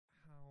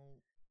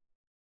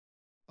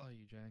are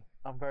you, Jay?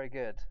 I'm very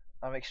good.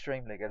 I'm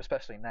extremely good,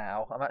 especially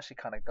now. I'm actually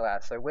kind of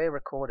glad. So we're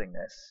recording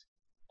this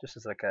just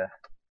as like a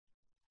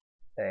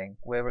thing.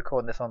 We're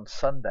recording this on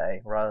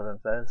Sunday rather than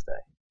Thursday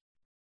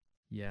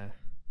Yeah.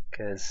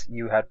 because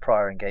you had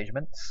prior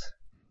engagements,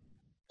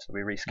 so we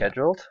Yeah.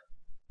 rescheduled.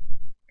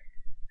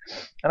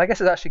 And I guess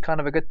it's actually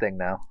kind of a good thing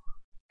now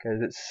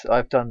because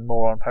I've done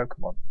more on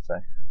Pokemon. So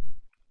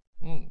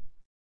Mm.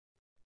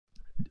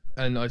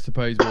 And I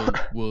suppose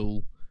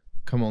we'll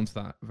come on to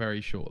that very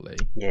shortly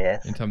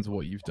yes, in terms of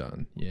what you've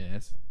done.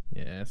 Yes.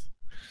 Yes.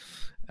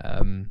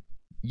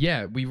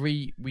 Yeah, we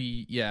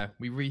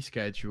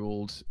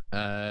rescheduled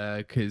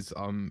because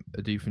I'm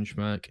a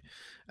Doofenshmirk,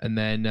 and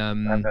then I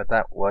haven't heard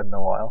that word in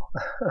a while.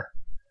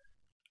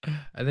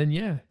 and then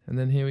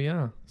here we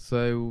are.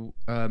 So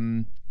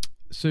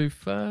so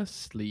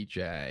firstly,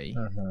 Jay,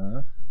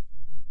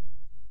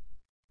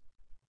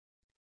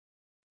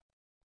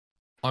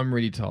 I'm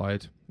really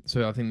tired,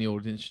 so I think the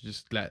audience should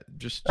just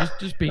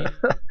be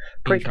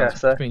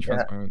Precursor. being Yeah.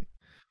 transparent.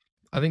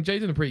 I think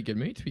Jay's in a pretty good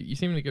mood. You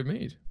seem in a good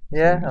mood.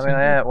 Yeah. I mean,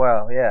 I am.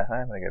 Well, yeah,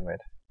 I am in a good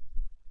mood.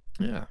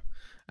 Yeah,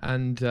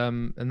 and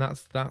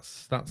that's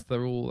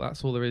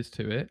all there is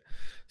to it.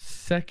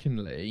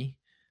 Secondly,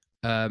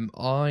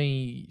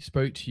 I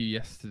spoke to you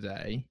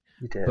yesterday,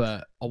 You did.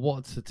 but I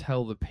wanted to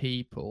tell the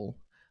people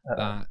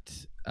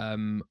that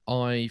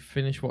I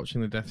finished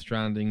watching the Death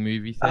Stranding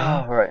movie thing.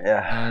 Oh, right,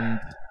 yeah.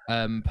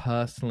 And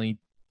personally,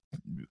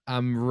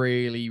 I'm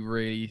really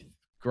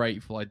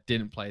grateful I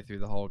didn't play through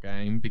the whole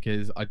game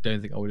because I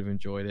don't think I would have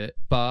enjoyed it.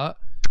 But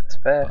It's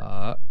fair.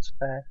 but It's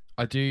fair.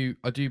 I do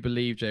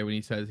believe Jay when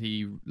he says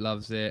he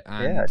loves it,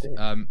 and Yeah, I do.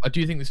 I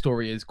do think the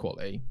story is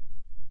quality.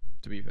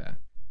 To be fair.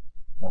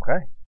 Okay.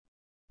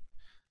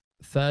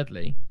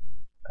 Thirdly,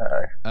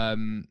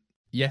 Uh-oh.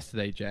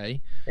 yesterday,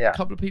 Jay, Yeah. a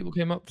couple of people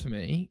came up to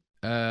me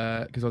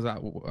because I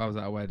was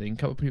at a wedding. A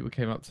couple of people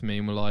came up to me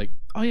and were like,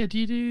 "Oh yeah, do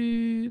you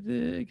do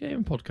the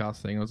game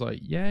podcast thing?" I was like,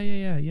 "Yeah."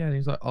 And he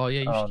was like, "Oh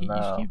yeah, you should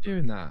keep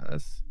doing that.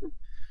 It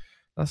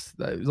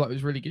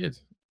was really good."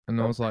 And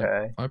I was like,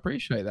 "I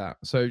appreciate that."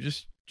 So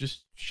just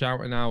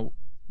shouting out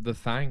the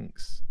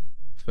thanks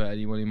for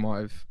anyone who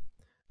might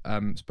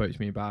have spoke to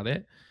me about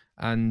it,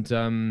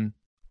 and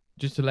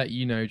just to let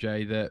you know,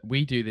 Jay, that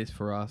we do this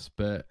for us,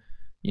 but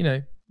you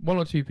know, one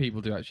or two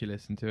people do actually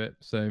listen to it,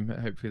 so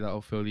hopefully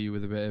that'll fill you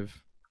with a bit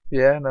of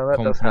that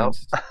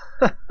confidence.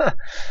 does help.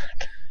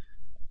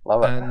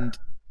 Love it. And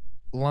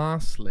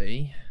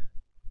lastly,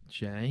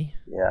 Jay,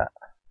 yeah,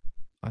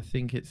 I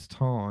think it's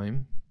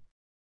time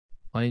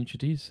I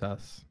introduce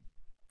us.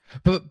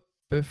 But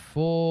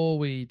before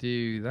we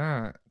do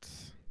that,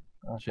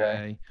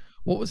 Jay,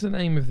 what was the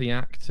name of the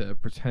actor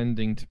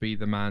pretending to be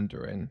the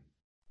Mandarin?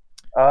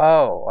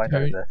 Oh, I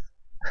know this.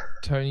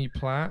 Tony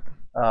Platt,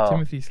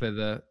 Timothy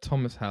Slither,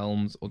 Thomas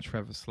Helms, or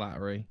Trevor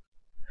Slattery?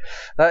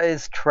 That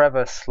is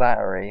Trevor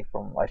Slattery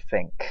from, I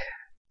think.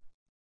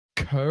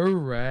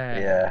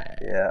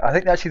 Correct. Yeah. I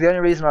think actually the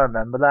only reason I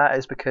remember that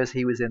is because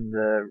he was in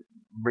the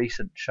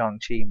recent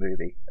Shang-Chi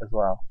movie as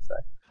well. So.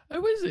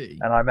 Oh, is he?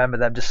 And I remember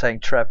them just saying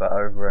Trevor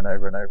over and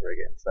over and over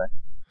again. So.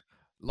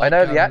 Like, I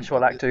know the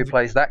actual actor who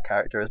plays that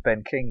character is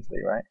Ben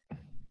Kingsley, right?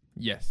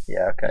 Yes.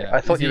 Yeah, okay. Yeah.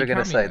 I thought you were going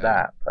to say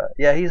that, but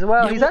yeah, he's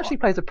actually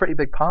plays a pretty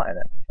big part in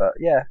it. But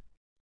yeah,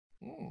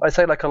 I'd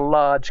say like a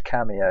large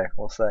cameo.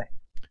 We'll say,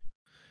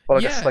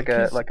 well, like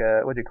a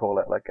what do you call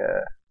it? Like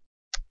a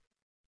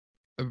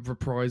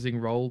reprising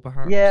role,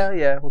 perhaps.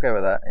 Yeah, we'll go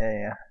with that.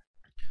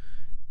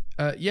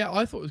 Yeah,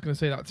 I thought I was going to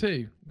say that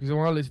too because when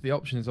I listed the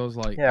options, I was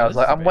like,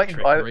 I'm waiting.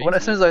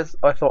 As soon as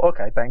I thought,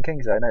 okay, Ben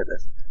Kingsley, I know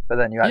this, but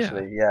then you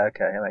actually,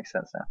 okay, it makes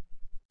sense now.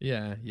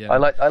 Yeah. I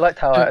liked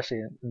how I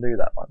actually knew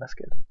that one. That's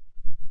good.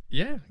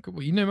 Yeah, good.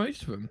 Well, you know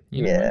most of them.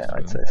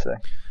 I'd say so.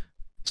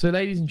 So,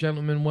 ladies and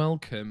gentlemen,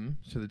 welcome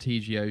to the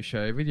TGO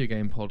show, video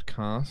game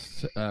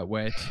podcast,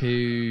 where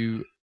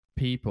two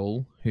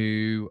people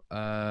who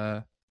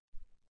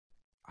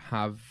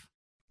have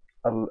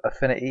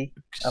affinity,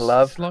 a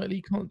love,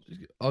 slightly.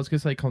 I was going to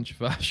say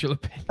controversial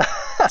opinions.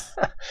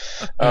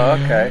 Oh,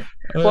 okay.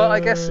 Well,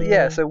 I guess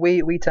So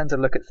we tend to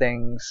look at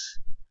things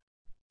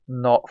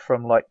not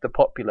from like the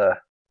popular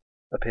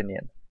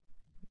opinion.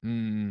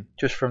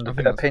 Just from the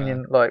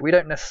opinion, like we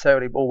don't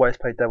necessarily always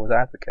play devil's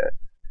advocate.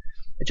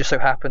 It just so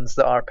happens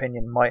that our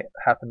opinion might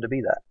happen to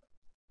be that.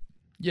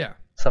 Yeah.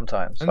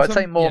 Sometimes. I'd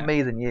say more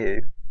me than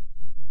you.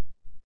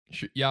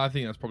 Yeah, I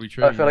think that's probably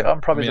true. I feel like I'm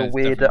probably the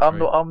weirder. I'm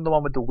the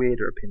one with the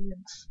weirder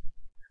opinions.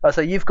 I'd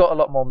say you've got a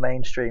lot more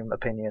mainstream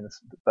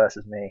opinions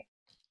versus me.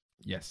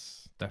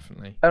 Yes,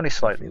 definitely. Only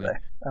slightly though.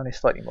 Only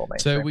slightly more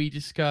mainstream. So we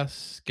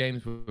discuss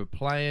games we're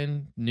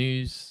playing,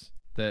 news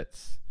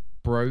that's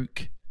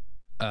broke.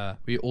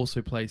 We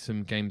also play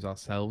some games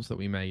ourselves that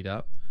we made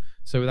up.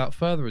 So without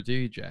further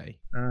ado, Jay,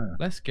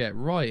 let's get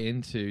right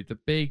into the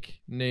big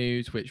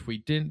news, which we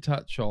didn't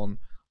touch on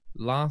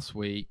last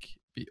week,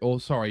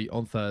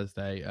 on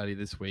Thursday, early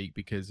this week,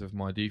 because of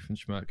my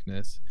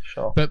Doofenshmirkness.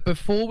 Sure. But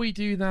before we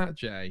do that,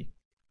 Jay,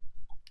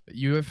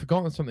 you have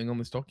forgotten something on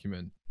this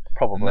document.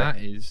 Probably. And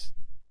that is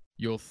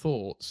your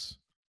thoughts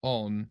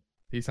on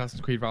the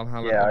Assassin's Creed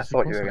Valhalla. Yeah, I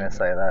thought you were going to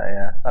say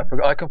that. Yeah,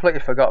 I completely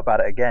forgot about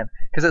it again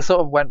because it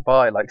sort of went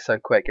by like so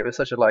quick. It was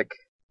such a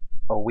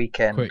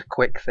weekend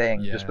quick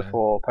thing just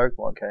before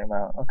Pokemon came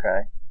out.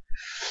 Okay.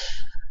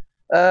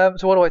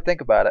 So what do I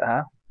think about it,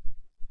 huh?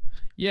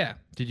 Yeah.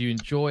 Did you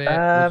enjoy it?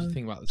 What did you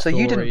think about the story? So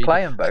you didn't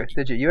play them both,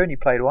 did you? You only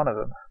played one of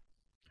them.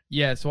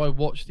 Yeah, so I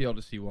watched the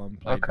Odyssey one,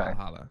 played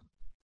Valhalla.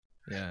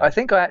 Yeah. I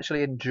think I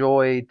actually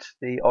enjoyed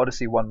the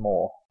Odyssey one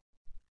more.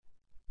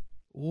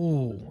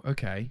 Ooh,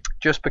 okay.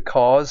 Just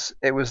because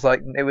it was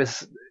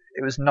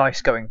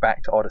nice going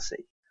back to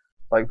Odyssey.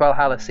 Like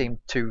Valhalla seemed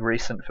too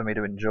recent for me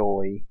to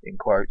enjoy, in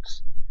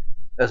quotes,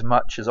 as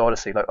much as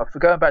Odyssey. Like for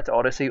going back to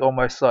Odyssey,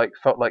 almost like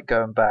felt like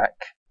going back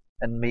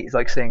and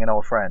seeing an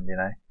old friend, you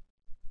know.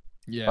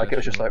 Yeah. Like it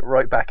was just like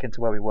right back into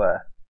where we were.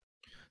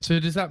 So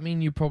does that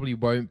mean you probably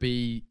won't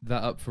be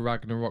that up for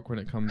Ragnarok when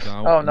it comes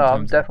out? Oh no,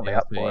 I'm definitely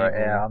up for it.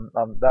 Yeah,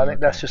 I think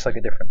that's just like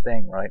a different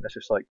thing, right? That's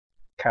just like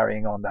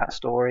carrying on that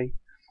story,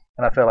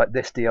 and I feel like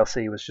this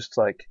DLC was just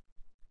like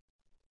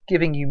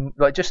giving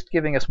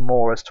us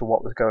more as to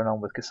what was going on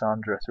with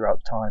Cassandra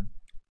throughout time.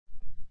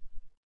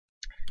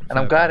 And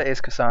I'm glad it is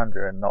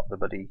Cassandra and not the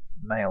bloody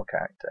male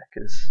character,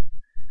 because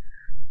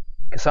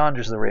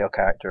Cassandra's the real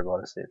character of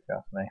Odyssey, if you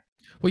ask me.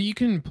 Well, you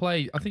can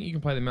play. I think you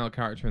can play the male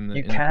character in the.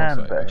 You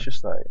can, but it's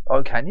just like,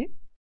 oh, can you?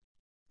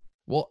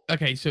 Well,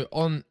 okay, so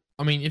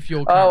I mean, if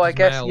your I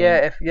guess male,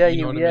 yeah,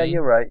 you're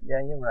right.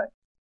 Yeah, you're right.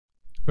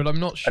 But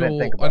I'm not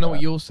sure. I know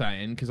what you're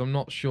saying because I'm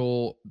not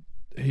sure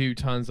who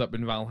turns up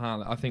in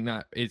Valhalla. I think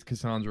that is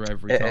Cassandra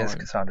every time. It is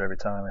Cassandra every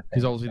time.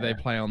 Because obviously they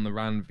play on the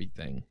Ranvi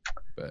thing,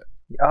 but.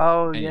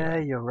 Anyway. Yeah,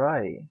 you're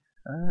right.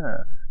 Yeah,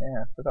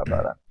 I forgot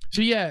about that.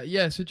 So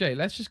yeah. So Jay,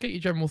 let's just get your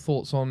general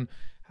thoughts on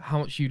how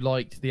much you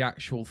liked the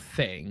actual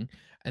thing,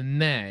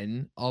 and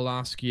then I'll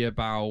ask you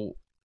about,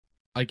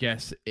 I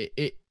guess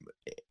the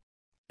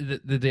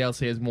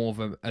DLC as more of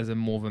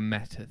a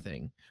meta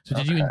thing. So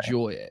did you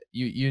enjoy it?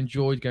 You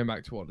enjoyed going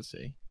back to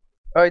Odyssey?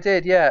 Oh, I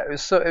did. Yeah, it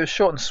was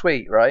short and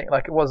sweet, right?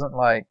 Like it wasn't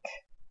like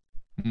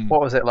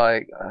what was it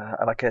like?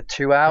 Like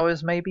 2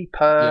 hours maybe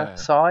per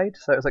side,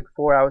 so it was like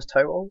 4 hours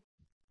total.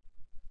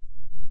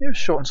 It was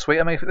short and sweet.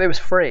 I mean, it was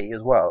free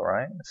as well,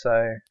 right?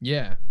 So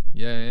yeah.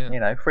 You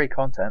know, free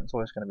content's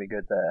always going to be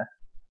good there.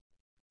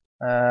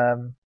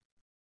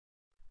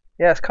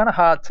 Yeah, it's kind of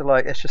hard to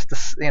like. It's just the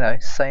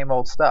same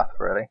old stuff,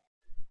 really.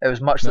 It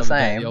was much the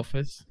same. The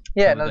Office.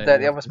 Yeah, Another Day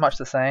at the Office, much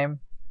the same.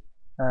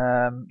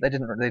 They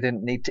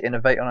didn't need to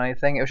innovate on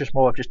anything. It was just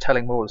more of just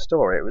telling more of the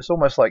story. It was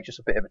almost like just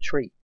a bit of a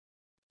treat.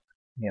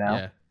 You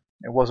know,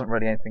 It wasn't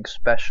really anything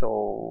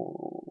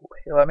special.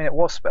 I mean, it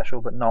was special,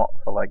 but not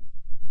for like.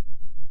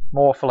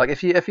 More for like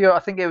if you I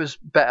think it was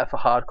better for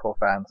hardcore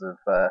fans of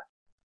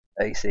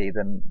AC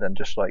than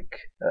just like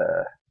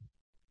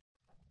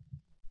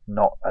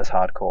not as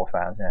hardcore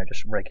fans,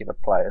 just regular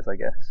players, I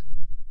guess.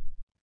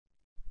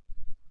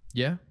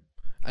 Yeah,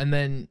 and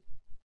then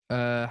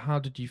how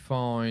did you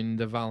find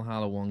the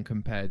Valhalla one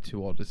compared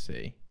to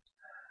Odyssey?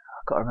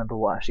 I've got to remember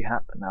what actually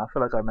happened now. I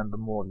feel like I remember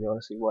more of the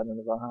Odyssey one than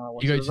the Valhalla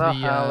one. You go to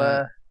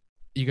Valhalla...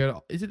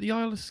 is it the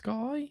Isle of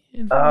Skye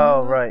in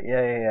Valhalla? Oh right,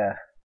 yeah.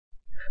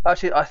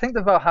 Actually, I think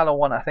the Valhalla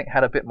one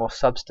had a bit more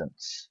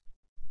substance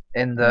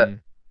in that.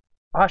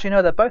 Actually,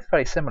 no, they're both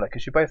very similar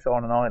because you're both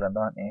on an island,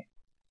 aren't you?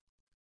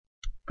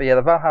 But yeah,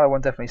 the Valhalla one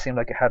definitely seemed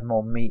like it had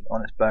more meat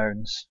on its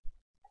bones.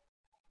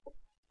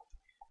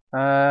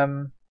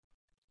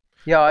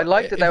 Yeah, I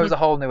liked that there was a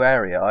whole new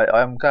area.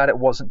 I'm glad it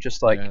wasn't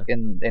just like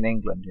in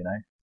England,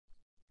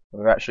 We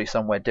were actually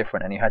somewhere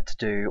different, and you had to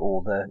do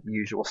all the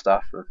usual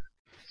stuff of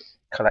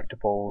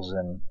collectibles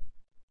and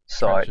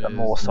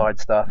more side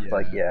stuff. Yeah.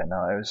 Like, it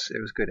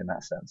was good in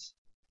that sense.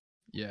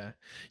 Yeah.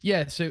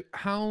 So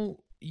how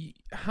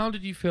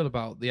did you feel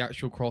about the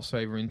actual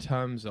crossover in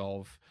terms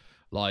of,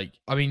 like,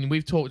 I mean,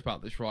 we've talked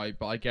about this, right?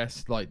 But I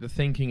guess like the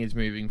thinking is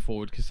moving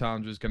forward.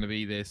 Cassandra's going to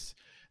be this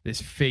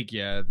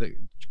figure that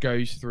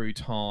goes through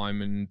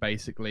time, and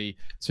basically,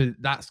 so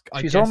that's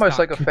she's almost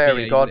like a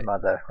fairy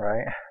godmother,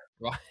 right?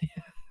 Right.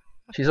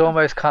 She's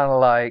almost kind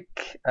of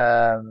like,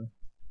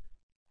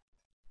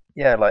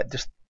 like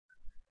just.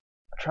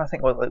 I'm trying to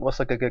think what's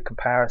like a good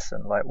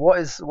comparison. Like,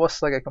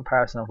 what's like a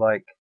comparison of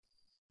like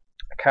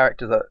a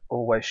character that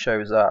always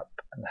shows up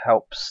and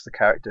helps the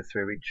character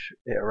through each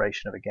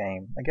iteration of a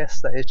game. I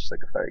guess that is just like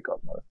a fairy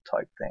godmother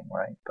type thing,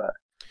 right? But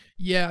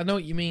yeah, I know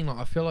what you mean. Like,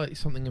 I feel like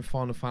something in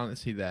Final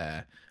Fantasy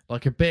there,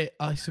 like a bit.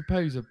 I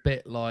suppose a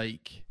bit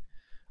like.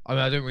 I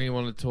mean, I don't really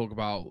want to talk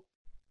about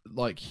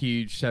like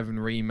huge 7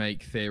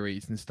 remake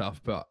theories and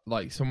stuff, but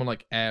like someone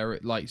like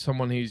like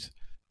someone who's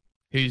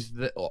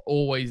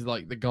always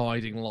like the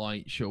guiding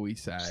light, shall we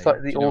say? It's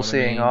like the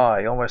all-seeing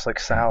eye, almost like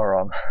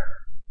Sauron.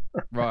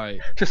 Right.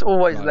 Just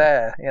always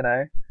there,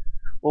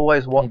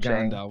 always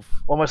watching.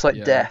 Almost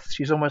like Death.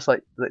 She's almost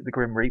like the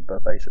Grim Reaper,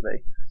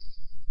 basically.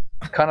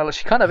 She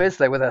kind of is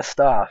there with her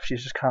staff.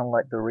 She's just kind of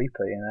like the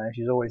Reaper,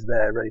 She's always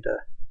there, ready to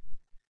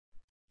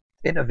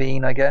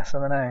intervene, I guess.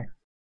 I don't know.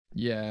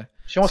 Yeah.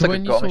 She's almost like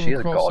a god. She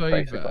is a god,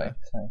 basically.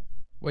 So.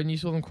 When you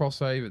saw them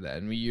cross over,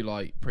 then were you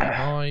like pretty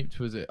hyped?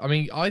 Was it? I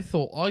mean, I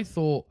thought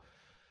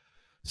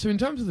So in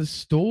terms of the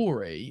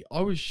story,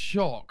 I was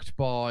shocked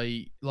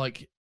by,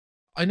 like,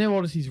 I know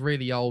Odyssey's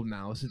really old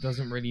now, so it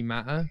doesn't really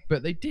matter,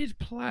 but they did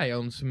play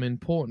on some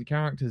important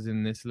characters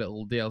in this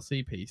little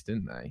DLC piece,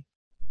 didn't they?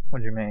 What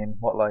do you mean?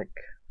 What, like?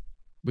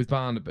 With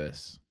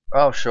Barnabas.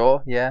 Oh,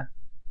 sure, yeah.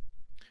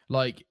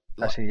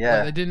 Actually, yeah.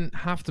 Like they didn't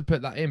have to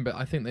put that in, but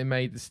I think they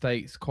made the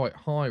stakes quite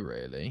high,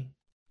 really.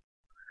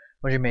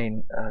 What do you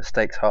mean,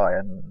 stakes high? I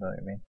don't know what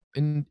you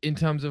mean. In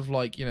terms of,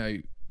 like, you know,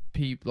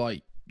 people,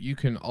 like, you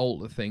can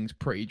alter things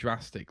pretty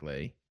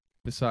drastically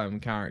for certain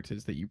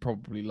characters that you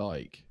probably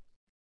like.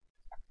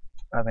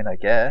 I mean, I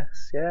guess,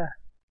 yeah.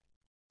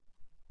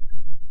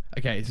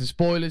 Okay, so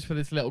spoilers for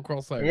this little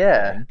crossover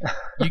thing.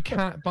 You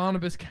can't.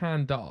 Barnabas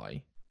can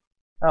die.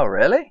 Oh,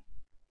 really?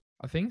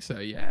 I think so.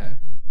 Yeah.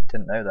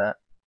 Didn't know that.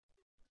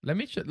 Let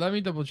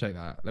me double check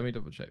that.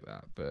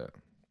 But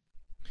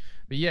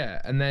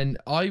yeah, and then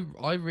I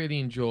really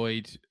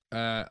enjoyed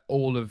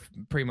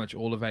pretty much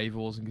all of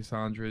Eivor's and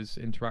Cassandra's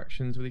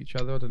interactions with each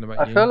other. I don't know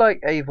about you. I feel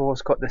like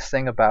Eivor's got this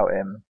thing about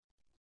him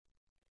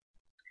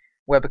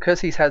where,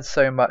 because he's had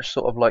so much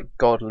sort of like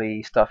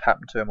godly stuff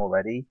happen to him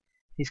already,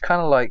 he's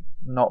kind of like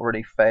not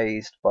really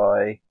fazed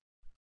by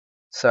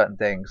certain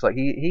things. Like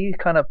he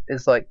kind of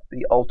is like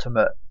the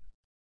ultimate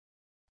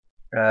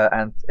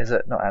and is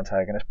it not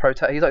antagonist?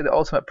 He's like the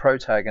ultimate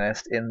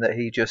protagonist in that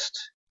he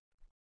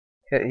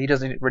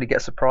doesn't really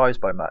get surprised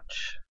by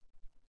much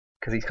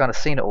because he's kind of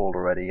seen it all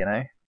already, you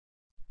know.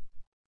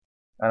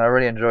 And I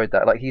really enjoyed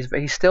that. Like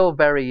he's still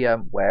very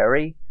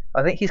wary.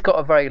 I think he's got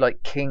a very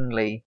like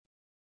kingly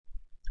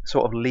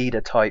sort of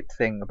leader type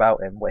thing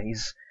about him, where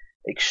he's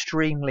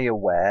extremely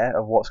aware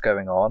of what's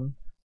going on,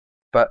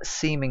 but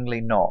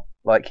seemingly not.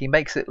 Like he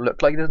makes it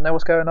look like he doesn't know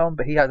what's going on,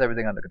 but he has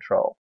everything under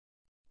control.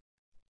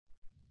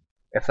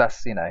 If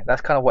that's, you know,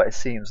 that's kind of what it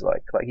seems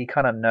like. Like he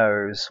kind of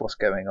knows what's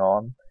going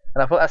on,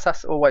 and I thought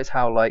that's always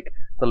how like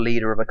the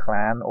leader of a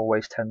clan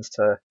always tends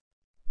to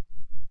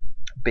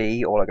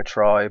be, or like a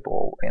tribe,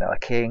 or you know, a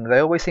king. They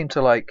always seem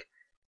to like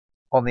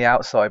on the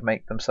outside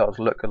make themselves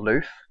look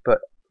aloof, but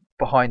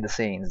behind the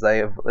scenes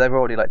they're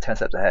already like 10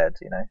 steps ahead,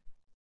 you know.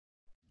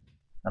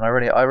 And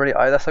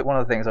I that's like one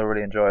of the things I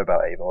really enjoy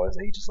about Eivor is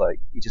he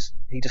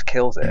just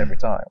kills it every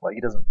time. Like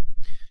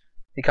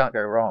he can't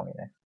go wrong, you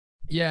know.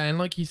 Yeah, and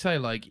like you say,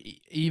 like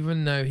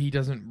even though he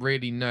doesn't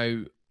really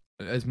know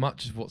as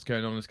much as what's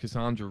going on as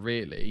Cassandra,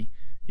 really,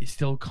 he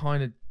still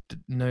kind of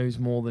knows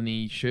more than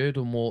he should,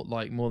 or more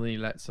than he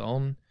lets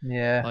on.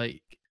 Yeah.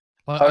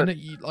 I know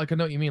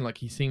what you mean. Like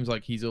he seems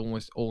like he's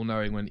almost all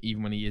knowing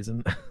even when he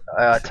isn't.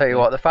 I tell you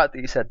what, the fact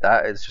that you said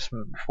that is just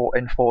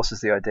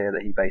enforces the idea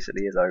that he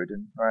basically is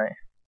Odin, right?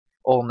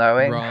 All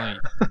knowing. Right.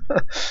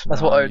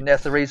 That's what Odin.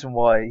 That's the reason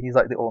why he's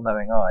like the all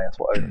knowing eye. That's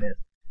what Odin is.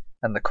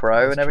 And the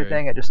crow and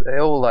everything. True.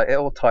 It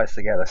all ties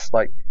together. It's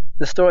like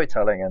the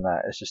storytelling in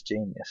that is just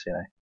genius, you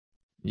know.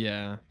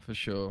 Yeah, for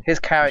sure. His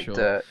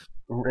character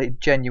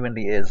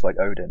genuinely is like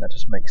Odin. That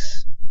just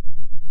makes.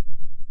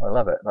 I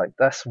love it. Like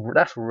that's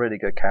really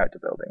good character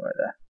building right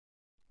there.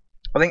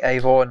 I think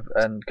Eivor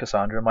and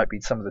Cassandra might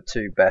be some of the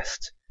two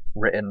best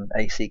written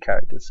AC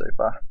characters so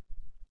far.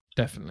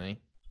 Definitely.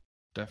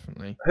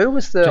 Who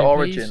was the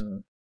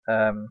origin?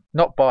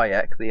 Not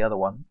Bayek, the other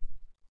one.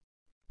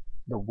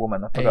 The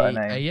woman, I forgot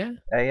her name.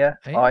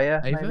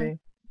 Aya, maybe.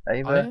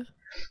 Ava.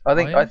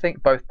 I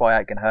think both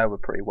Bayek and her were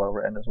pretty well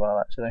written as well,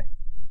 actually.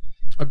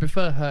 I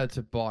prefer her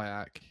to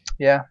Bayek.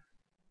 Yeah.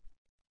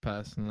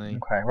 Personally.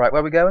 Okay, right,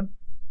 where are we going?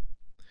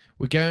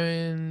 We're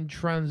going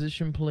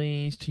transition,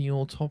 please, to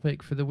your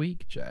topic for the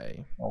week,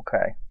 Jay.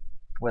 Okay,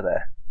 we're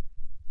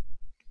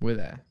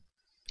there.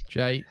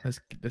 Jay, let's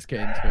get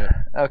into it.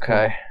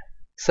 Okay, cool.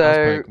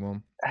 So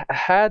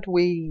had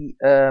we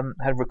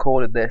had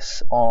recorded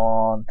this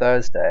on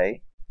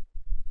Thursday,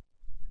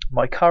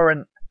 my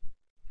current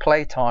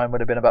playtime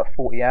would have been about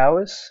 40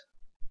 hours.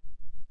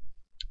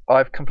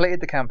 I've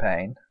completed the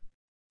campaign,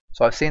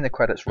 so I've seen the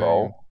credits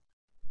roll.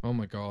 Oh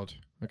my god.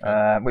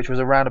 Okay. Which was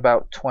around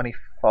about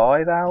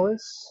 25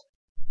 hours.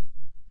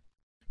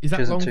 Is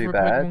that long for a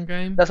Pokemon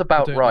game? That's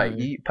about right.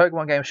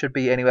 Pokemon games should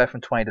be anywhere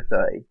from 20 to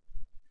 30.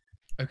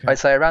 Okay. I'd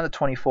say around the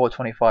 24,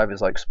 25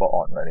 is like spot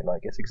on, really. Like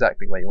it's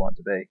exactly where you want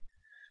it to be.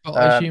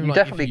 I assume you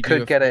definitely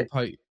could get it.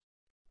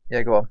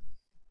 Yeah, go on.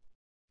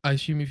 I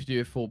assume if you do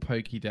a full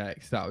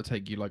Pokédex, that would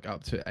take you like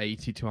up to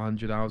 80 to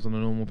 100 hours on a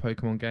normal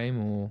Pokemon game,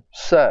 or.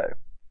 So.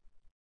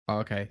 Oh,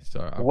 okay,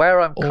 sorry.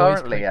 Where I'm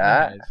currently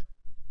at.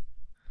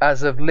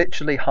 As of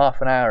literally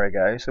half an hour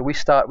ago, so we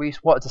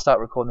wanted to start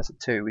recording this at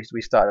 2.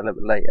 We started a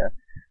little bit later,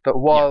 but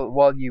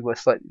while you were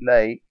slightly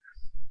late,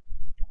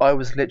 I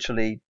was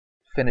literally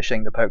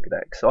finishing the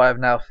Pokédex. So I have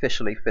now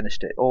officially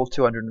finished it. All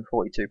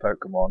 242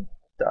 Pokemon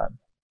done.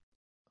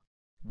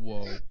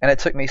 Whoa! And it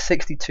took me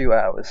 62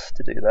 hours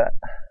to do that.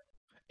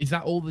 Is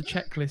that all the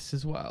checklists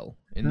as well?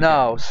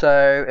 No.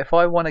 So if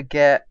I want to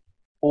get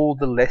all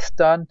the list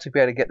done to be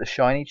able to get the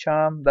shiny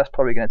charm, that's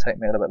probably going to take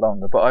me a little bit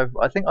longer. But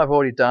I think I've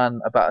already done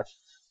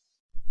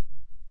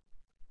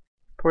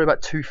probably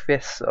about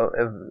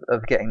 2/5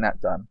 of getting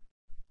that done.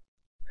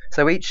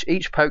 So each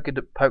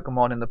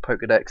Pokemon in the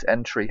Pokedex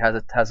entry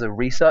has a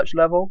research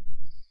level,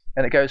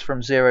 and it goes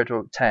from 0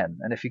 to 10.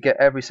 And if you get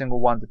every single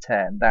one to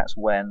 10, that's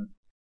when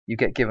you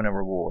get given a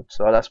reward.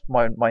 So that's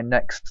my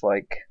next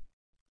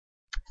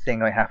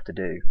thing I have to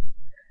do.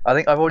 I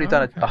think I've already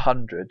done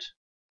 100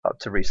 up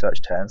to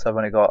research 10, so I've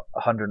only got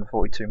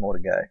 142 more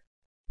to go,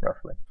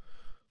 roughly.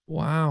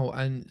 Wow,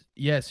 and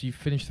yes, you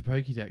finished the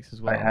Pokédex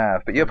as well. I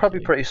have, but you're probably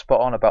pretty spot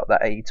on about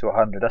that 80 to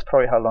 100. That's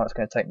probably how long it's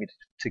going to take me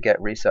to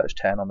get research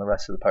 10 on the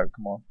rest of the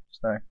Pokemon.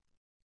 So.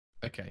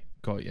 Okay,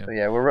 got you. So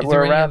yeah, we're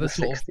around the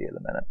 60 at the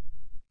minute.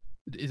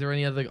 Is there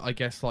any other, I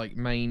guess, like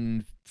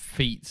main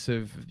feats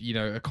of,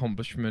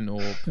 accomplishment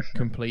or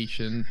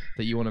completion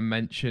that you want to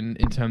mention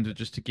in terms of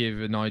just to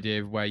give an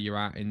idea of where you're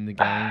at in the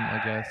game,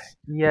 I guess?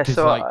 Yeah, because,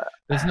 so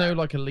there's no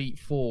Elite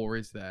Four,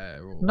 is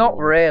there? Not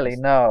really,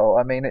 no.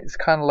 I mean, it's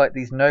kind of like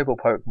these noble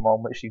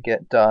Pokemon which you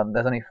get done.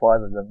 There's only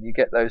 5 of them. You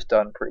get those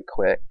done pretty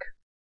quick.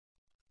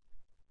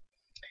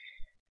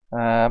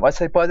 I'd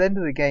say by the end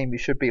of the game you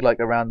should be like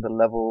around the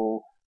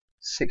level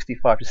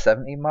 65 to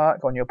 70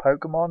 mark on your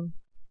Pokemon.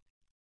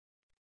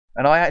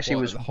 And I actually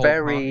was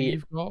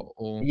very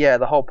yeah,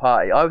 the whole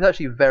party. I was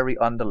actually very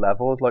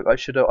underleveled. Like I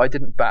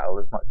didn't battle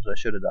as much as I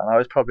should have done. I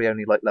was probably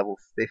only like level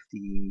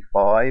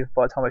 55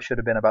 by the time I should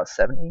have been about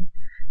 70.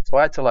 So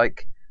I had to I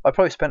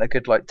probably spent a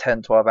good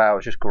 10-12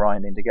 hours just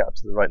grinding to get up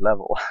to the right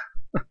level.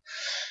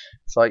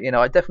 So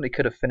I definitely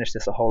could have finished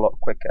this a whole lot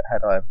quicker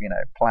had I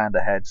planned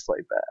ahead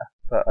slightly better.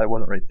 But I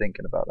wasn't really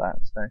thinking about that.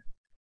 So.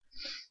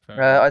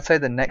 I'd say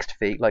the next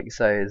feat, like you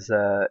say, is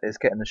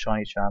getting the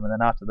shiny charm, and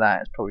then after that,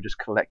 it's probably just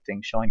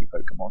collecting shiny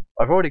Pokemon.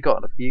 I've already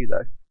gotten a few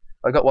though.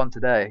 I got one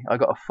today. I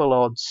got a full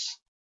odds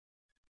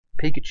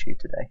Pikachu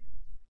today.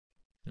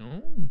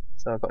 Oh,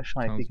 so I got a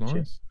shiny Pikachu.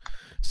 Nice.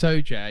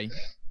 So Jay,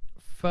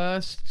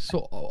 first,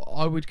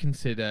 I would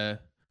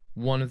consider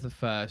one of the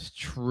first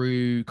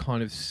true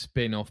kind of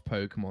spin-off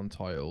Pokemon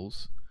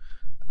titles.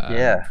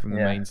 From the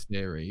main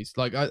series.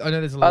 I know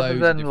there's other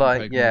than games,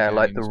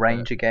 the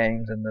Ranger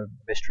games and the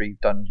Mystery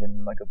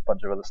Dungeon, a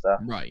bunch of other stuff.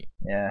 Right.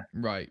 Yeah.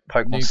 Right.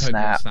 Pokemon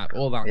Snap,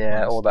 all that.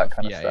 Yeah, all that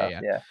kind of stuff.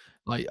 Yeah.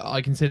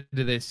 I consider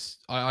this.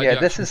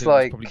 This is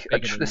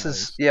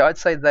I'd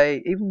say they're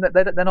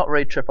not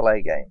really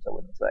AAA games. I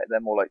wouldn't say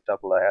they're more like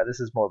AA. This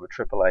is more of a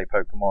AAA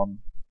Pokemon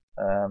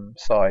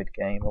side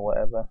game or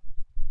whatever.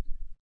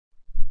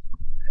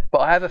 But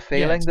I have a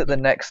feeling that the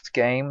next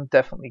game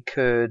definitely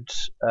could,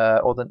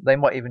 they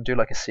might even do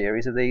a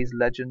series of these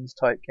Legends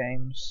type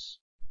games.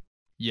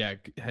 Yeah,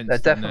 they're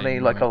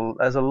definitely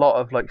there's a lot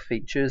of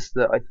features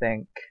that I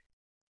think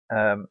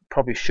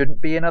probably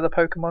shouldn't be in other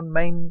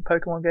main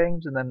Pokemon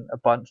games, and then a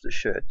bunch that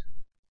should.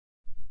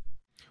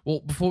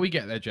 Well, before we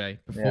get there, Jay,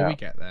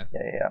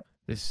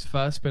 this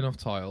first spin-off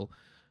title.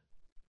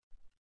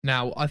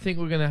 Now, I think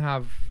we're gonna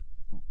have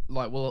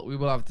we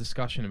will have a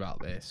discussion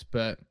about this,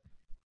 but.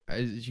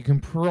 As you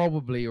can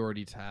probably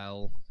already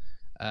tell,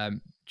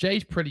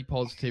 Jay's pretty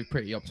positive,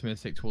 pretty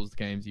optimistic towards the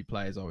games he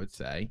plays, I would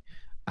say.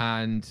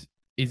 And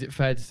is it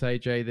fair to say,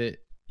 Jay, that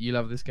you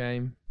love this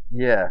game?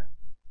 Yeah,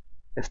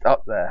 it's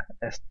up there.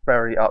 It's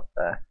very up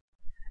there.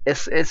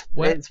 It's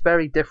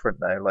very different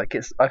though.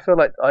 I feel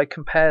like I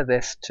compare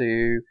this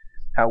to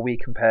how we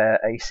compare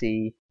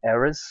AC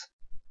eras.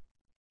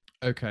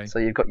 Okay. So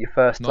you've got your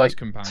first nice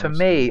comparison. To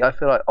me, I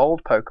feel like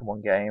old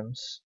Pokemon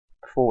games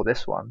before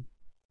this one.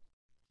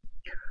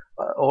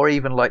 Or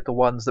even the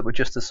ones that were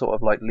just a sort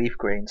of leaf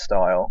green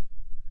style,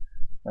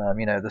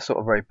 the sort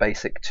of very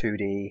basic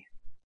 2D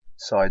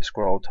side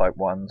scroll type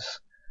ones.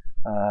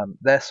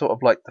 They're sort of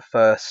the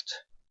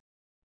first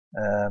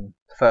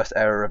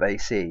era of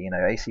AC.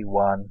 AC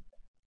 1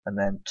 and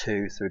then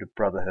 2 through to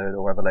Brotherhood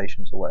or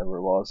Revelations or whatever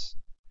it was.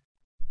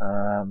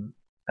 And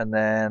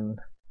then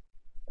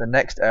the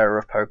next era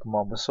of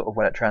Pokemon was sort of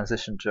when it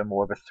transitioned to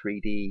more of a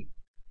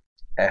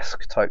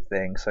 3D-esque type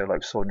thing. So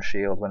Sword and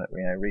Shield when it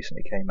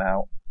recently came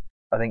out.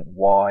 I think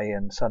Y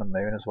and Sun and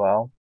Moon as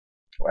well,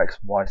 or X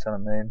and Y, Sun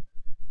and Moon.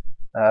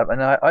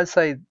 And I'd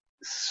say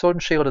Sword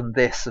and Shield and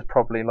this is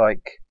probably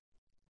like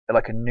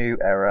a new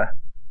era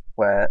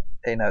where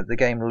the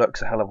game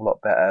looks a hell of a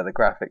lot better. The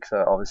graphics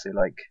are obviously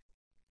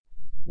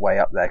way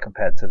up there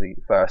compared to the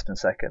first and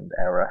second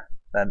era.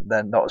 And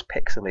they're not as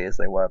pixely as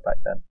they were back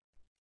then.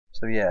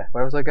 So yeah,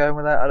 where was I going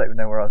with that? I don't even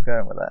know where I was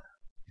going with that.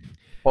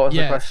 What was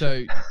the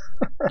question?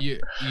 So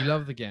you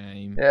love the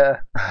game.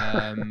 Yeah.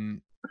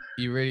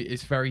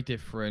 It's very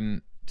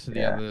different to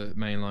the other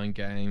mainline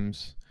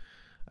games.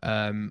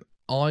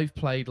 I've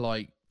played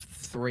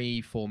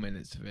 3-4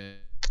 minutes of it.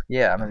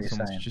 Yeah, I remember you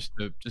saying. Just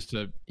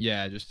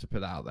to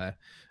put that out there.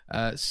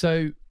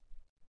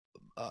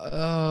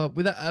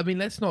 With that, I mean,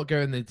 let's not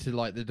go into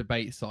the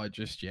debate side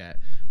just yet.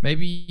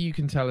 Maybe you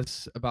can tell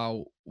us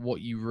about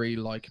what you really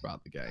like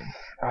about the game.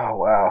 Oh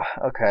wow.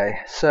 Okay.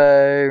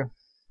 So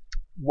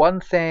one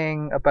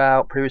thing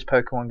about previous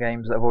Pokemon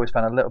games that I've always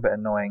found a little bit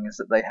annoying is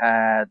that they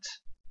had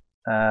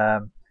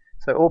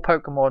so all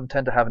Pokemon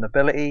tend to have an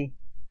ability,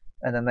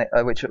 and then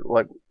which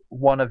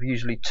one of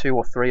usually 2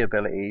 or 3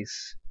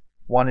 abilities,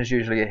 One is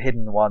usually a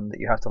hidden one that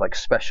you have to like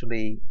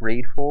specially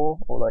breed for,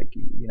 or like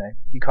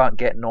you can't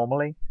get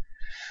normally.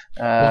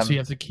 So you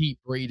have to keep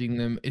breeding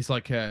them. It's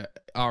like a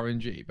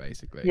RNG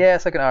basically. Yeah,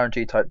 it's like an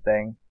RNG type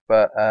thing.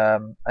 But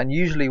and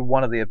usually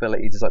one of the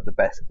abilities is like the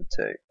best of the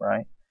two,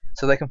 right?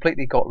 So they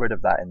completely got rid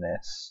of that in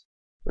this,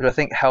 which I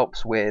think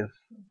helps with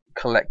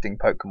collecting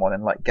Pokemon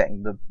and like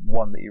getting the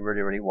one that you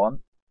really, really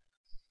want.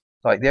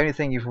 Like the only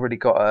thing you've really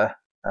got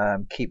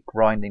to keep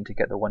grinding to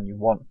get the one you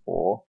want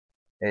for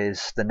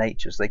is the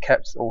natures. They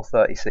kept all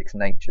 36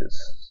 natures.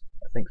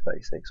 I think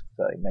 36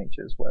 or 30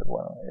 natures, whatever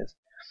one it is.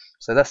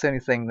 So that's the only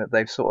thing that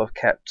they've sort of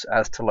kept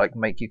as to like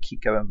make you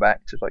keep going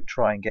back to like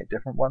try and get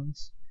different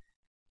ones.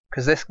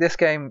 Because this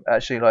game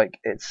actually like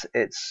it's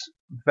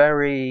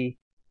very,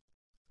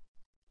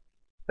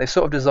 they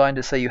sort of designed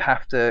it so you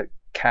have to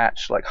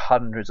catch like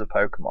hundreds of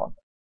Pokemon.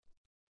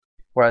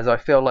 Whereas I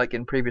feel like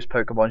in previous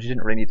Pokemon you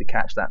didn't really need to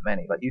catch that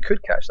many. Like you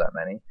could catch that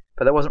many,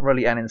 but there wasn't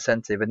really an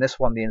incentive. In this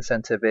one, the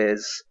incentive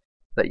is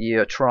that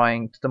you're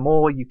trying. The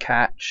more you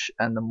catch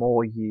and the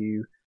more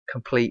you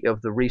complete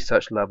of the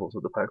research levels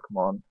of the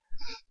Pokemon,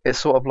 it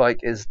sort of like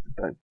is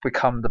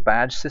become the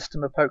badge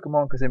system of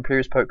Pokemon. Because in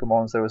previous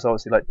Pokemons there was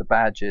obviously like the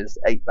badges,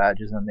 8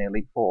 badges, and the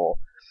Elite Four.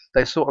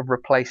 They sort of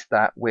replaced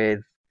that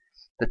with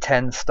the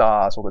 10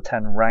 stars or the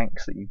 10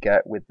 ranks that you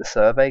get with the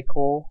Survey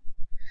Core.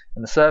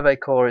 And the Survey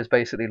Core is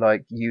basically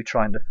like you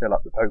trying to fill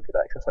up the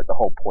Pokedex. That's like the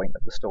whole point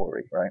of the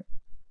story, right?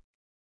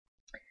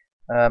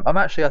 I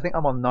think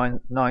I'm on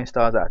 9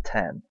 stars out of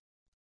 10.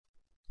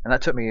 And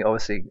that took me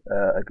obviously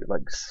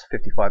like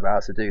 55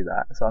 hours to do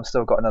that. So I've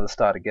still got another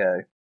star to go.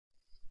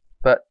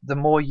 But the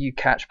more you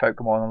catch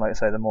Pokemon, and like I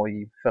say, the more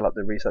you fill up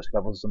the research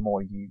levels, the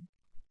more you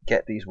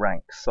get these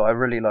ranks. So I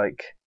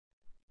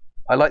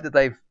like that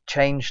they've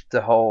changed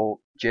the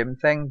whole gym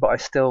thing, but I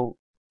still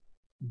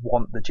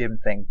want the gym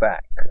thing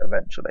back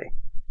eventually.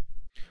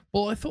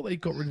 Well, I thought they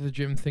got rid of the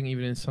gym thing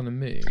even in Sun and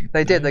Moon.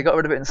 They did. They got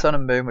rid of it in Sun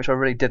and Moon, which I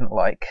really didn't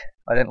like.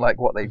 I didn't like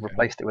what they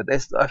replaced it with.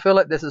 This, I feel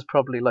like this is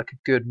probably like a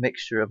good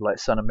mixture of like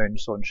Sun and Moon and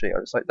Sword and Shield.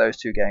 It's like those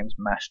two games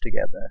mashed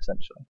together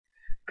essentially.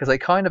 Because they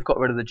kind of got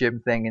rid of the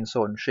gym thing in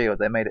Sword and Shield.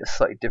 They made it a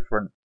slightly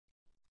different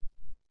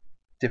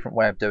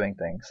way of doing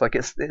things. Like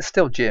it's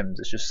still gyms.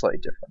 It's just slightly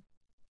different.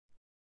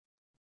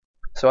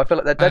 So I feel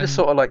like they're just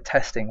sort of like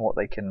testing what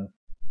they can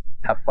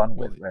have fun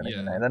with, really.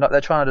 Yeah.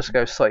 They're trying to just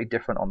go slightly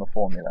different on the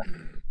formula.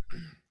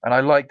 And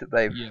I like that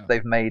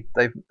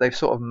they've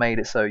sort of made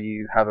it so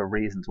you have a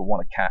reason to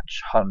want to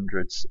catch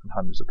hundreds and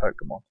hundreds of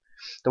Pokemon.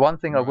 The one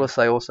thing I will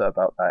say also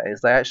about that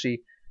is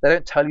they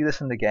don't tell you this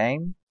in the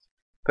game,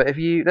 but if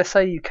let's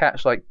say you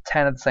catch like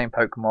 10 of the same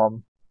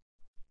Pokemon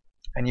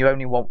and you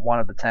only want one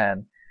of the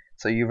 10,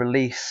 so you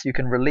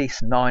can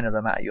release 9 of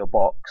them out of your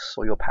box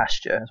or your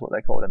pasture is what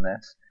they call it in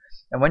this.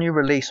 And when you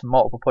release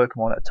multiple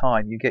Pokemon at a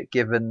time, you get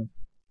given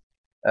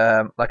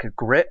like a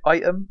grit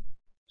item.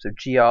 So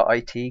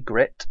GRIT,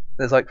 grit.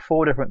 There's like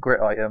 4 different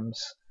grit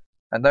items,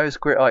 and those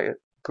grit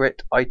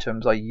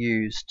items are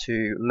used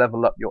to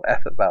level up your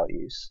effort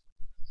values.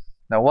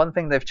 Now, one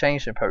thing they've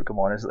changed in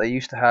Pokemon is that they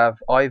used to have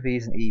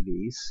IVs and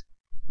EVs,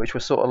 which were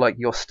sort of like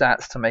your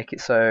stats to make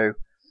it so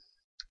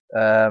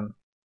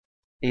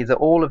either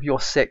all of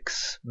your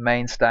 6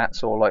 main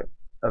stats or like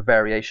a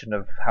variation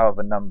of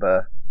however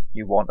number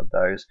you want of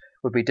those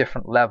would be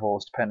different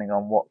levels depending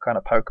on what kind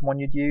of Pokemon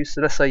you'd use.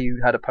 So let's say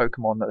you had a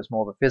Pokemon that was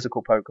more of a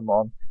physical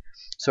Pokemon,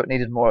 so it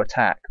needed more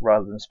attack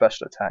rather than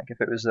special attack.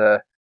 If it was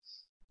a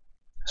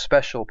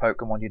special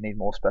Pokemon, you'd need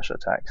more special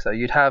attack. So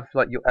you'd have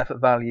like your effort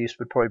values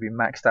would probably be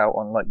maxed out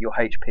on like your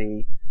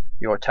HP,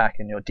 your attack,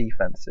 and your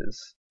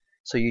defenses.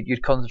 So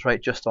you'd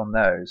concentrate just on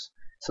those.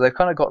 So they've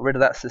kind of got rid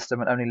of that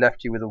system and only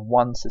left you with a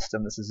 1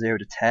 system that's a 0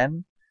 to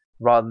 10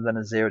 rather than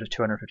a 0 to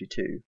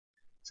 252.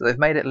 So they've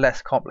made it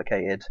less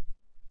complicated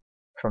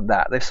from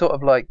that. They've sort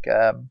of like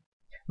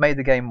made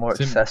the game more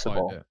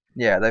accessible.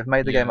 Yeah, they've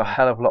made the game a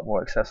hell of a lot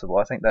more accessible.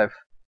 I think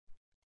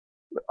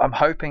I'm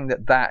hoping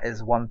that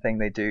is one thing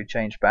they do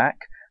change back.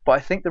 But I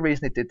think the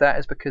reason they did that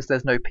is because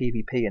there's no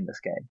PvP in this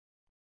game.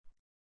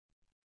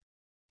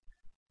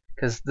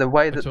 Because the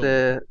way that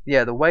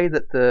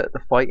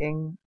the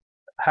fighting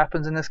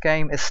happens in this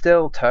game is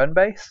still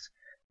turn-based,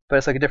 but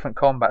it's like a different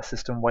combat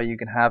system where you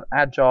can have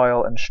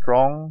agile and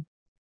strong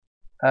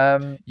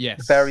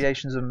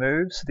variations of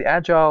moves. The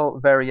agile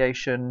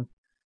variation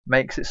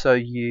makes it so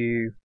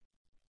you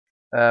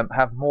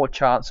have more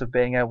chance of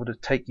being able to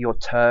take your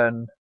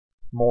turn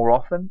more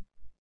often,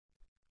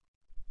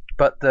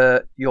 but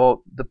the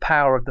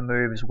power of the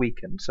move is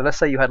weakened. So let's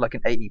say you had like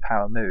an 80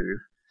 power move.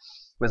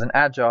 With an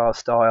agile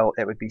style,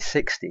 it would be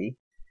 60,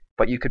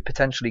 but you could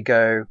potentially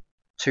go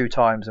 2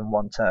 times in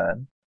 1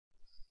 turn.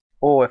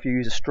 Or if you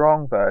use a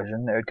strong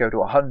version, it would go to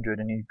 100,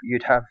 and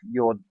you'd have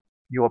your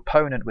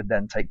opponent would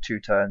then take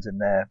 2 turns in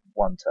their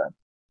 1 turn.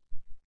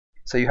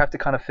 So you have to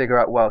kind of figure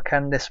out, well,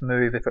 can this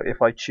move,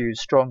 if I choose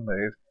strong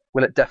move,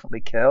 will it definitely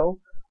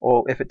kill?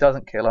 Or if it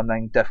doesn't kill, I'm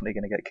then definitely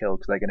going to get killed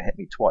because they're going to hit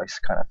me twice,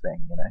 kind of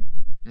thing, you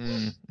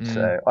know.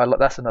 So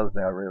that's another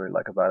thing I really, really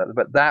like about it.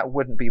 But that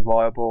wouldn't be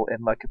viable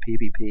in like a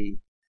PvP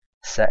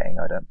setting,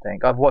 I don't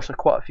think. I've watched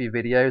quite a few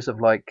videos of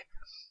like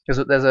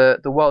Because there's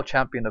the world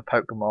champion of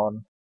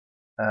Pokemon,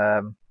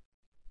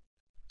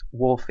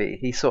 Wolfie.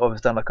 He sort of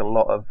has done like a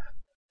lot of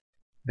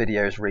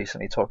videos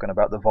recently talking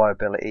about the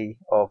viability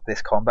of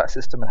this combat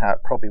system and how it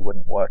probably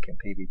wouldn't work in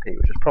PvP,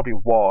 which is probably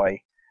why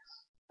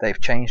they've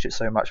changed it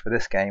so much for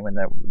this game, and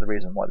the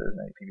reason why there's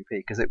no PvP,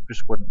 because it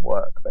just wouldn't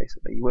work.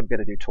 Basically, you wouldn't be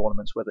able to do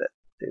tournaments with it.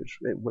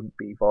 It wouldn't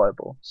be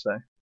viable. So,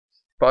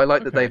 but I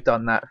like that they've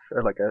done that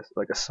for like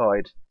a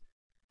side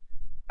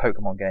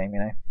Pokemon game, you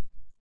know.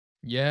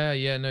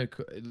 Yeah, no,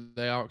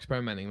 they are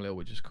experimenting a little,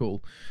 which is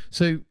cool.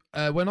 So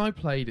when I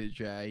played it,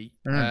 Jay,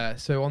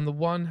 so on the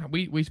one,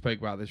 we spoke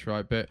about this,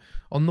 right? But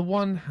on the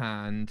one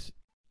hand,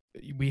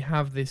 we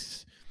have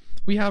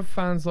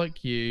fans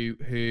like you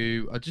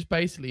who are just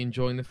basically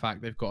enjoying the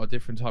fact they've got a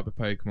different type of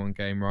Pokemon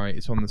game, right?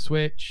 It's on the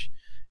Switch.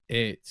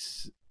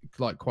 It's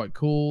like quite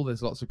cool.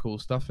 There's lots of cool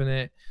stuff in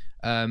it.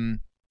 And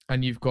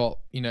you've got,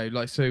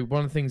 like, so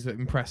one of the things that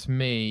impressed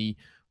me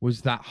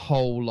was that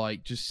whole,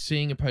 like, just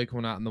seeing a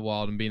Pokemon out in the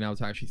wild and being able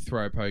to actually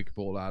throw a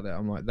Pokeball at it.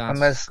 I'm like, that's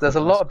and there's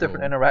a lot of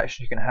different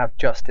interactions you can have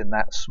just in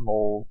that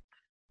small,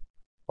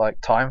 like,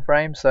 time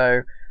frame.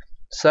 So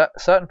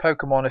certain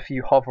Pokemon, if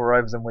you hover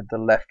over them with the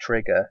left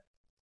trigger,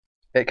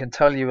 it can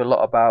tell you a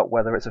lot about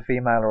whether it's a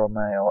female or a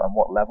male and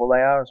what level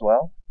they are as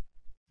well.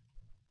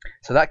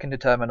 So that can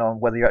determine on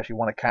whether you actually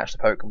want to catch the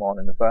Pokemon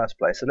in the first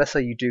place. So let's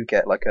say you do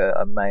get like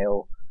a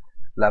male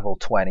level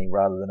 20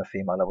 rather than a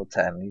female level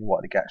 10, and you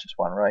want to catch this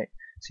one, right?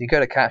 So you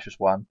go to catch this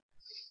one,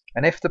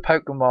 and if the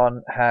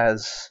Pokemon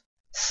has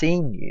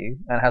seen you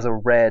and has a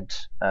red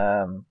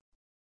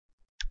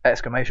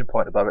exclamation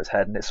point above its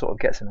head and it sort of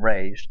gets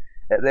enraged,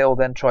 they'll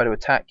then try to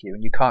attack you,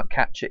 and you can't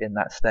catch it in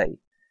that state.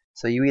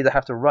 So you either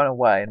have to run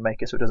away and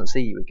make it so it doesn't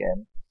see you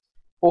again,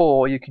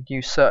 or you can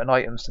use certain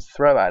items to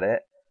throw at it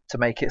to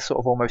make it sort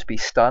of almost be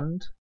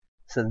stunned,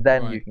 so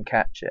then you can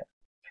catch it.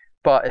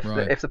 But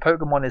if the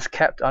Pokemon is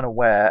kept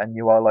unaware and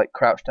you are like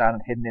crouched down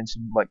and hidden in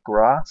some like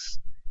grass,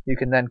 you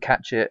can then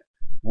catch it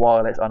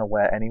while it's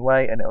unaware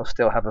anyway, and it'll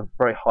still have a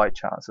very high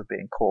chance of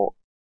being caught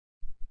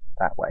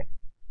that way.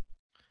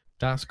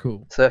 That's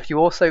cool. So if you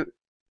also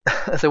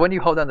so when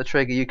you hold down the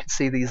trigger, you can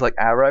see these like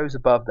arrows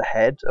above the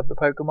head of the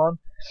Pokemon.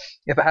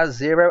 If it has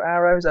 0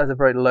 arrows, it has a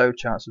very low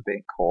chance of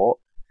being caught.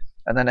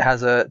 And then it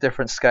has a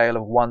different scale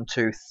of 1,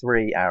 2,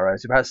 3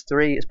 arrows. If it has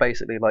 3, it's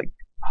basically like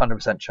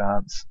 100%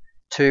 chance.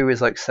 2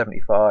 is like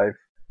 75,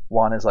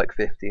 1 is like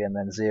 50, and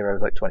then 0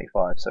 is like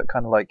 25. So it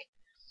kind of like,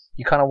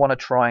 you kind of want to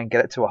try and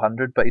get it to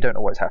 100, but you don't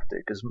always have to,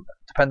 because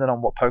depending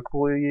on what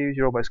Pokeball you use,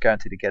 you're almost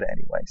guaranteed to get it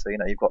anyway. So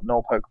you've got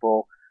Null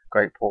Pokeball,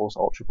 Great Balls,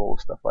 Ultra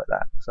Balls, stuff like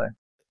that.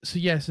 So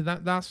yeah, so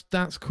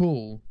that's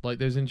cool. Like,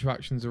 those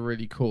interactions are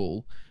really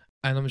cool.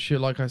 And I'm sure,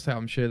 like I said,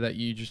 I'm sure that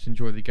you just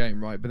enjoy the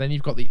game, right? But then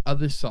you've got the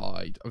other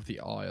side of the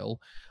aisle,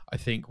 I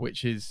think,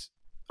 which is,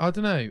 I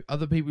don't know,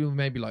 other people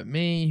maybe like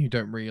me who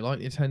don't really like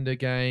Nintendo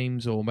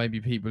games, or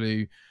maybe people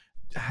who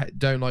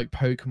don't like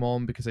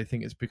Pokemon because they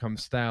think it's become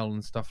stale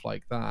and stuff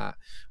like that,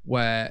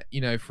 where,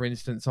 for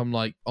instance, I'm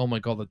like, oh my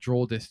god, the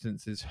draw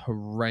distance is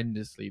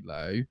horrendously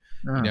low.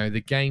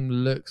 The game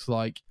looks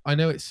like, I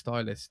know it's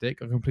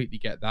stylistic, I completely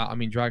get that. I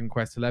mean, Dragon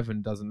Quest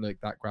 11 doesn't look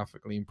that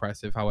graphically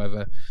impressive.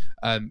 However,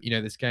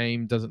 this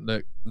game doesn't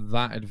look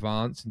that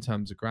advanced in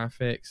terms of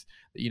graphics.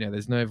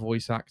 There's no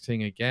voice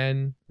acting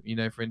again,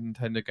 for a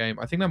Nintendo game.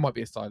 I think that might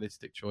be a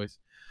stylistic choice.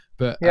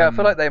 But yeah, I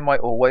feel like they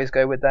might always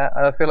go with that.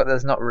 I feel like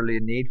there's not really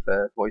a need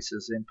for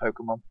voices in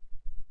Pokemon.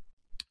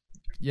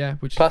 Yeah,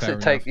 which plus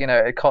is fair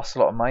enough. It costs a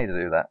lot of money to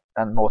do that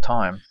and more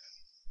time.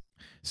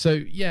 So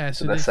yeah,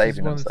 so this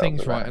is one of the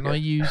things, right? And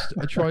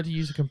I tried to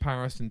use a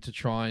comparison to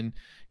try and,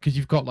 because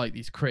you've got like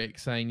these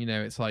critics saying,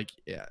 it's like,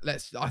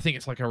 I think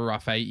it's like a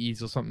rough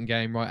 80s or something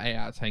game, right? 8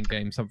 out of 10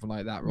 game, something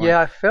like that, right? Yeah,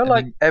 I feel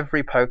like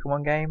every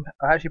Pokemon game,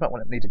 I actually might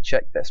need to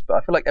check this, but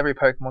I feel like every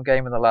Pokemon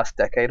game in the last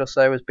decade or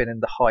so has been in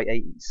the high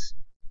 80s.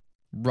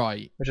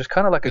 Right. Which is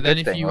kind of like a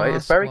good thing, right?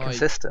 It's very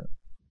consistent.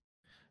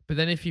 But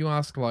then if you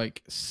ask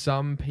like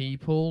some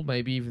people,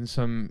 maybe even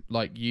some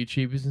like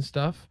YouTubers and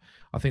stuff,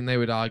 I think they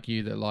would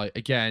argue that, like,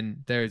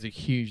 again, there is a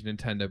huge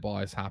Nintendo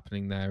bias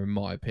happening there, in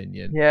my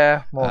opinion.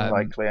 Yeah, more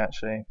likely,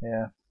 actually.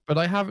 Yeah. But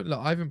I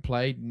haven't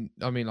played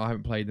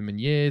them in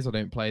years. I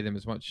don't play them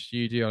as much as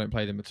you do. I don't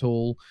play them at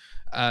all.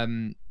 But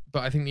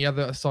I think the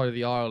other side of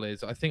the aisle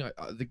is, I think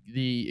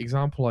the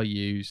example I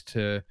used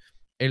to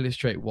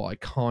illustrate what I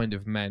kind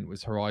of meant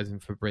was Horizon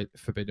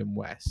Forbidden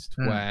West,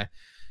 where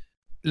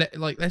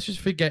let's just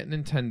forget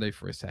Nintendo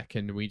for a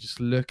second, and we just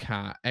look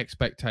at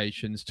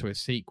expectations to a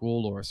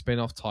sequel or a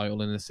spin-off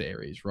title in a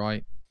series,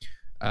 right?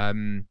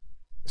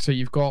 So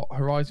you've got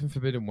Horizon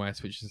Forbidden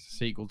West, which is a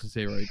sequel to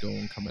Zero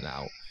Dawn coming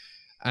out,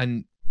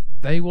 and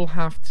they will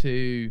have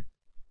to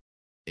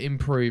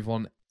improve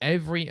on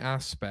every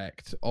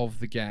aspect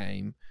of the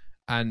game.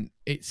 And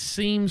it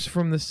seems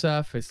from the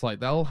surface like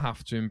they'll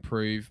have to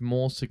improve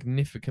more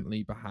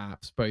significantly,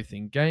 perhaps, both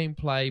in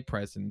gameplay,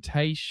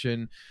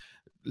 presentation,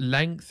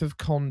 length of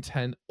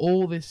content,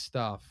 all this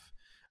stuff.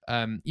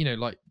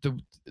 Like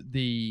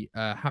the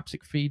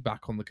haptic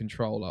feedback on the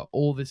controller,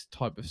 all this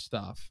type of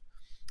stuff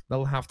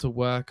they'll have to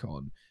work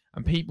on.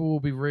 and people will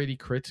be really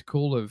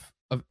critical of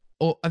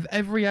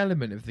every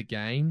element of the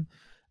game.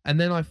 And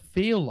then I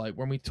feel like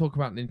when we talk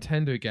about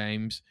Nintendo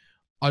games,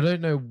 I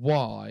don't know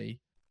why,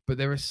 but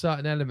there are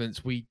certain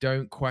elements we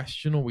don't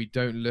question or we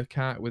don't look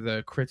at with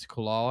a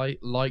critical eye,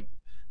 like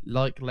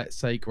let's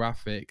say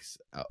graphics,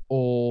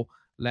 or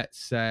let's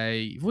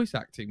say voice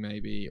acting,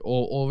 maybe,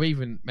 or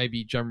even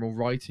maybe general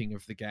writing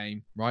of the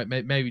game, right?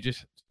 Maybe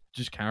just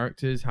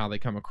characters, how they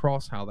come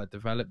across, how they're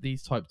developed,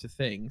 these types of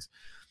things.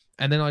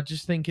 And then I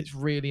just think it's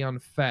really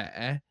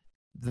unfair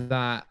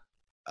that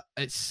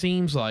it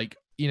seems like,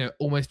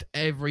 almost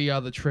every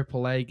other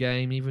AAA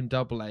game, even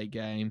AA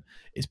game,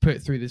 is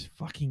put through this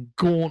fucking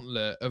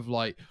gauntlet of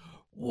like,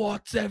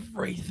 what's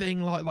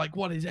everything like?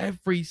 What is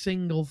every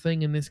single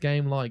thing in this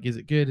game like? Is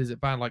it good? Is it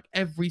bad? Like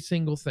every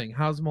single thing.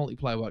 How's the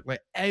multiplayer work?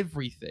 Like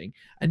everything,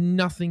 and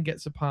nothing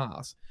gets a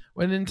pass.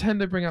 When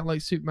Nintendo bring out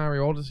like Super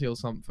Mario Odyssey or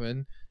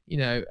something,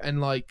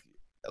 and like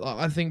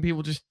I think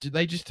people just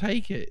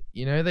take it.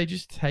 They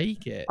just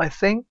take it. I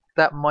think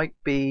that might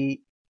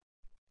be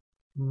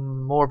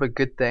more of a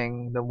good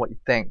thing than what you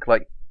think.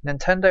 Like,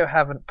 Nintendo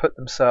haven't put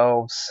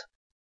themselves,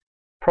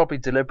 probably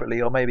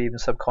deliberately or maybe even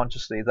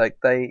subconsciously, like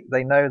they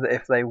know that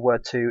if they were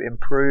to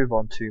improve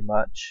on too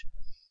much,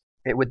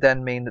 it would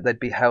then mean that they'd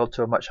be held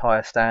to a much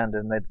higher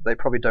standard, and they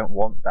probably don't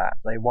want that.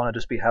 They want to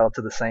just be held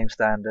to the same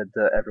standard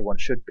that everyone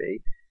should be,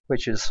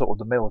 which is sort of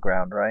the middle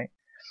ground, right?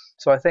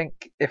 So I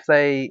think if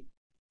they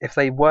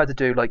were to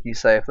do, like you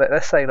say,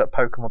 let's say that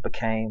Pokemon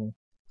became,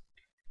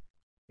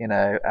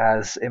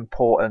 as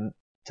important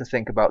to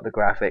think about the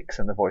graphics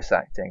and the voice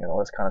acting and all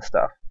this kind of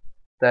stuff,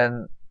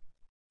 then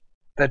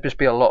there'd just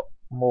be a lot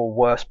more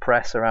worse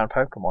press around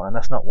Pokemon, and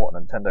that's not what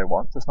Nintendo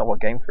wants. That's not what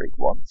Game Freak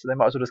wants. So they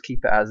might as well just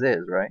keep it as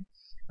is, right?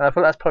 And I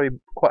feel that's probably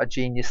quite a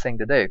genius thing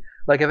to do.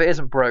 Like, if it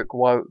isn't broke,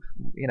 why,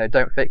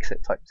 don't fix it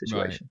type of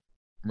situation.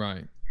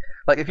 Right.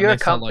 Like, if you're a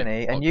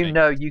company and you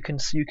know you can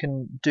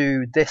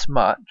do this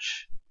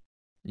much,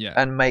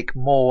 and make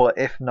more,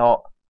 if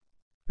not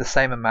the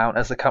same amount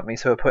as the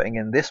companies who are putting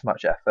in this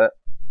much effort,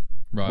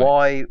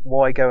 right,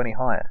 why go any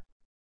higher?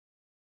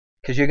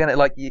 Because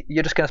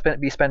you're just gonna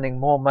be spending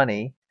more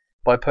money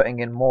by putting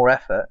in more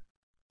effort,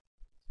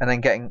 and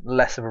then getting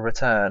less of a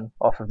return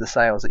off of the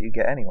sales that you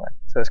get anyway.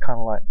 So it's kind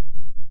of like,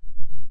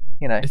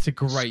 it's a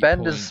great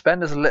point.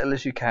 Spend as little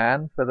as you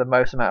can for the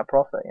most amount of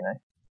profit.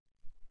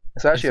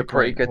 It's actually a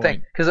pretty good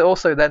thing, because it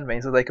also then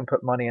means that they can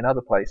put money in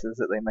other places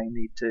that they may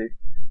need to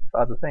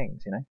for other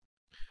things.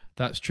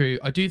 That's true.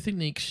 I do think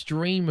the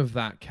extreme of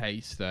that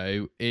case,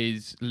 though,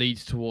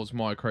 leads towards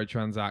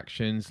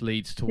microtransactions,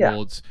 leads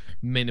towards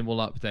minimal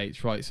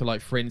updates, right? So,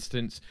 like, for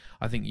instance,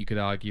 I think you could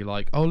argue,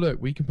 like, oh,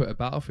 look, we can put a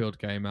Battlefield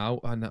game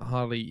out and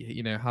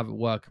hardly, have it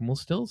work, and we'll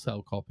still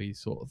sell copies,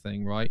 sort of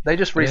thing, right? They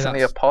just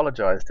recently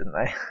apologized, didn't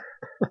they?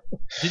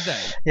 Did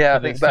they? Yeah, I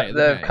think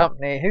the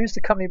company... Who's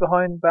the company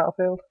behind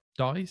Battlefield?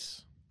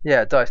 DICE?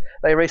 Yeah, DICE.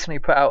 They recently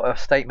put out a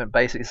statement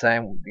basically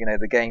saying,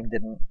 the game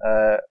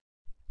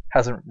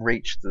hasn't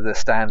reached the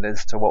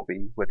standards to what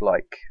we would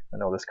like,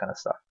 and all this kind of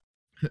stuff.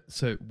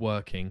 So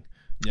working,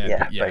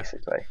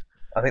 basically.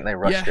 I think they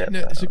rushed it.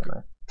 No,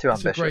 too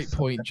ambitious. It's a great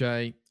point,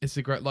 Jay. It's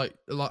a great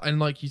and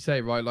like you say,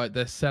 right? Like,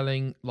 they're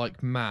selling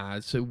like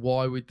mad. So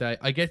why would they?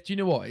 I guess, do you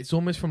know what? It's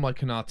almost from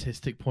like an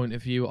artistic point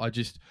of view. I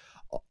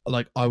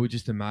would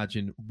just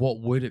imagine,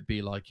 what would it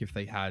be like if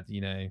they had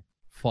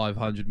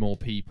 500 more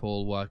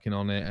people working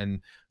on it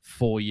and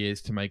 4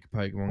 years to make a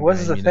Pokemon game.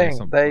 This is the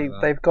thing.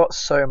 They've got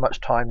so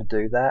much time to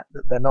do that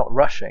they're not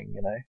rushing.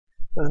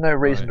 There's no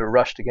reason to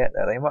rush to get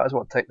there. They might as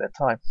well take their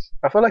time.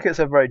 I feel like it's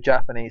a very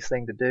Japanese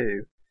thing to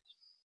do.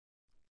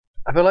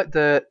 I feel like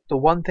the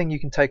one thing you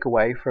can take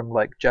away from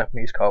like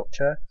Japanese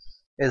culture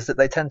is that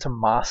they tend to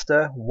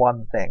master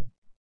one thing.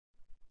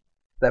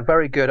 They're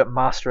very good at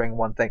mastering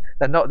one thing.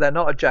 They're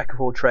not a jack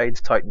of all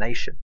trades type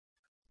nation.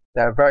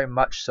 They're very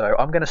much so.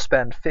 I'm going to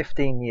spend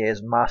 15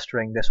 years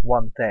mastering this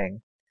one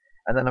thing,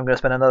 and then I'm going to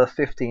spend another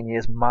 15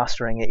 years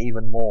mastering it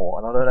even more.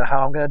 And I don't know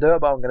how I'm going to do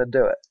it, but I'm going to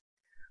do it.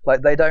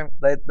 Like, they don't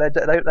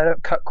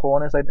cut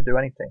corners. They don't do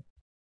anything.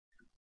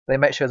 They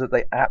make sure that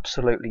they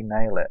absolutely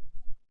nail it.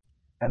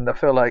 And I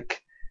feel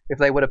like if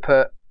they were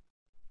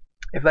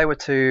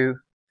to,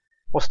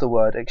 what's the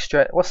word?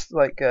 Extenuate?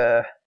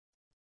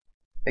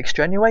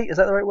 Is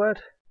that the right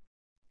word?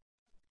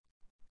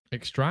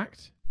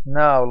 Extract?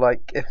 No,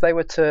 like, if they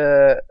were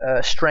to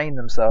strain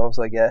themselves,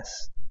 I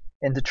guess,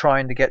 into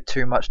trying to get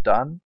too much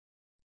done,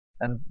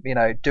 and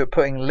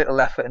putting little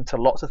effort into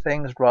lots of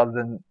things rather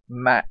than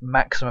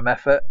maximum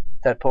effort,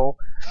 Deadpool,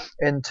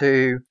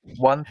 into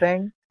one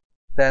thing,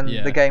 then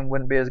the game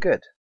wouldn't be as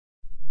good.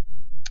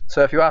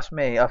 So if you ask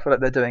me, I feel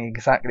like they're doing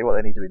exactly what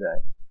they need to be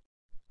doing,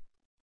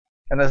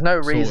 and there's no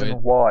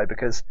reason why,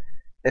 because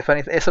if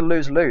anything, it's a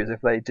lose-lose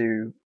if they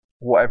do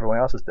what everyone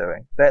else is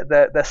doing.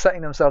 They're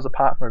setting themselves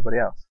apart from everybody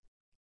else.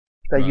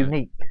 They're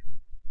unique.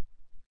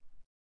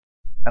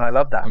 And I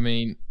love that. I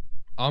mean,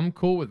 I'm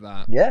cool with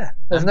that. Yeah.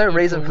 There's no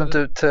reason for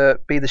them to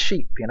be the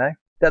sheep,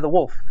 They're the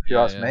wolf, if you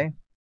ask me.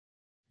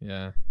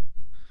 Yeah.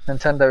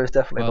 Nintendo is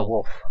definitely the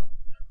wolf.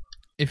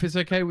 if it's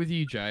okay with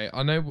you, Jay,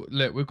 I know.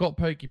 Look, we've got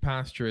Pokey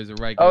Pasture as a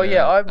regular. Oh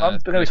yeah, I'm going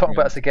to be talking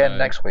about this again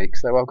next week.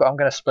 So I'm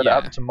going to split it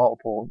up into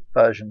multiple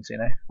versions,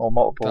 or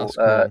multiple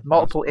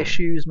multiple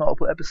issues,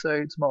 multiple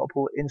episodes,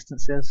 multiple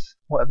instances,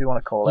 whatever you want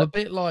to call it. A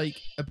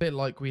bit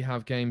like we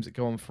have games that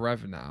go on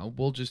forever now.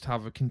 We'll just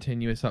have a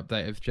continuous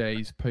update of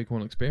Jay's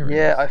Pokemon experience.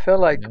 Yeah, I feel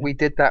like we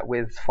did that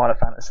with Final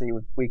Fantasy.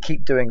 We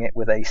keep doing it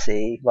with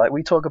AC. Like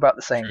we talk about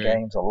the same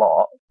games a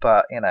lot,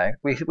 but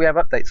we have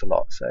updates a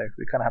lot, so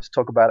we kind of have to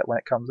talk about it when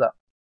it comes up.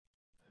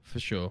 For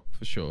sure.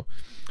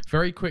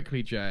 Very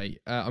quickly, Jay,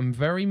 I'm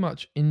very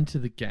much into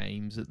the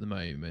games at the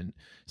moment.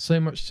 So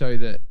much so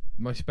that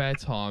my spare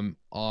time,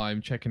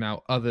 I'm checking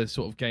out other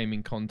sort of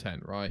gaming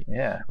content, right?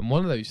 Yeah. And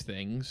one of those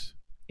things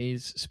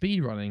is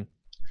speedrunning.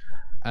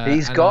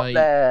 He's got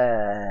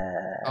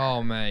there.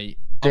 Oh, mate.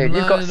 Dude,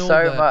 you've got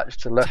so much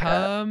to look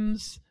at.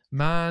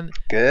 Man.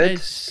 Good.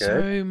 There's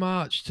so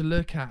much to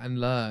look at and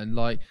learn.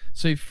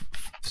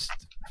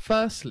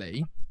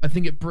 Firstly, I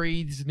think it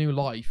breathes new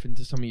life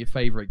into some of your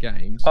favourite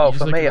games. Oh,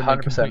 for me,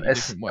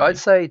 100%. I'd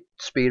say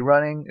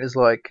speedrunning is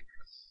like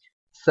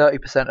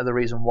 30% of the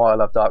reason why I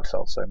love Dark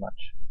Souls so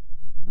much.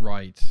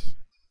 Right.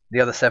 The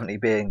other 70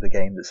 being the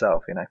game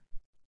itself,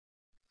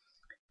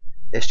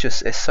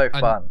 It's so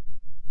fun.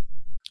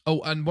 Oh,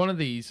 and one of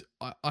these,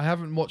 I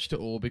haven't watched it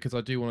all because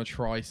I do want to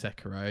try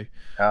Sekiro.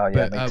 Oh,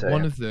 yeah, me too.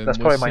 One of them That's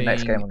probably my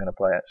next game I'm going to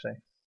play, actually.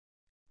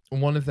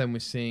 One of them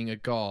was seeing a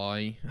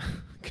guy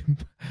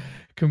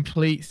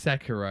complete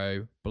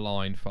Sekiro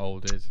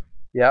blindfolded.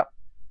 Yeah.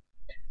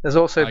 There's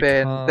also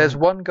there's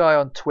one guy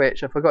on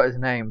Twitch, I forgot his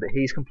name, but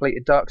he's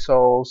completed Dark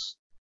Souls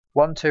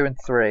 1, 2, and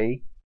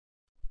 3,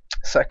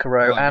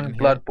 Sekiro, and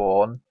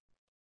Bloodborne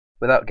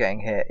without getting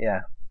hit,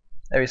 yeah.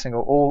 Every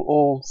single,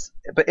 all,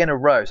 but in a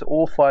row, so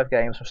all 5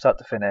 games from start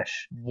to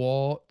finish.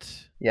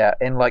 What? Yeah,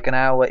 in like an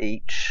hour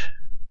each.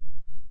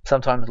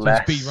 Sometimes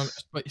less.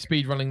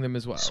 Speed running them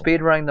as well.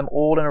 Speed running them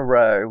all in a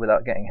row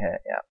without getting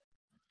hit.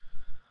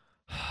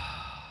 Yeah.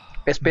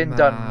 It's been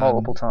done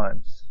multiple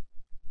times.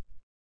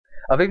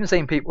 I've even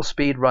seen people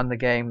speed run the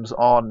games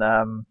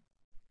on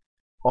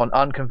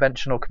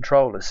unconventional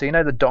controllers. So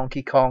the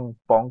Donkey Kong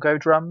bongo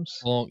drums.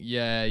 Oh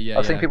yeah.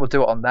 I've seen people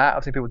do it on that.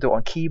 I've seen people do it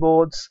on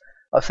keyboards.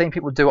 I've seen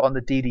people do it on the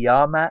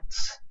DDR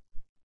mats.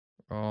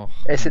 Oh,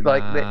 it's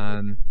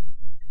man.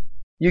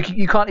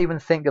 You can't even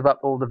think of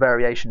all the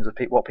variations of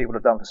what people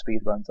have done for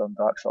speedruns on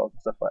Dark Souls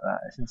and stuff like that.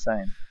 It's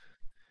insane.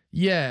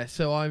 Yeah,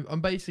 so I'm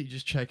basically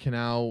just checking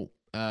out.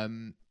 I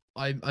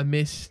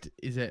missed.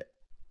 Is it?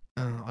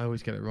 I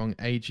always get it wrong.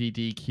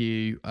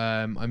 AGDQ.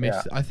 I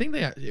missed. Yeah. I think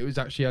it was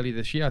actually early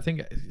this year. I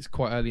think it's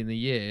quite early in the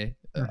year.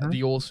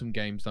 The Awesome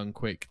Games done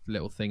quick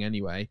little thing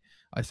anyway.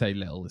 I say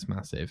little, it's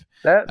massive.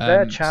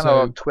 Their channel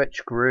on Twitch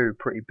grew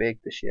pretty big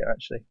this year,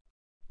 actually.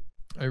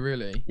 Oh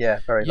really? Yeah,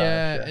 very large.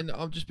 Yeah, and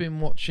I've just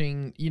been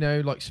watching,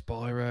 like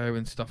Spyro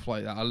and stuff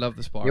like that. I love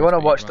the Spyro. You want to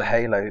watch the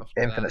Halo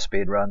Infinite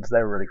speed runs?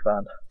 They're really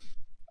fun.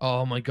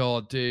 Oh my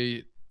god,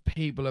 dude!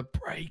 People are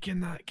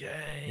breaking that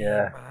game.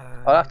 Yeah,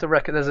 man. I'll have to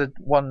recommend. There's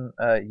one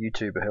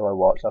YouTuber who I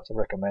watch. I have to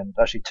recommend.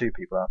 Actually, 2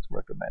 people I have to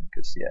recommend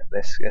because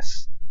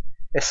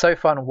it's so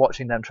fun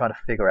watching them trying to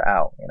figure it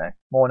out.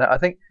 I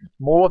think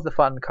more of the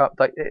fun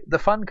the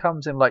fun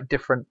comes in like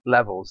different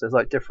levels. There's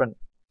like different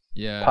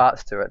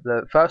parts to it.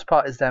 The first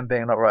part is them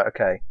being like, right,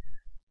 okay,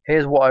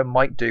 here's what I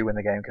might do when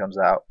the game comes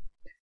out.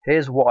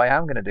 Here's what I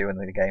am going to do when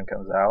the game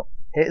comes out.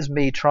 Here's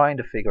me trying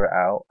to figure it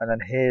out, and then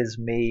here's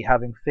me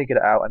having figured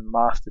it out and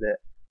mastered it,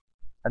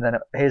 and then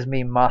here's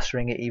me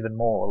mastering it even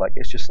more. Like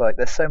it's just like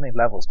there's so many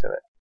levels to it,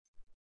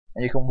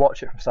 and you can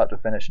watch it from start to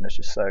finish, and it's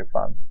just so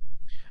fun.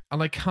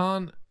 And I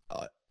can't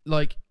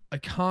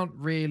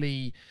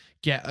really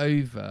get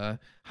over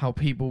how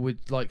people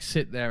would like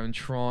sit there and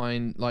try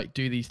and like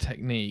do these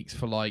techniques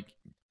for like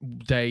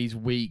days,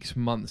 weeks,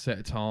 months at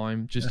a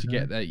time just to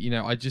get there.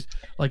 I just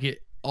like it.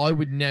 I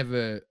would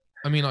never.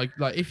 I mean, like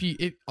if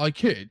I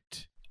could,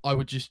 I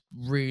would just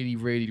really,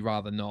 really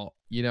rather not.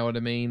 You know what I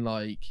mean?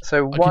 Like,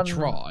 so I could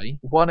try.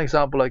 One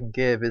example I can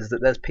give is that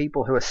there's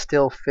people who are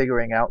still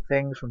figuring out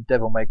things from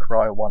Devil May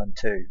Cry 1 and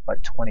 2,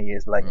 like 20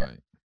 years later.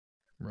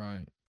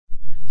 Right.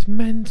 It's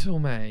mental,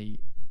 mate.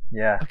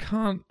 Yeah. I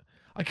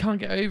can't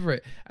get over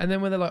it. And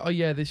then when they're like, oh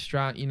yeah, this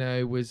strat,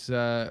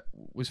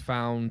 was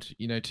found,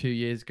 2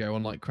 years ago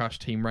on like Crash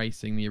Team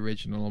Racing, the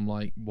original. I'm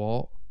like,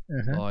 what?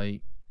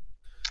 Like,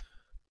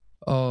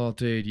 oh,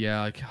 dude,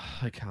 yeah, I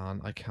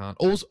can't.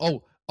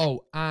 Also,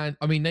 and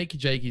I mean, Naked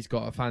Jakey's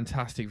got a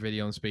fantastic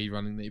video on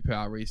speedrunning that he put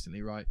out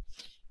recently, right?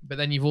 But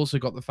then you've also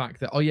got the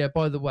fact that, oh yeah,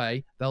 by the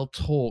way, they'll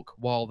talk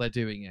while they're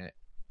doing it.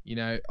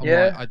 I'm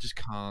like, I just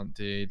can't,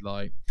 dude.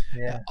 Like,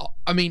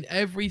 I mean,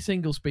 every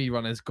single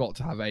speedrunner's got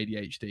to have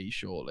ADHD,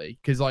 surely,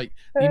 because like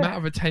the amount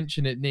of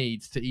attention it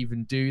needs to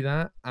even do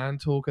that and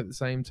talk at the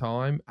same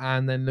time,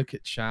 and then look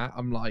at chat.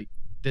 I'm like,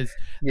 there's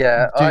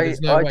no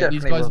way.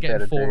 These guys are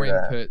getting 4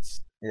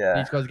 inputs. Yeah,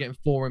 these guys are getting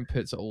 4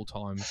 inputs at all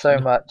times. So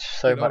much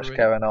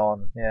going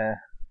on. Yeah.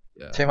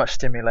 Too much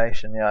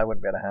stimulation. Yeah, I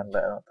wouldn't be able to handle it,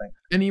 I don't think.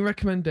 Any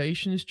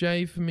recommendations,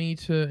 Jay, for me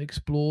to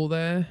explore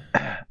there?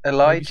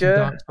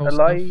 Elijah's.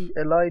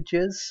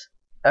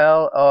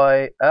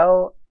 Elijjajaz.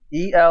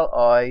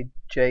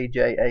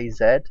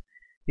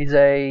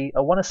 I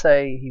want to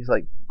say he's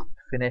like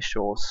Finnish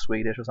or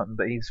Swedish or something,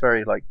 but he's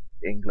very like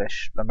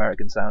English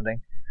American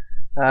sounding.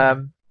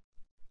 Okay.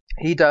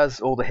 He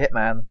does all the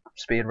Hitman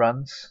speed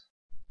runs.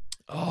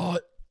 Oh,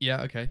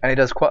 yeah, okay. And he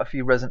does quite a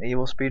few Resident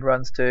Evil speed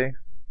runs too.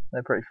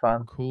 They're pretty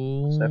fun.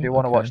 Cool. So if you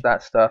want to watch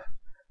that stuff,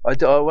 I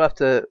will have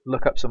to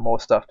look up some more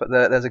stuff. But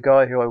there's a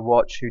guy who I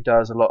watch who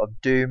does a lot of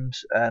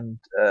Dooms and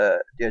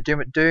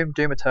Doom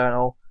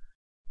Eternal,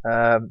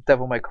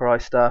 Devil May Cry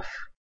stuff,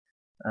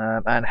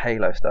 and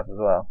Halo stuff as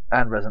well,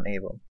 and Resident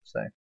Evil. So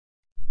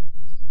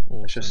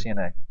awesome. It's just, and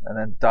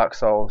then Dark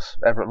Souls.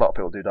 A lot of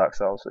people do Dark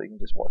Souls, so you can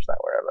just watch that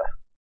wherever.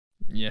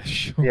 Yeah,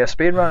 sure. Yeah,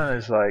 speedrunning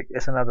is like,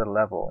 it's another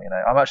level.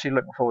 I'm actually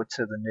looking forward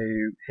to the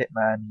new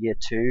Hitman Year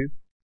 2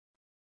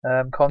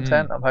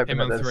 content. I'm hoping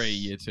Hitman 3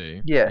 Year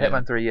 2. Yeah,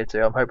 Hitman 3 Year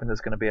 2. I'm hoping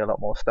there's going to be a lot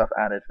more stuff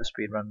added for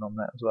speedrunning on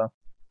that as well.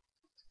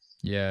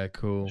 Yeah,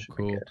 cool.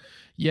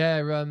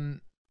 Yeah,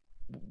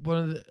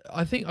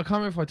 I think, I can't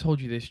remember if I told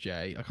you this,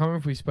 Jay. I can't remember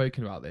if we've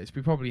spoken about this.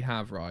 We probably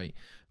have, right?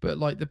 But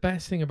like the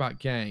best thing about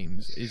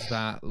games is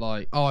that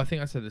like, I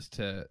think I said this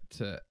to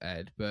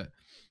Ed, but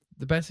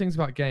the best things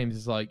about games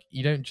is like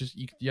you don't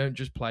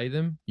just play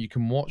them. You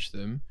can watch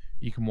them.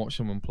 You can watch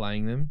someone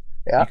playing them.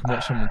 Yeah. You can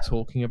watch someone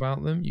talking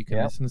about them. You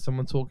can listen to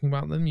someone talking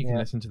about them. You can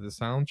listen to the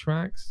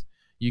soundtracks.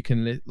 You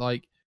can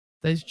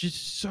there's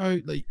just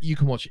so like you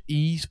can watch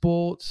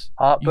esports.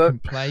 Art you books, can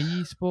play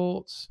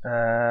esports.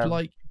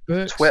 Like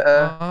books,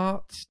 Twitter,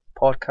 art,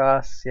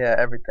 podcasts,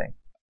 everything.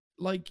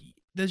 Like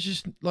there's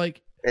just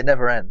like it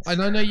never ends.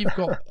 And I know you've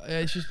got.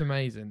 It's just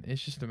amazing.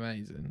 It's just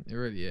amazing. It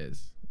really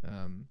is.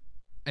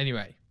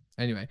 Anyway.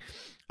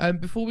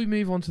 Before we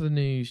move on to the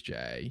news,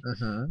 Jay,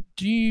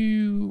 do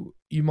you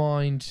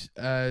mind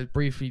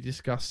briefly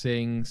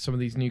discussing some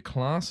of these new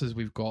classes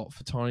we've got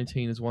for Tiny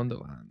Tina's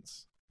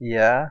Wonderlands?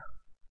 Yeah.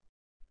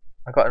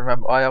 I can't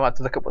remember. I have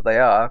to look up what they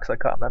are because I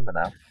can't remember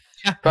now.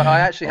 But I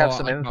actually have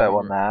some info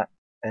on that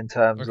in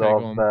terms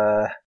of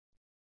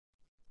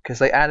because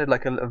they added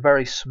like a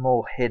very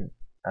small hint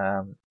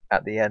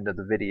at the end of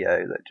the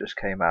video that just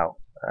came out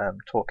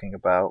talking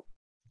about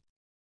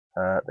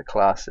the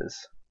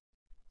classes.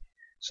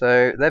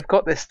 So they've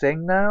got this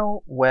thing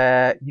now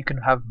where you can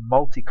have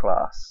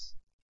multi-class,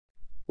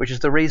 which is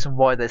the reason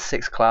why there's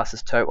 6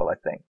 classes total, I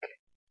think.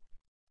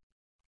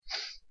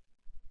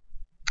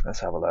 Let's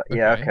have a look. Okay.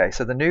 Yeah, okay.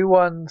 So the new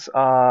ones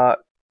are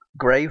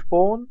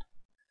Graveborn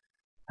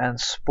and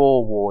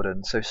Spore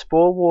Warden. So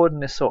Spore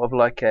Warden is sort of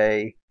like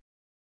a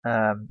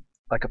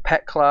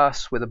pet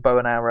class with a bow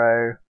and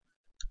arrow,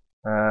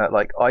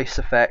 like ice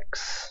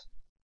effects,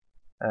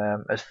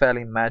 as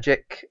fairly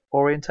magic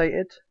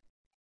orientated.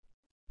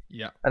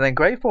 Yeah. And then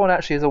Graveborn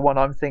actually is the one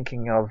I'm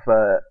thinking of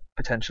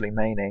potentially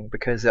maining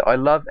because I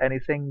love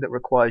anything that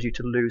requires you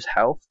to lose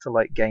health to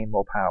like gain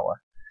more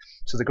power.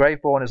 So the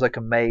Graveborn is like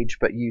a mage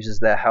but uses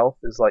their health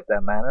as like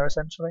their mana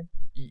essentially.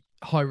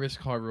 High risk,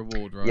 high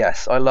reward, right?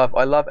 Yes, I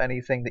love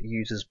anything that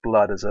uses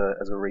blood as a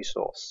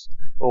resource.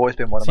 Always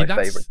been one of my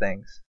favorite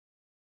things.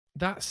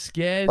 That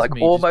scares me.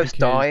 Like almost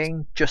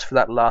dying just for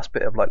that last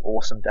bit of like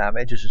awesome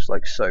damage is just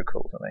like so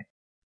cool to me.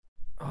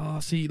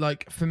 Oh, see,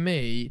 like for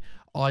me,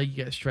 I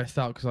get stressed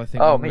out because I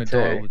think I'm going to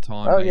die all the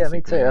time. Oh yeah, me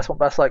too.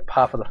 That's like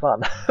part of the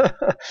fun.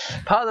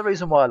 Part of the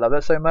reason why I love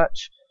it so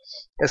much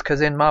is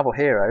because in Marvel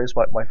Heroes,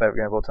 like my favorite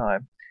game of all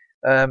time,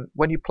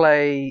 when you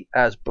play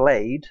as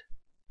Blade,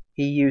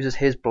 he uses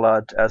his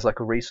blood as like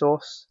a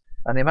resource,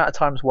 and the amount of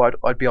times where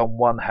I'd be on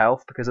 1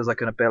 health because there's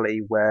like an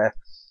ability where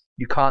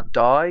you can't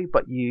die,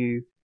 but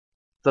the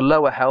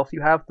lower health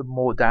you have, the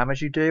more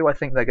damage you do. I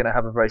think they're going to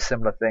have a very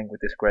similar thing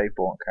with this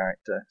Graveborn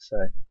character. So.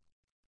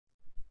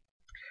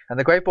 And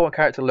the Graveborn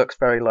character looks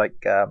very like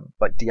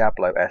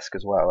Diablo-esque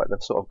as well. Like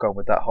they've sort of gone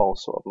with that whole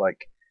sort of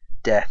like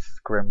death,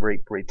 Grim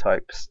Reaper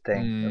types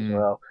thing as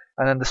well.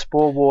 And then the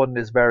Spore Warden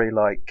is very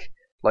like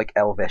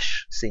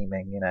elvish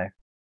seeming,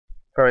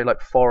 very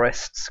like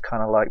forests,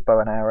 kind of like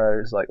bow and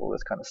arrows, like all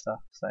this kind of stuff.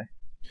 So.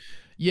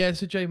 Yeah,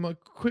 so Jay, my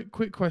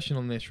quick question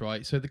on this,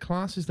 right? So the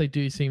classes, they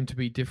do seem to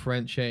be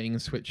differentiating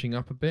and switching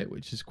up a bit,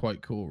 which is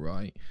quite cool,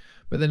 right?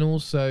 But then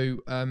also,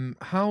 I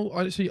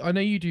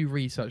know you do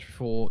research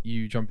before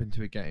you jump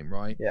into a game,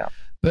 right? Yeah.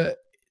 But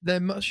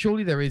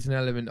surely there is an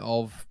element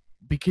of,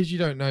 because you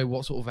don't know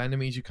what sort of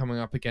enemies you're coming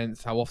up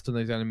against, how often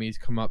those enemies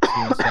come up to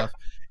you and stuff.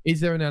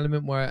 Is there an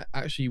element where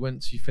actually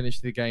once you finish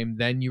the game,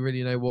 then you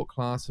really know what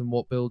class and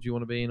what build you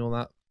want to be and all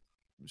that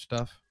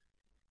stuff?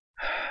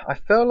 I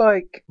feel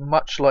like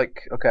much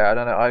like I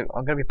don't know.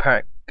 I'm going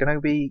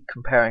to be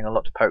comparing a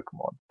lot to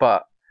Pokemon,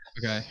 but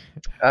okay.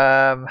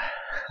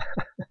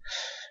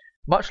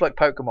 Much like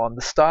Pokemon,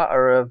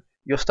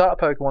 your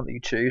starter Pokemon that you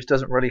choose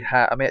doesn't really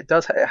have. I mean, it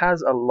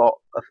has a lot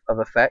of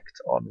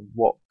effect on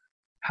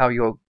how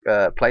your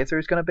playthrough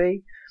is going to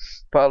be,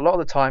 but a lot of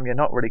the time you're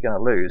not really going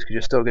to lose because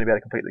you're still going to be able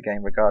to complete the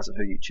game regardless of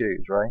who you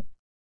choose, right?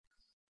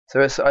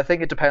 So I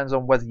think it depends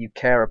on whether you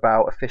care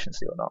about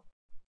efficiency or not.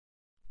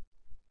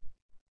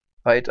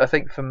 I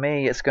think for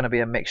me, it's going to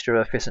be a mixture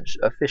of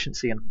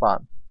efficiency and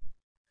fun.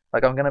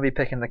 Like I'm going to be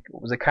picking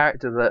the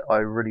character that I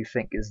really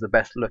think is the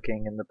best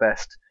looking and the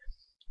best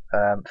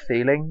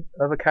feeling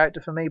of a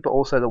character for me, but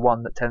also the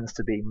one that tends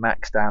to be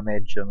max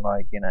damage and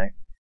like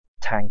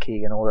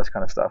tanky and all this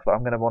kind of stuff. Like,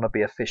 I'm going to want to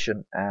be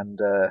efficient and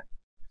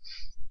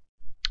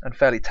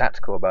fairly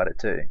tactical about it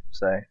too.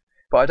 So,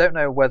 but I don't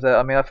know whether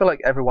I feel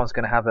like everyone's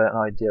going to have an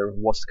idea of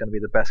what's going to be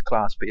the best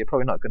class, but you're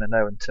probably not going to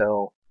know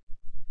until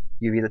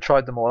you've either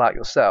tried them all out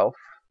yourself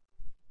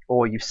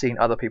or you've seen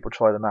other people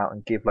try them out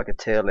and give like a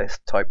tier list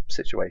type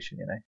situation,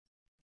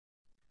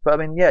 But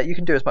you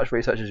can do as much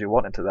research as you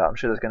want into that. I'm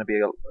sure there's going to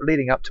be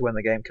leading up to when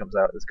the game comes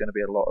out. There's going to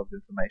be a lot of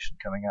information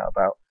coming out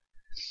about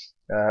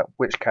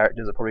which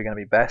characters are probably going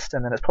to be best,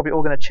 and then it's probably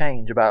all going to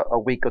change about a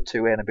week or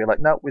two in and be like,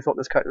 no, we thought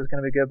this character was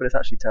going to be good, but it's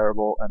actually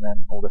terrible, and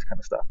then all this kind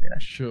of stuff.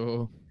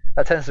 Sure.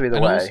 That tends to be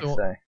the way. Also,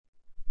 so.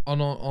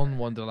 On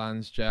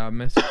Wonderlands, Jay, I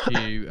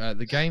messaged you.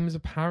 The game has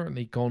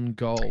apparently gone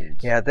gold.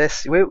 Yeah,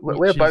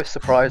 we're both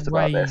surprised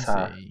about this,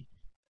 huh?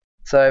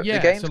 So the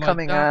game's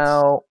coming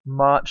out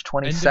March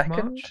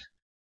 22nd,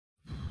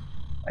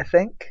 I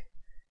think,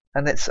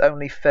 and it's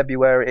only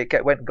February.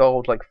 It went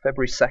gold like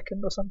February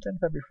 2nd or something,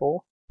 February 4th.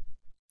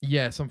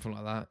 Yeah, something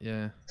like that.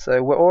 Yeah.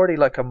 So we're already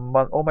like a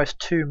month, almost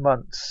 2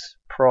 months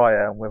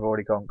prior, and we've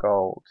already gone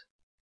gold.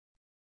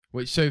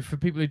 So for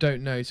people who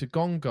don't know, so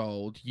gone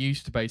gold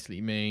used to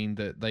basically mean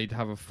that they'd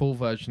have a full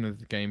version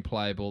of the game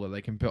playable that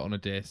they can put on a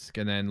disc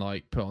and then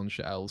like put on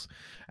shelves,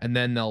 and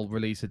then they'll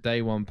release a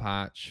day one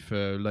patch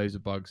for loads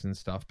of bugs and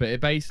stuff. But it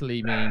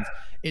basically means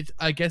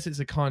I guess it's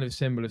a kind of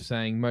symbol of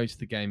saying most of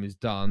the game is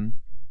done.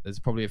 There's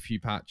probably a few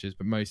patches,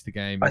 but most of the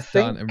game is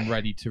done and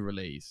ready to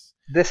release.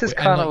 This is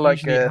kind of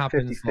like it a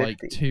happens 50-50. like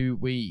 2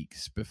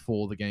 weeks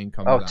before the game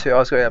comes out. I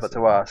was about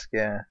to ask,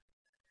 yeah.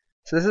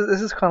 So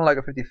this is kind of like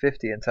a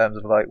 50-50 in terms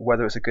of like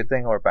whether it's a good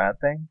thing or a bad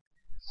thing.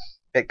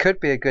 It could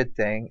be a good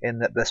thing in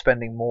that they're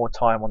spending more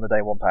time on the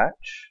day one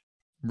patch,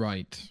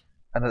 right?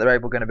 And that they're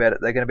going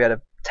to be able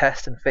to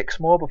test and fix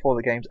more before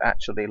the game's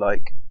actually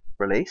like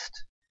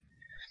released.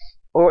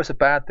 Or it's a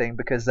bad thing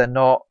because they're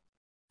not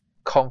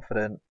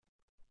confident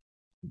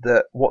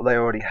that what they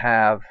already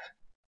have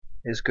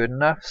is good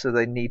enough, so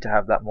they need to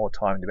have that more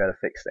time to be able to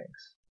fix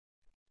things.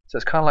 So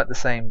it's kind of like the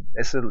same.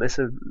 It's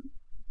a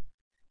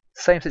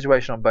same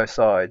situation on both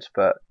sides,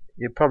 but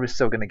you're probably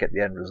still going to get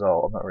the end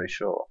result. I'm not really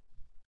sure.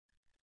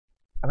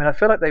 I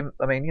feel like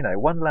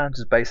Wonderlands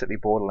is basically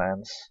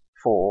Borderlands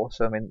 4,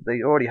 so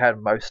they already had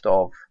most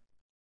of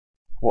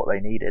what they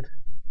needed.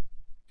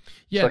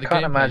 Yeah, so I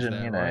can't imagine,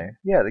 right?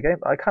 Yeah, the game.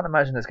 I can't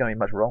imagine there's going to be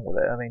much wrong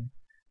with it.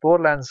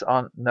 Borderlands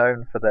aren't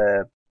known for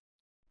their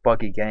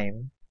buggy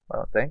game, I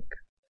don't think,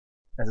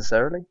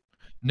 necessarily.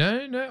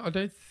 No, I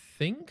don't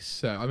think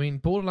so.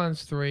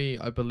 Borderlands 3,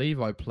 I believe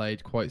I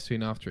played quite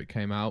soon after it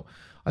came out.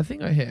 I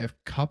think I hit a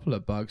couple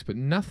of bugs, but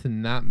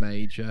nothing that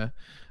major.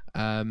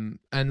 And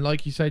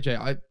like you say, Jay,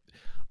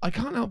 I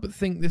can't help but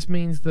think this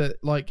means that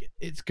like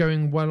it's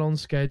going well on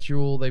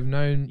schedule. They've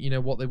known,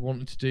 what they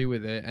wanted to do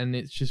with it, and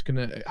it's just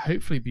gonna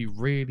hopefully be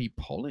really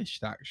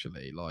polished.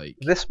 Actually, like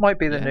this might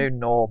be the new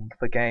norm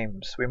for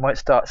games. We might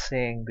start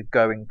seeing the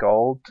going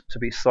gold to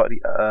be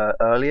slightly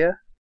earlier,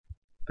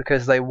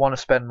 because they want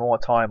to spend more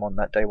time on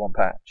that day one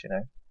patch.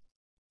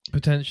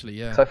 Potentially,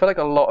 yeah. So I feel like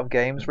a lot of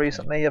games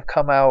recently have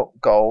come out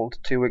gold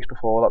 2 weeks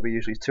before, like we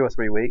usually 2 or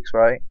 3 weeks,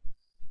 right?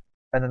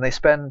 And then they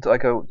spend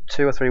like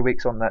 2 or 3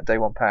 weeks on that day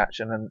one patch,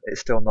 and then it's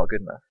still not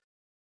good enough.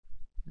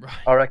 Right.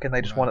 I reckon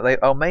they just want it.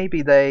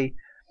 Maybe they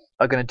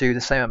are going to do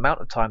the same amount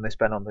of time they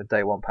spend on the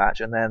day one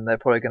patch, and then they're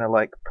probably going to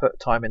like put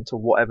time into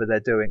whatever they're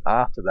doing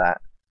after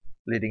that,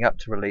 leading up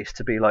to release,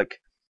 to be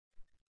like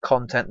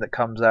content that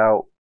comes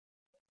out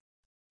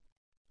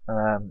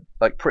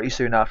like pretty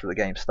soon after the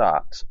game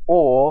starts.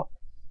 Or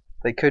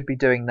they could be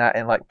doing that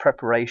in like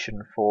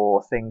preparation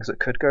for things that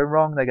could go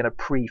wrong. They're going to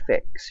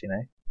pre-fix,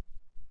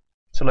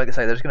 So like I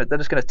say, they're going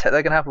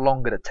to have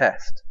longer to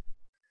test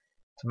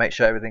to make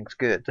sure everything's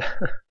good.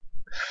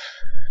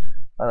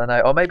 I don't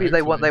know, or maybe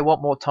they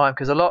want more time,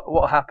 because what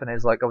will happen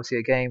is like obviously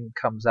a game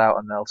comes out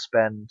and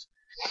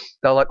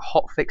they'll like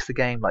hot fix the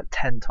game like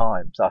 10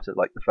 times after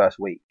like the first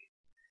week,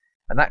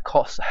 and that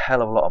costs a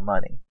hell of a lot of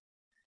money.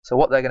 So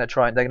what they're going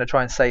to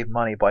try and save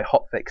money by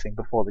hot fixing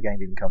before the game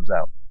even comes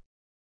out.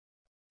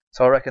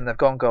 So I reckon they've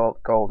gone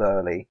gold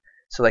early,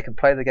 so they can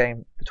play the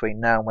game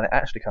between now and when it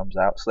actually comes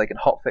out, so they can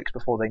hotfix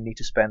before they need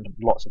to spend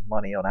lots of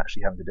money on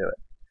actually having to do it.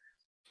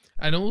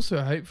 And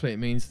also, hopefully, it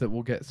means that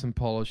we'll get some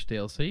polished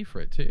DLC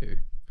for it too,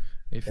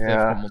 if they've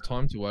got more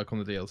time to work on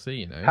the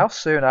DLC. How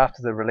soon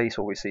after the release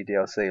will we see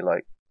DLC?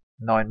 Like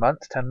 9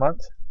 months, 10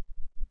 months?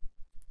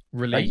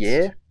 Release? A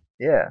year?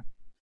 Yeah.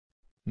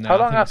 No, how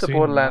long after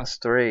Borderlands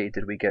 3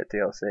 did we get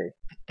DLC?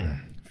 A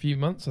few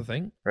months, I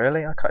think.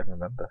 Really? I can't even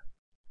remember.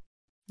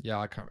 Yeah,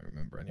 I can't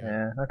remember anyway.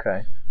 Yeah,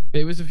 okay.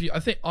 It was a few.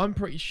 I'm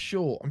pretty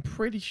sure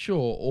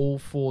all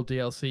 4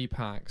 DLC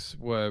packs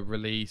were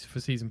released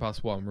for Season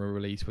Pass 1 were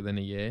released within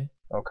a year.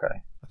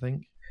 Okay. I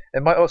think.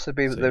 It might also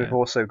be that they've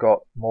also got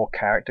more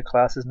character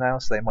classes now,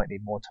 so they might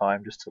need more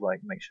time just to like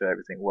make sure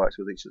everything works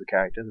with each of the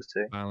characters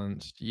too.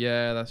 Balanced.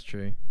 Yeah, that's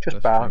true.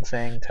 Just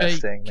balancing,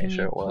 testing, make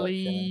sure it works.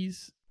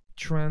 Please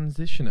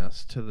transition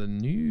us to the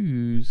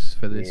news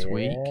for this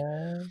week.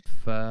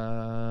 First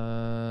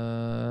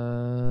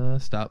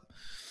up,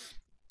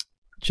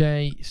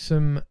 Jay,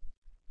 some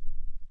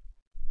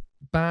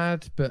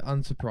bad but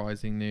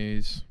unsurprising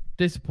news.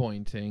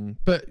 Disappointing,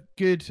 but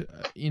good,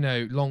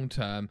 long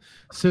term.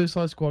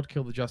 Suicide Squad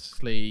Kill the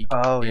Justice League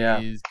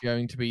is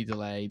going to be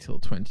delayed till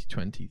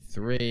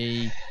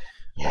 2023.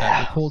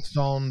 Reported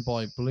on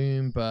by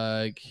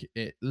Bloomberg,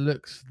 it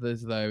looks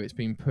as though it's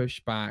been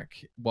pushed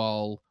back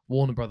while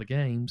Warner Brother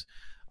Games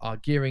are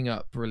gearing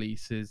up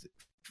releases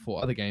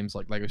for other games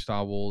like Lego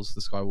Star Wars,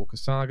 The Skywalker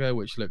Saga,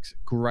 which looks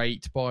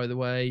great, by the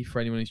way. For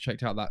anyone who's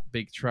checked out that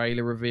big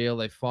trailer reveal,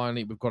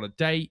 we've got a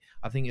date.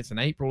 I think it's in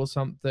April or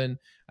something,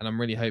 and I'm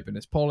really hoping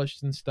it's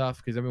polished and stuff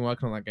because I've been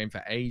working on that game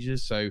for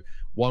ages, so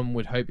one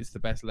would hope it's the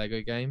best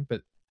Lego game,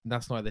 but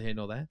that's neither here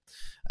nor there.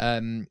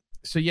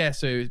 So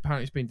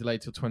apparently it's been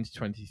delayed till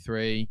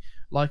 2023.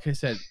 Like I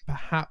said,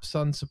 perhaps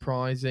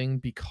unsurprising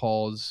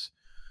because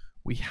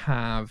we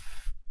have...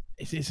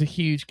 It's a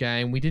huge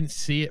game. We didn't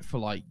see it for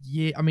like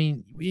years. I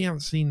mean, we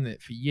haven't seen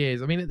it for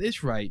years. I mean, at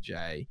this rate,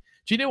 Jay,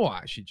 do you know what,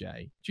 actually,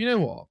 Jay? Do you know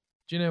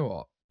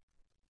what?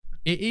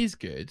 It is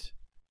good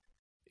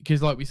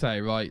because, like we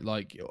say, right,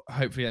 like,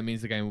 hopefully that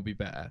means the game will be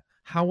better.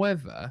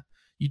 However,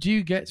 you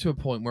do get to a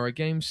point where a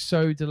game's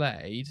so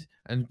delayed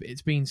and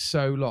it's been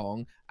so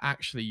long,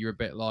 actually, you're a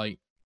bit like,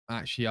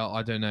 actually,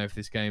 I don't know if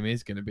this game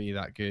is going to be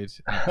that good,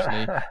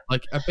 actually.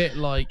 Like, a bit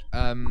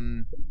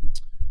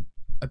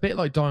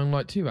like Dying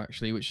Light 2,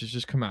 actually, which has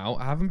just come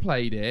out. I haven't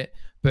played it,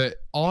 but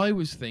I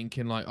was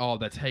thinking like, oh,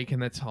 they're taking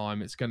their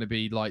time. It's going to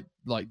be like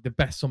the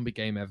best zombie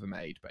game ever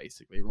made,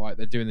 basically, right?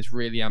 They're doing this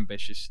really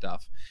ambitious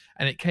stuff.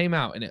 And it came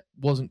out and it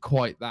wasn't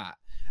quite that.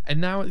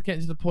 And now it's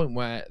getting to the point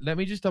where, let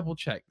me just double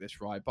check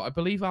this, right? But I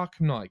believe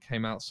Arkham Knight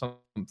came out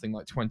something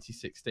like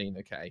 2016,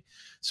 okay?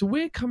 So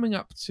we're coming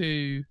up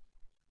to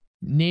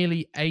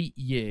nearly 8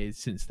 years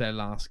since their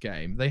last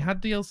game. They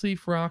had DLC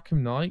for Arkham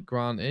Knight,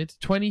 granted,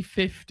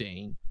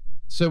 2015.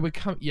 So we're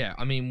it's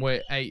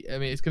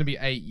going to be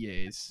 8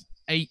 years.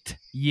 8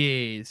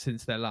 years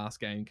since their last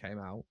game came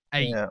out.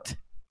 8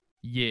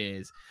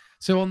 years.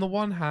 So on the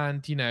one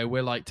hand,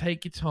 we're like,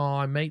 take your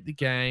time, make the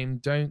game,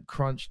 don't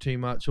crunch too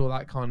much, all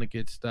that kind of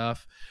good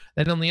stuff.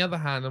 Then on the other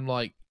hand, I'm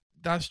like,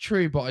 that's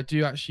true, but I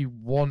do actually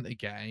want a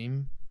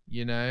game,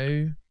 Isn't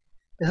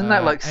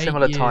that like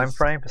similar time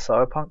frame for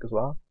Cyberpunk as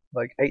well?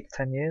 Like 8 to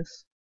 10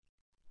 years?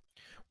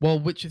 Well,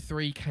 Witcher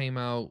 3 came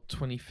out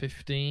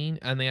 2015,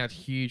 and they had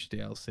huge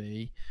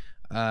DLC.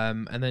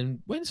 And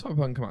then when did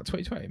Cyberpunk come out?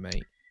 2020,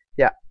 mate?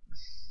 Yeah.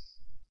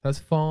 That's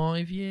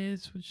 5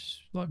 years, which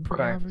is like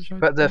pretty average.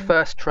 But the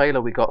first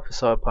trailer we got for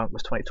Cyberpunk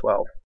was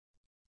 2012.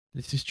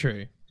 This is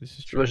true.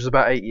 Which is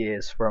about 8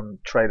 years from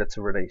trailer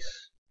to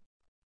release.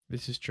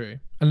 This is true.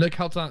 And look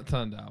how that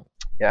turned out.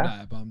 Yeah.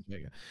 Nah, but I'm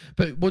bigger.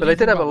 But they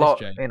did have a lot,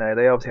 they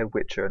obviously had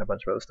Witcher and a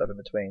bunch of other stuff in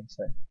between,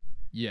 so...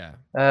 Yeah.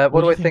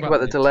 What do I think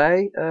about the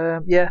delay?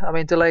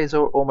 Delays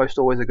are almost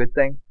always a good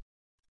thing.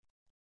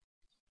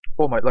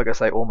 Almost, like I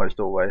say, almost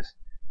always.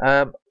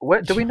 Do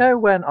we know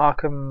when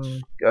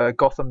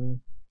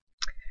Gotham?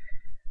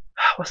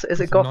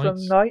 Is it Gotham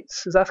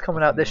Knights? Is that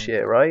coming out this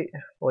year, right?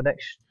 Or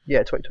next?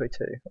 Yeah,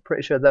 2022. I'm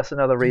pretty sure that's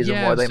another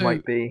reason why they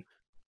might be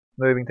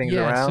moving things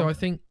around. Yeah, so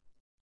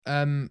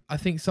I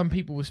think some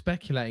people were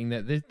speculating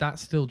that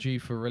that's still due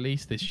for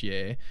release this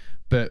year,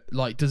 but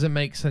like, does it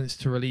make sense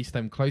to release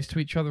them close to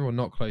each other or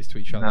not close to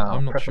each other? No,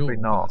 I'm not preferably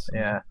sure. Not.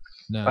 Yeah.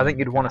 No, I think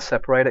you'd want to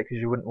separate it because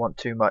you wouldn't want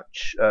too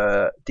much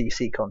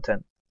DC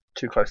content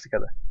too close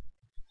together.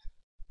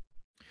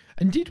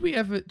 And did we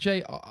ever,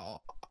 Jay?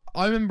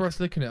 I remember us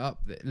looking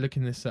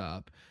this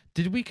up.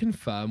 Did we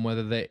confirm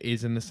whether there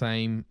is in the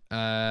same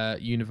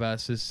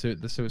universe as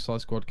the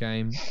Suicide Squad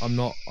game? I'm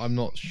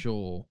not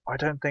sure. I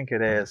don't think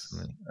it is.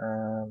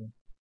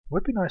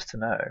 Would be nice to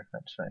know,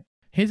 actually.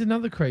 Here's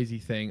another crazy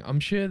thing. I'm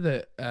sure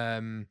that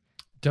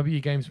W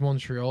Games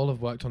Montreal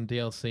have worked on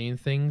DLC and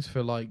things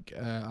for like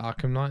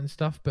Arkham Knight and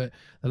stuff, but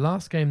the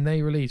last game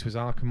they released was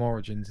Arkham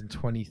Origins in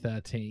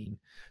 2013.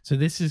 So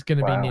this is going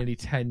to be nearly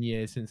 10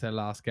 years since their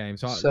last game.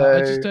 So I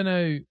just don't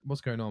know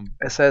what's going on.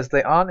 It says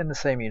they aren't in the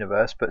same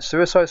universe, but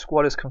Suicide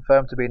Squad is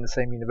confirmed to be in the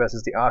same universe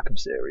as the Arkham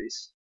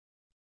series.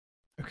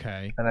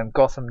 Okay. And then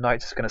Gotham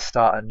Knights is going to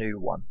start a new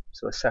one,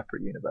 so a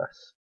separate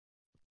universe.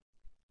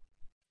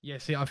 Yeah,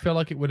 see, I feel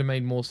like it would have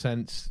made more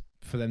sense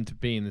for them to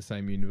be in the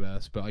same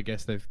universe, but I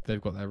guess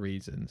they've got their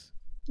reasons.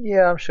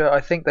 Yeah, I'm sure.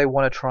 I think they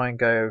want to try and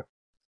go...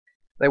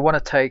 They want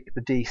to take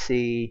the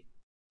DC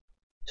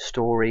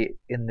story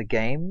in the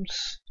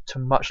games to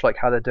much like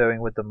how they're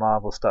doing with the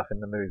Marvel stuff in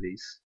the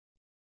movies.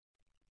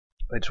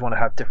 They just want to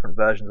have different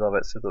versions of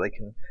it so that they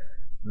can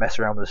mess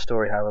around with the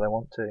story however they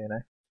want to,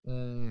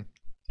 Which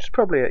is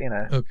probably,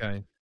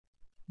 okay,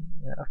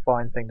 a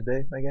fine thing to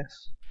do, I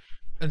guess.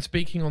 And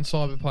speaking on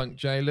Cyberpunk,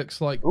 Jay, looks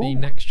like the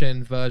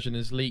next-gen version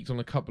is leaked on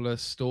a couple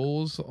of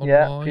stores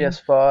online. Yeah,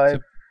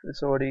 PS5,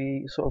 It's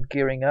already sort of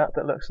gearing up.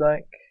 It looks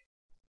like.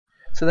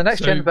 So the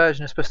next gen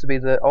version is supposed to be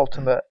the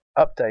ultimate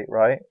update,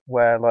 right?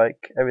 Where like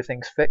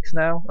everything's fixed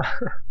now.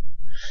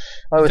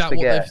 I always forget.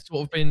 What they've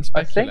sort of been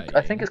speculating?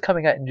 I think it's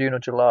coming out in June or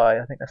July.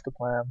 I think that's the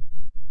plan.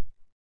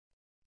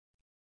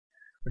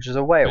 Which is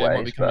a way away. It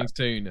might be coming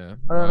sooner.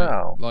 I don't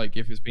know. Like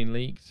if it's been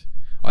leaked.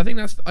 I think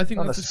that's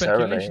the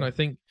speculation. I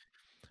think.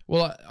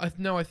 Well,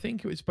 I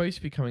think it was supposed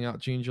to be coming out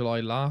June, July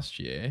last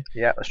year.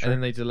 Yeah, that's true. And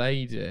then they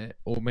delayed it,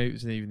 or maybe it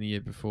was even the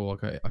year before.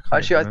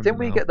 Actually, didn't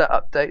we get that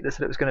update that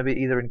said it was going to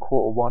be either in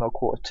Q1 or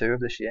Q2 of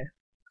this year?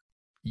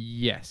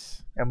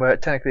 Yes. And we're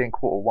technically in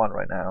Q1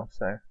 right now,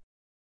 so.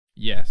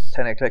 Yes.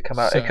 Technically, it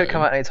could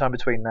come out any time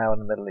between now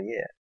and the middle of the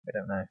year. We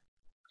don't know.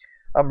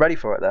 I'm ready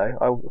for it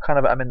though.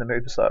 I'm in the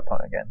mood for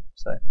Cyberpunk again.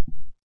 So.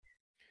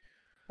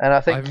 And I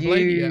think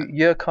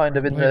you're kind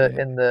of in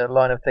the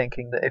line of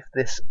thinking that if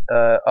this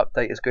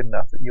update is good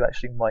enough, that you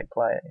actually might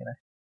play it. You know.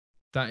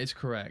 That is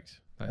correct.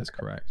 That is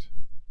correct.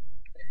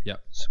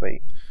 Yep.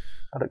 Sweet.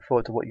 I look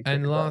forward to what you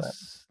think about that.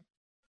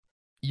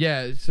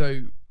 Yeah.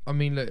 So I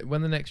mean, look,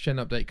 when the next gen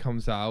update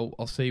comes out,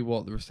 I'll see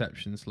what the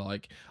reception's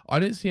like. I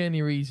don't see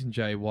any reason,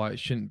 Jay, why it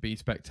shouldn't be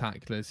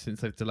spectacular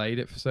since they've delayed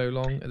it for so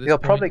long. You'll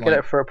probably get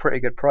it for a pretty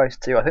good price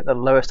too. I think the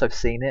lowest I've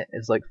seen it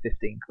is like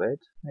 15 quid,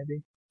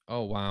 maybe.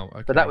 Oh wow!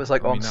 Okay. But that was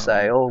like on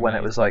sale when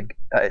it was like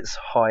at its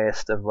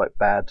highest of like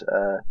bad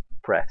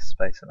press,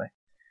 basically.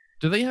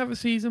 Do they have a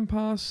season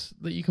pass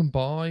that you can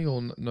buy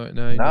or no?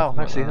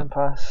 No season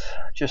pass.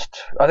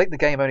 Just I think the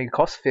game only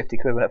cost 50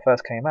 quid when it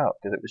first came out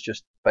because it was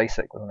just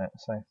basic, wasn't it?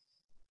 So.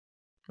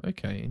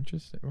 Okay,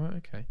 interesting. Right,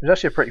 okay. It's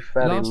actually a pretty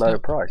fairly low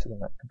price,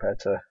 isn't it, compared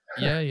to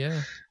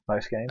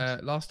most games.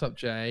 Last up,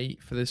 Jay,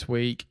 for this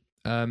week.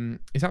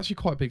 It's actually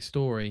quite a big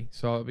story,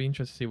 so I'll be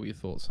interested to see what your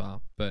thoughts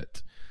are.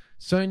 But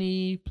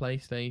Sony,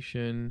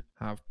 PlayStation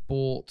have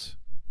bought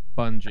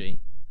Bungie.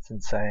 It's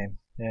insane,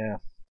 yeah.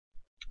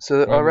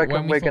 So I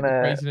reckon we're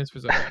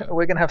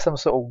gonna have some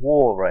sort of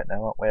war right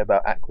now, aren't we,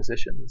 about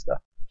acquisitions and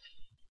stuff?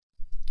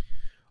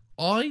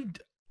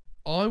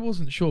 I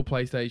wasn't sure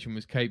PlayStation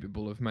was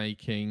capable of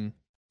making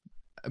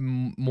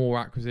more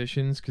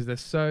acquisitions because they're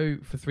so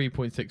for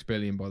 3.6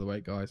 billion, by the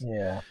way, guys.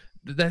 Yeah.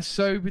 They're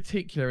so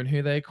particular in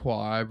who they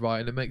acquire, right?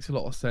 And it makes a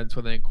lot of sense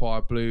when they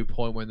acquire Blue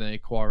Point, when they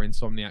acquire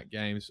Insomniac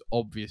Games,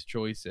 obvious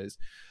choices.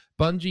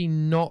 Bungie,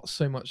 not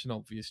so much an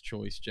obvious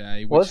choice,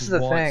 Jay. Well, this is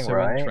the thing,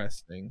 right?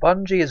 Interesting.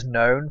 Bungie is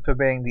known for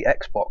being the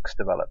Xbox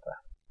developer.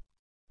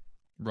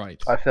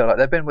 Right. I feel like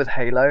they've been with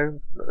Halo,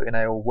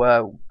 or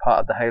were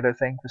part of the Halo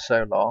thing for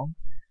so long.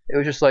 It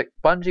was just like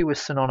Bungie was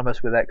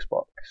synonymous with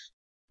Xbox.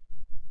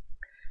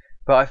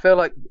 But I feel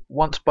like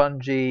once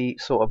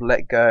Bungie sort of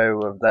let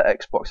go of that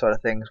Xbox side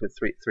of things with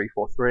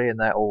 343 and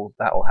that all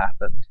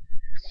happened,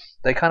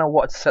 they kind of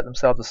wanted to set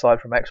themselves aside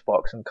from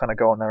Xbox and kind of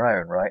go on their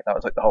own, right? That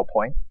was like the whole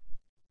point.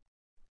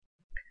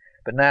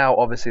 But now,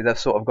 obviously, they've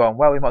sort of gone,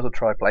 well, we might as well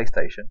try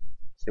PlayStation,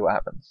 see what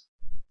happens.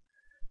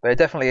 But it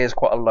definitely is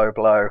quite a low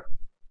blow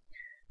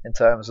in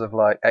terms of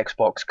like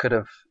Xbox could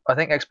have. I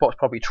think Xbox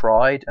probably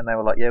tried, and they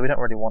were like, yeah, we don't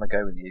really want to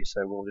go with you,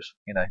 so we'll just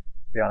be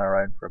on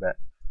our own for a bit.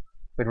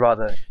 We'd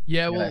rather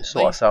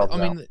sort ourselves out.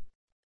 I mean,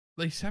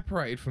 they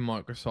separated from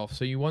Microsoft,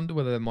 so you wonder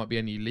whether there might be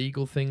any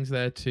legal things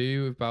there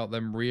too about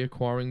them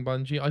reacquiring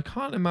Bungie. I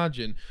can't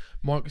imagine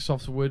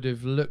Microsoft would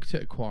have looked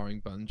at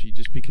acquiring Bungie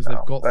just because they've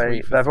got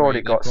they've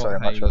already got so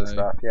much other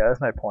stuff. Yeah, there's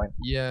no point.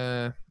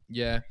 Yeah.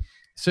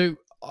 So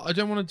I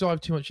don't want to dive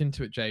too much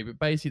into it, Jay, but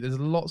basically there's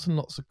lots and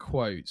lots of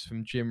quotes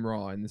from Jim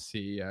Ryan, the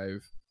CEO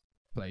of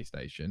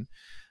PlayStation,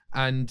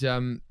 and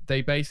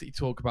they basically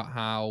talk about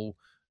how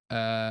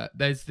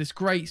there's this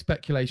great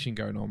speculation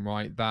going on,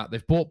 right? That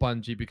they've bought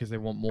Bungie because they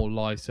want more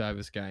live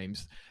service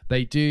games.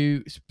 They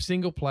do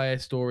single player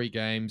story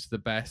games the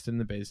best in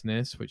the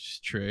business, which is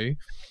true.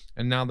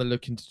 And now they're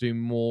looking to do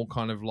more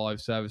kind of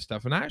live service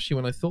stuff. And actually,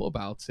 when I thought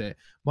about it,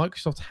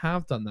 Microsoft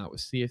have done that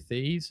with Sea of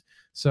Thieves.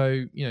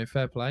 So,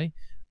 fair play.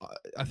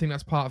 I think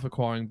that's part of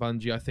acquiring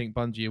Bungie. I think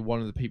Bungie are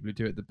one of the people who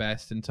do it the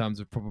best in terms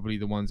of probably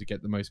the ones who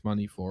get the most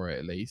money for it,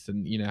 at least,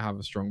 and have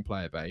a strong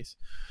player base.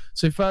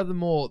 So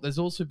furthermore, there's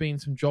also been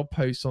some job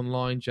posts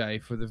online, Jay,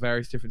 for the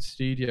various different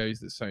studios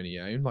that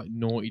Sony own, like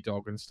Naughty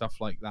Dog and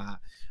stuff like that.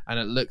 And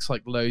it looks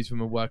like loads of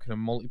them are working on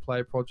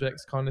multiplayer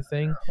projects kind of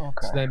thing.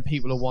 Okay. So then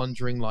people are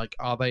wondering, like,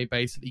 are they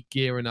basically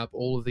gearing up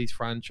all of these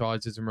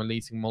franchises and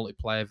releasing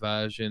multiplayer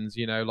versions?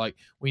 Like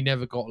we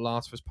never got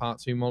Last of Us Part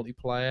 2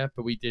 multiplayer,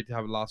 but we did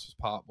have Last of Us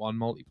Part 1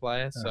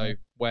 multiplayer. So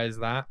where's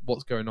that?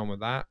 What's going on with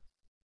that?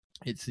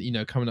 It's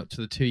coming up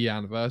to the 2-year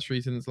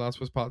anniversary since Last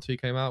of Us Part 2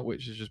 came out,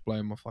 which is just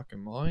blowing my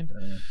fucking mind.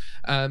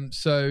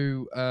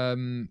 So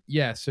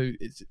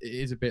it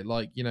is a bit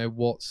like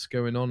what's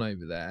going on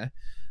over there.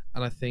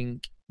 And I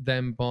think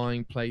them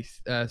buying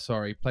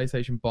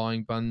PlayStation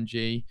buying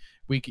Bungie,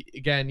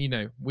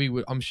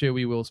 I'm sure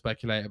we will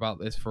speculate about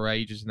this for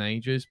ages and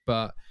ages,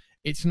 but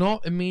it's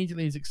not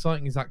immediately as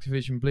exciting as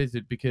Activision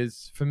Blizzard,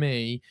 because for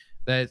me,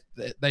 they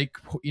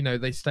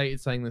they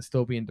stated saying they'll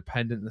still be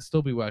independent, they'll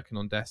still be working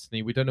on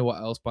Destiny. We don't know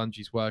what else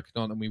Bungie's working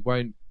on, and we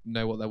won't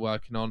know what they're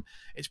working on.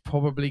 It's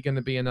probably going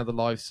to be another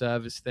live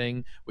service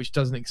thing, which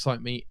doesn't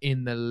excite me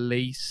in the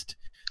least.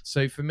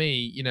 So for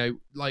me,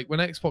 like when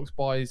Xbox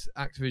buys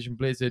Activision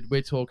Blizzard,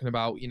 we're talking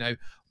about,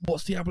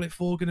 what's Diablo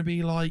 4 going to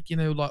be like?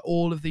 Like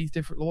all of these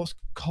different, what's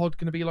COD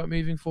going to be like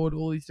moving forward?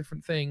 All these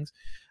different things.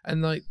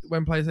 And like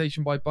when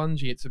PlayStation buy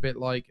Bungie, it's a bit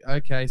like,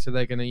 okay, so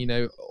they're going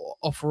to,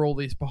 offer all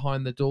this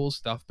behind the door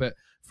stuff. But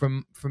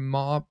from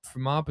our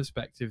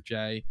perspective,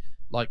 Jay,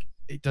 like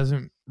it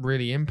doesn't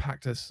really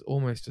impact us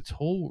almost at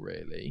all,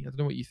 really. I don't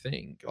know what you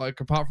think.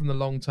 Like apart from the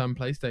long-term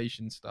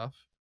PlayStation stuff.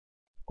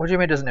 What do you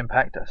mean it doesn't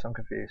impact us? I'm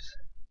confused.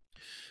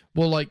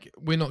 Well, like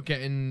we're not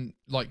getting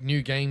like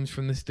new games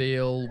from this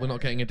deal. We're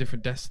not getting a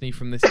different Destiny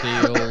from this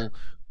deal.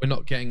 We're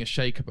not getting a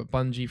shake-up at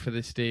Bungie for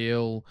this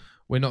deal.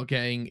 We're not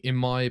getting, in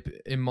my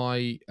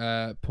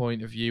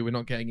point of view, we're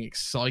not getting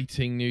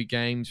exciting new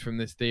games from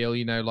this deal.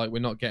 Like we're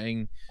not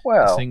getting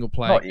a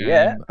single-player game. Not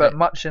yet, but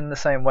much in the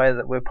same way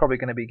that we're probably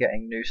going to be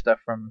getting new stuff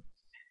from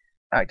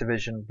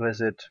Activision,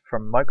 Blizzard,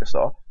 from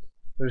Microsoft.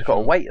 We've just got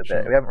to wait a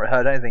bit. We haven't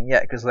heard anything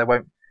yet because they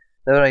won't.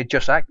 They've only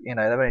just they've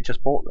only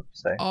just bought them.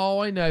 So. Oh,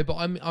 I know, but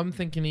I'm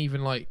thinking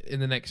even like in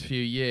the next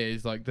few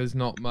years, like there's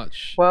not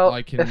much. Well,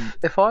 I can...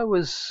 if I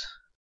was,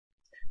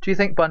 do you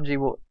think Bungie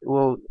will?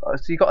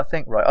 So you got to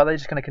think, right? Are they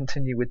just going to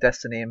continue with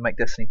Destiny and make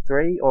Destiny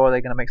 3, or are they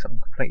going to make something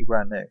completely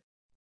brand new?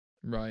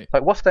 Right.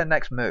 Like, what's their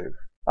next move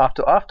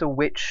after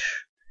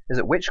Witch? Is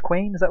it Witch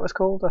Queen? Is that what it's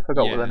called? I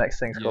forgot what the next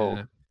thing's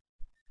called.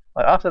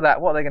 Like after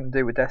that, what are they going to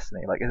do with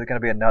Destiny? Like, is it going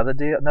to be another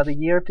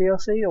year of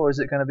DLC, or is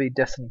it going to be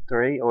Destiny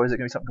 3, or is it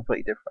going to be something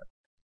completely different?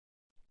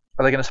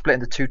 Are they going to split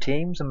into two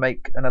teams and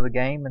make another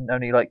game, and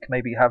only like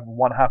maybe have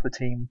one half the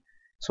team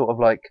sort of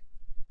like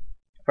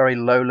very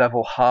low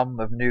level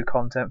hum of new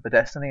content for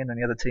Destiny, and then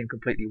the other team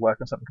completely work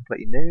on something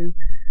completely new?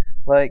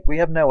 Like, we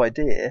have no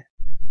idea.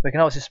 We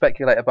can obviously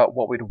speculate about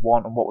what we'd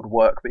want and what would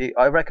work, but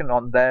I reckon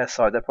on their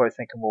side they're probably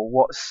thinking, well,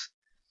 what's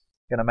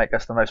going to make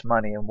us the most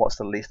money and what's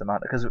the least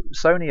amount, because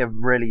Sony are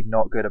really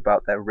not good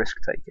about their risk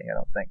taking, I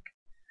don't think.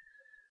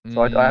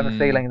 So I have a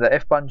feeling that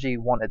if Bungie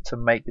wanted to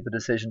make the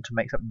decision to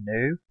make something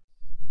new,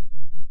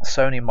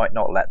 Sony might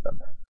not let them,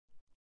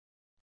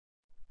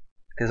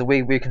 because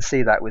we can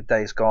see that with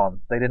Days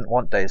Gone. They didn't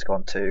want Days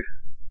Gone 2.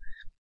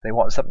 They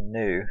wanted something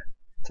new,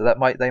 so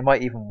they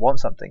might even want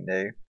something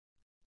new,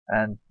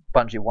 and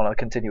Bungie want to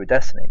continue with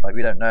Destiny. Like,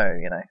 we don't know,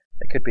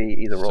 it could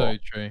be either or. So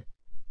true.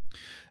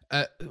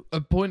 A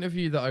point of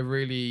view that I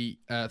really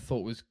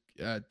thought was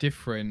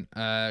different.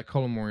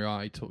 Colin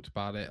Moriarty talked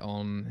about it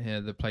on here,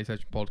 the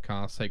PlayStation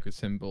podcast, Sacred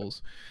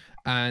Symbols,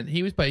 and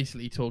he was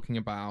basically talking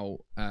about.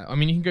 I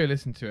mean, you can go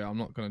listen to it. I'm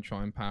not going to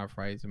try and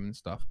paraphrase him and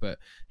stuff, but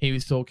he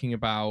was talking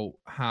about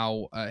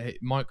how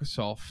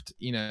Microsoft,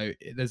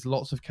 there's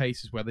lots of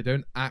cases where they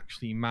don't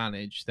actually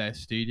manage their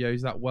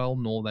studios that well,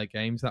 nor their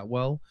games that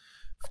well,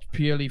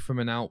 purely from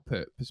an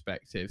output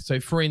perspective. So,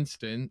 for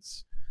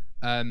instance,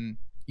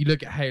 you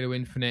look at Halo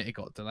Infinite, it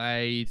got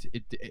delayed.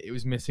 It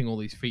was missing all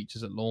these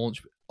features at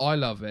launch. I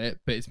love it,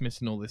 but it's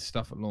missing all this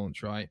stuff at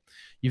launch, right?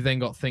 You've then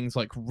got things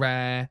like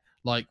Rare.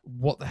 Like,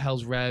 what the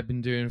hell's Rare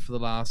been doing for the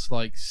last,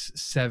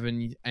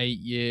 7-8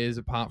 years,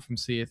 apart from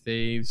Sea of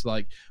Thieves?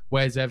 Like,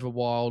 where's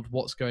Everwild?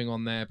 What's going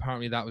on there?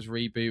 Apparently that was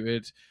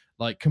rebooted.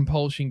 Like,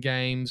 Compulsion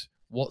Games,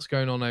 what's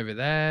going on over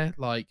there?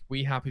 Like,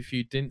 We Happy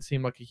Few didn't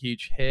seem like a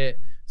huge hit.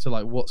 So,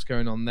 what's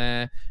going on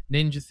there?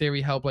 Ninja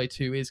Theory Hellblade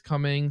 2 is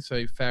coming,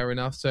 so fair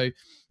enough. So,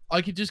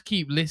 I could just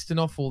keep listing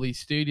off all these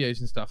studios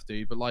and stuff,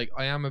 dude. But,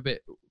 I am a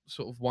bit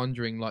sort of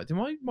wondering, did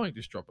my mic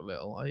just drop a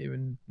little? I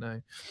even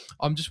know.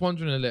 I'm just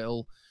wondering a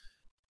little,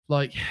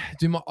 are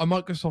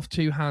Microsoft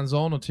 2 hands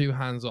on or 2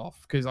 hands off?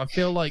 Because I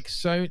feel like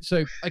so.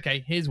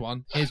 Okay, here's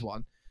one.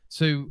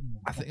 So,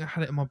 I think I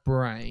had it in my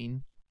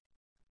brain.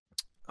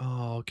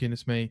 Oh,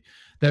 goodness me.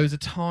 There was a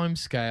time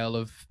scale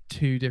of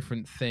 2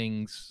 different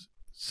things.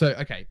 So,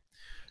 okay.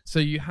 So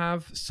you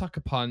have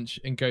Sucker Punch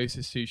and Ghost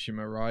of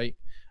Tsushima, right?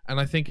 And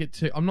I think it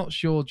took, I'm not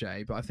sure,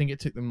 Jay, but I think it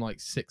took them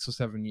 6 or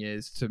 7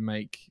 years to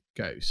make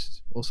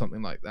Ghost or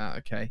something like that,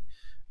 okay?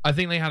 I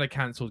think they had a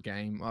cancelled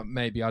game.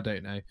 Maybe, I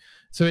don't know.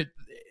 So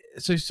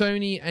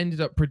Sony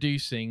ended up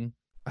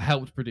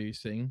helped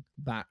producing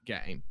that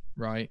game,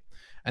 right?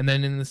 And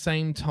then in the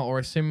same time, or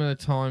a similar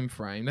time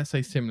frame, let's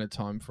say similar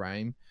time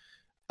frame,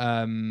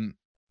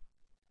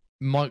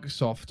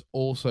 Microsoft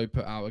also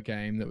put out a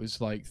game that was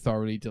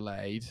thoroughly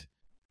delayed.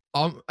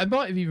 It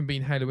might have even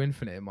been Halo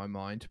Infinite in my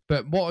mind,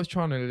 but what I was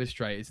trying to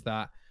illustrate is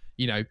that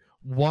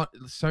what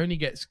Sony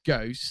gets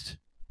Ghost,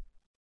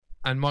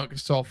 and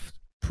Microsoft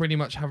pretty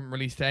much haven't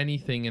released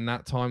anything in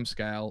that time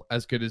scale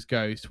as good as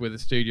Ghost, with a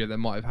studio that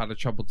might have had a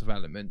troubled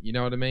development. You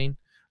know what I mean?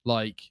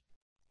 Like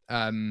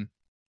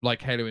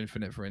Halo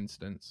Infinite, for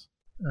instance.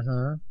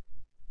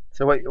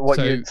 So what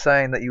you're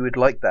saying that you would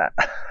like that?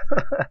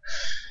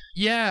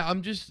 Yeah,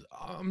 I'm just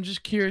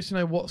curious to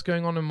know what's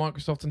going on in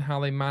Microsoft and how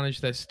they manage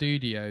their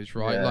studios,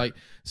 right? Yeah. Like,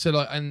 so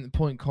like, and the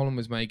point Colin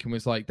was making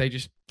was like they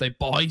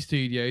buy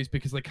studios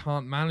because they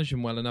can't manage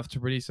them well enough to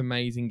produce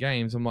amazing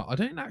games. I'm like, I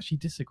don't actually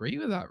disagree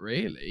with that,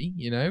 really.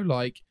 You know,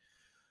 like,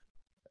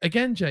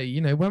 again, Jay,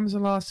 you know, when was the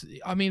last?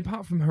 I mean,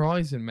 apart from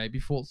Horizon, maybe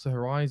Forza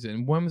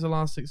Horizon, when was the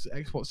last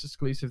Xbox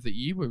exclusive that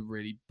you were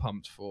really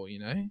pumped for? You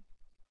know,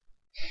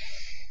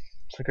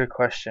 it's a good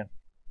question.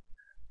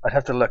 I'd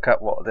have to look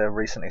up what their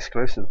recent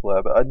exclusives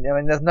were, but I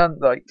mean, there's none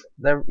like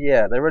there.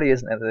 Yeah, there really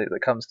isn't anything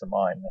that comes to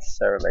mind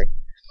necessarily.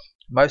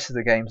 Most of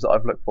the games that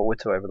I've looked forward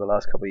to over the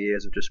last couple of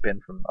years have just been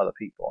from other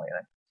people, you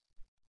know.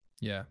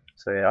 yeah.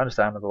 So yeah,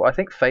 understandable. I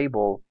think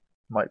Fable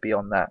might be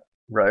on that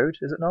road,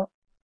 is it not?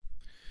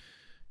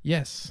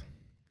 Yes.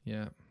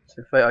 Yeah.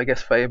 So I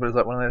guess Fable is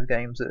like one of those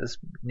games that has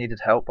needed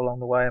help along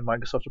the way, and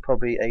Microsoft have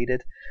probably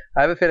aided.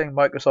 I have a feeling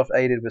Microsoft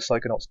aided with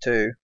Psychonauts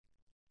 2.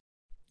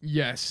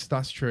 Yes,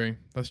 that's true.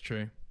 That's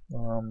true.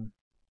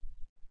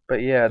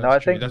 But yeah, no, I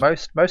think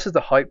most of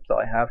the hype that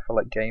I have for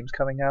like games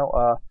coming out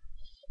are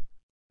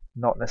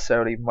not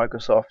necessarily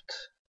Microsoft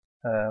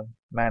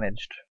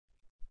managed.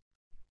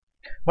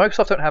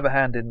 Microsoft don't have a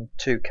hand in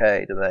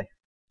 2K, do they?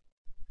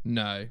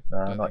 No,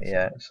 not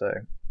yet. So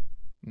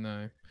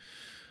no.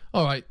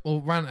 All right,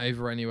 well, rant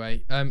over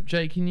anyway.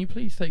 Jay, can you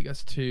please take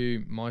us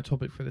to my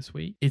topic for this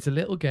week? It's a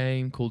little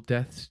game called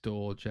Death's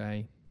Door,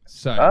 Jay.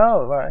 So.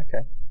 Oh, right,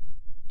 okay.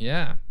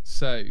 Yeah,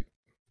 so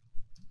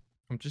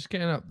I'm just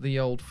getting up the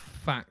old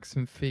facts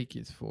and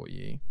figures for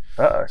you.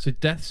 Uh-oh. So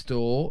Death's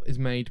Door is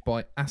made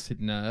by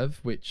Acid Nerve,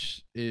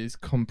 which is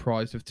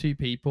comprised of 2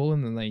 people,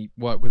 and then they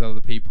work with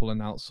other people and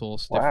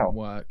outsource different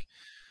work.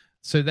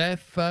 So their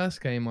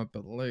first game, I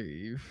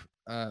believe,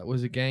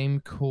 was a game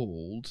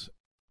called...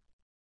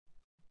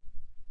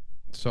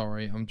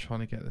 Sorry, I'm trying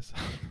to get this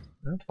up.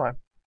 That's fine.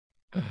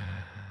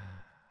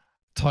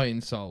 Titan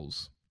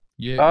Souls.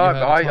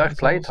 I've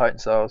played Titan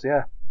Souls,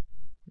 yeah.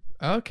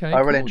 Okay,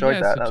 I really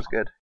enjoyed that. That was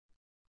good.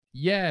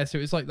 Yeah, so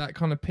it's like that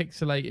kind of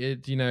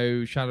pixelated, you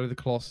know, Shadow of the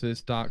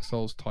Colossus, Dark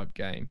Souls type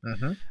game.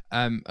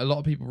 Mm-hmm. A lot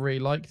of people really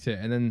liked it,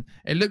 and then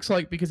it looks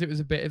like because it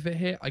was a bit of a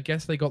hit, I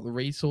guess they got the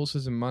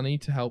resources and money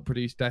to help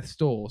produce Death's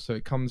Door. So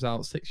it comes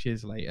out 6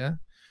 years later,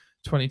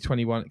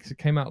 2021, because it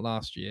came out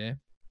last year.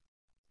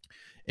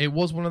 It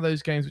was one of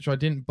those games which I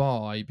didn't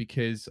buy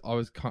because I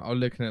was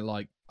looking at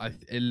like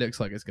it looks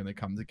like it's going to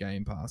come to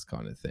Game Pass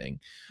kind of thing.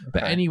 Okay.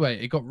 But anyway,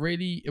 it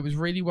was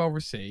really well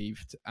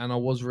received, and I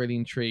was really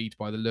intrigued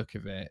by the look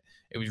of it.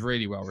 It was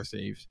really well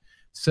received.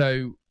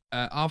 So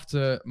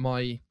after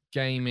my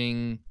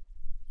gaming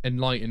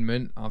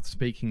enlightenment, after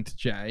speaking to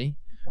Jay,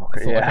 I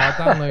thought, okay, I'll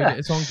download it.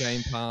 It's on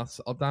Game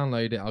Pass. I'll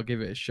download it. I'll give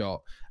it a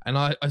shot. And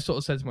I sort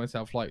of said to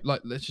myself, like,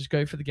 let's just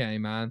go for the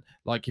game, man.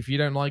 Like, if you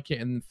don't like it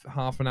in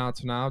half an hour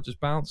to an hour, just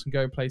bounce and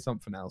go and play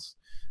something else.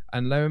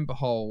 And lo and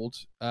behold,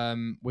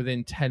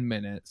 within 10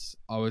 minutes,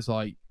 I was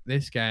like,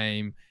 this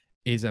game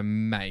is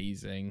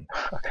amazing.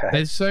 Okay.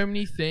 There's so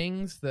many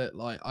things that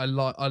like I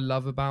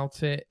love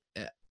about it.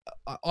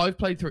 I've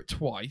played through it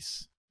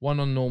twice.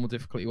 One on normal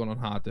difficulty, one on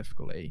hard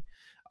difficulty.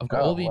 I've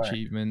got all the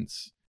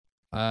achievements.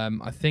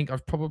 I think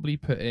I've probably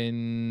put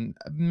in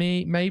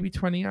maybe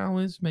 20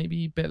 hours,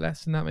 maybe a bit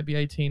less than that, maybe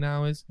 18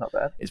 hours. Not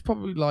bad. It's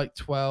probably like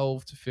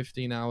 12 to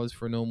 15 hours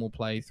for a normal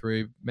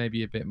playthrough,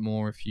 maybe a bit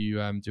more if you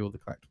do all the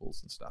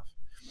collectibles and stuff.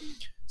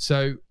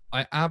 So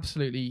I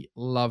absolutely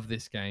love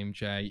this game,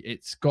 Jay.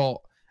 It's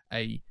got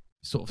a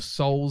sort of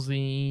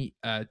Soulsy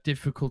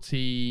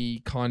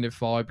difficulty kind of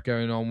vibe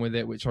going on with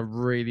it, which I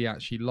really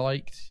actually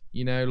liked.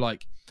 You know,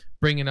 like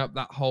bringing up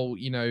that whole,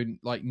 you know,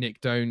 like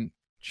Nick, don't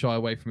shy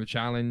away from a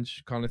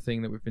challenge kind of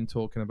thing that we've been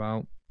talking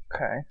about.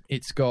 Okay.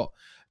 It's got...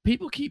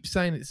 People keep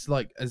saying it's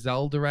like a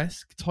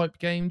Zelda-esque type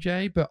game,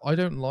 Jay, but I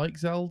don't like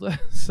Zelda.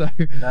 So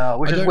no,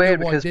 which is weird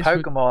because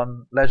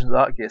Pokemon Legends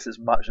Arceus is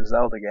much a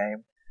Zelda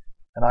game,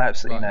 and I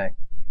absolutely know.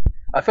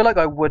 I feel like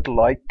I would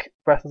like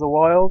Breath of the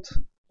Wild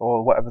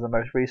or whatever the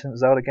most recent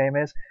Zelda game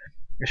is.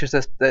 It's just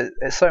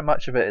it's so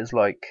much of it is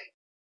like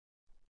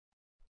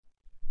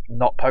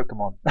not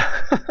Pokemon.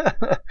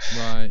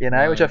 Right. You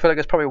know, which I feel like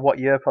is probably what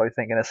you're probably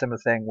thinking, a similar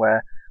thing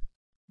where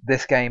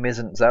this game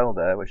isn't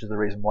Zelda, which is the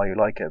reason why you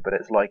like it, but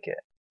it's like it.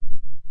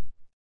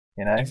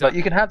 You know, exactly. But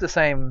you can have the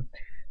same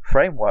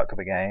framework of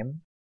a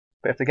game,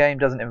 but if the game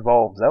doesn't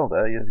involve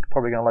Zelda, you're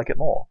probably going to like it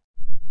more,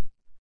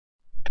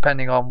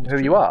 depending on who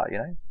you are. You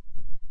know.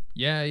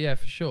 Yeah,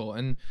 for sure.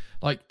 And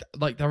like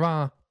there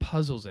are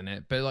puzzles in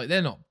it, but like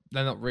they're not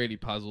really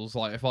puzzles.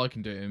 Like if I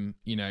can do them,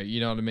 you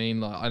know what I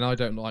mean. Like, and I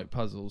don't like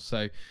puzzles,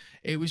 so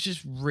it was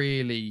just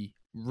really,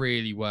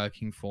 really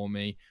working for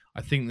me.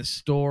 I think the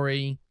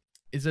story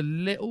is a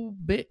little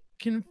bit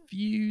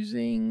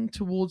confusing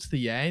towards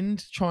the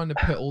end, trying to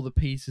put all the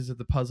pieces of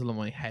the puzzle in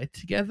my head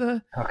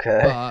together. Okay.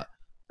 But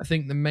I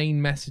think the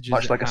main messages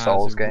much like a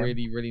Souls game,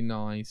 really, really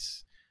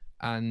nice,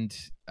 and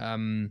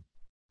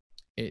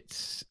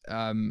it's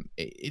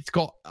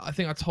got, I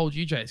think I told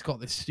you, Jay, it's got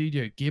this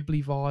Studio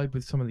Ghibli vibe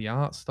with some of the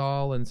art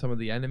style and some of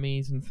the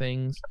enemies and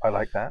things. I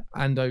like that,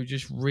 and I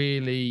just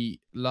really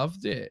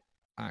loved it.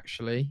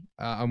 actually,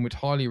 and would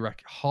highly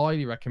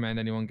recommend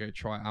anyone go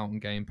try it out on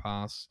Game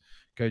Pass.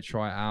 Go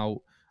try it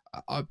out.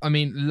 I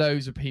mean,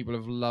 loads of people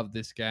have loved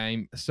this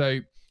game. So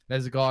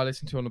there's a guy I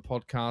listened to on a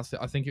podcast.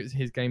 I think it was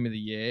his game of the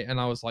year, and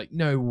I was like,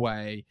 no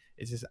way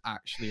is this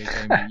actually a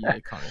game of the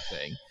year kind of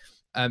thing.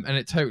 And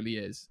it totally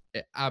is.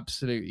 It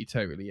absolutely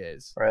totally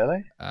is.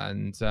 Really?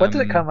 And when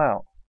did it come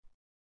out?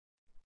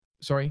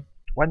 Sorry?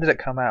 When did it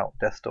come out,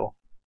 Death's Door?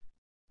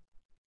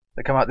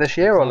 Did it come out this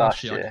year or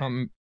last year?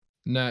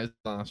 No, it's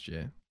last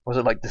year. Was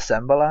it like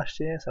December last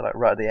year? So like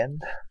right at the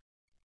end?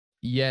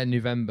 Yeah,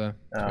 November.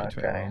 Okay,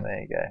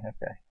 there you go.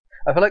 Okay.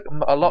 I feel like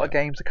a lot of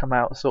games that come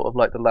out sort of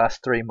like the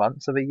last 3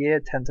 months of a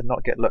year tend to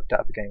not get looked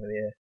at for Game of the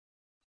Year.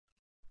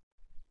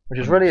 Which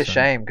is 100%. Really a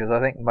shame, because I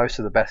think most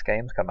of the best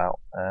games come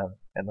out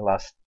in the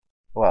last,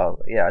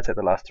 I'd say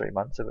the last 3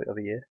 months of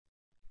a year.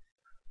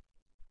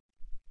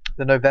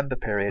 The November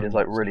period 100%. Is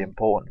like really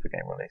important for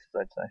game releases,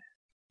 I'd say.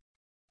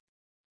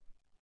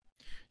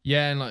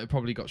 Yeah, and like it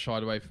probably got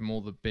shied away from all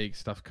the big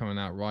stuff coming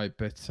out, right?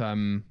 But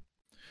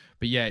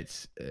yeah,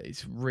 it's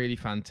really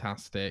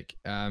fantastic.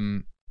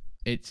 Do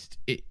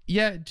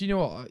you know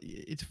what?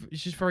 It's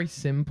just very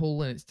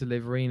simple in its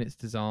delivery and its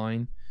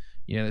design.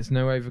 You know, there's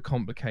no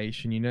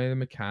overcomplication. You know the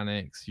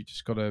mechanics. You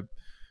just gotta,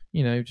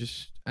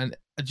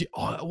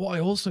 what I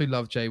also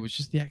love, Jay, was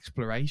just the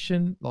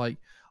exploration. Like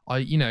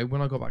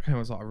when I got back home, I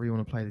was like, I really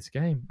want to play this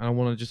game and I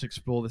want to just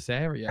explore this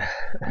area.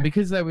 And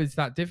because there was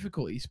that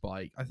difficulty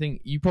spike, I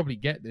think you probably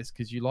get this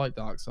because you like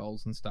Dark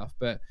Souls and stuff,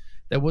 but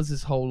there was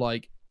this whole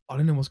like, I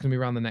don't know what's going to be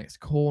around the next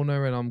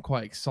corner, and I'm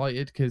quite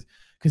excited because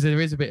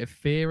there is a bit of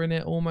fear in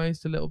it,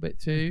 almost a little bit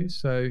too.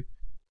 So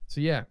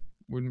yeah,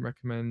 wouldn't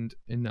recommend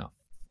enough.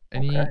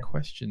 Any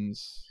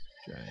questions,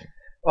 Jay?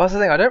 Well, that's the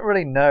thing. I don't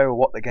really know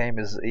what the game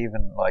is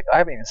even like. I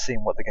haven't even seen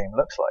what the game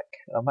looks like.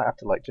 I might have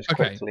to like just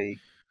quickly.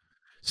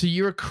 So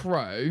you're a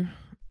crow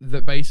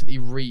that basically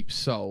reaps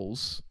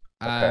souls,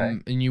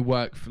 and you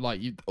work for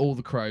all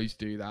the crows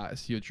do that.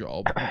 It's your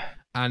job,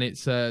 and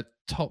it's a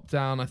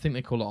top-down. I think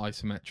they call it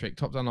isometric.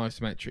 Top-down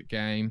isometric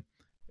game,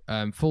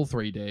 full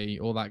 3D,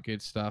 all that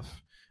good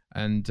stuff,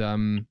 and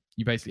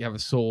you basically have a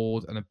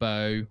sword and a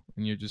bow,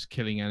 and you're just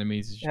killing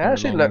enemies as you go along.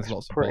 It actually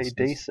looks pretty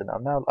decent. I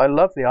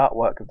love the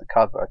artwork of the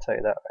cover. I'll tell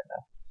you that right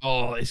now.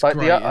 Oh, it's like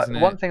great, isn't it?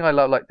 One thing I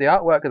love, like the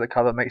artwork of the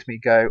cover, makes me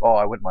go, "Oh,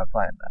 I wouldn't mind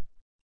playing that."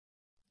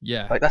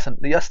 Yeah. Like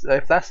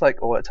if that's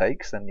like all it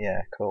takes, then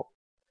yeah, cool.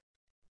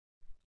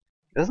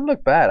 It doesn't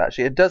look bad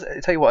actually. It does.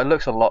 I tell you what, it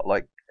looks a lot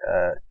like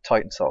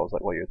Titan Souls,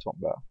 like what you were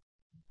talking about.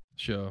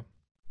 Sure.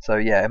 So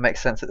yeah, it makes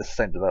sense that it's the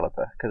same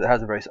developer because it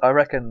has a very. I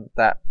reckon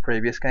that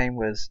previous game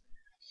was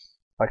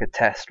like a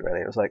test,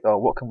 really. It was like, oh,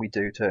 what can we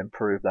do to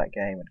improve that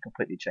game and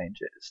completely change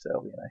it?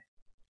 Still,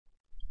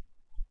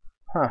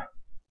 Huh.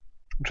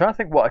 I'm trying to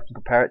think what I can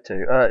compare it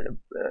to.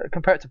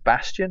 Compare it to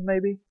Bastion,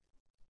 maybe.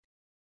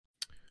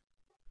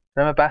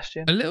 Remember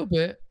Bastion? A little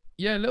bit.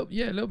 Yeah, a little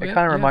bit. It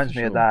kind of reminds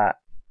me of that.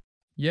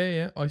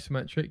 Yeah,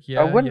 isometric.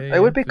 Yeah, it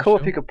would be cool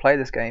if you could play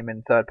this game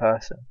in third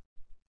person.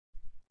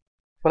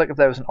 I feel like if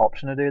there was an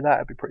option to do that,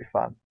 it'd be pretty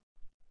fun.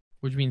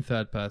 What do you mean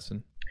third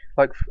person?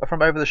 Like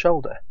from over the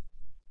shoulder.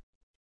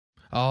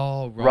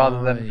 Oh, right.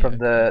 Rather than from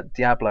the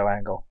Diablo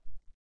angle.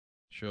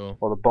 Sure.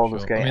 Or the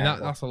Baldur's Gate angle.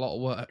 That's a lot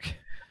of work.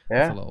 Yeah.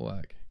 That's a lot of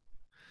work.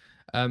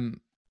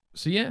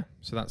 So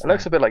that's. It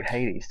looks a bit like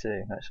Hades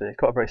too. Actually, it's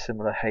got a very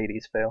similar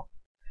Hades feel.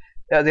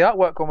 Yeah, the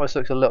artwork almost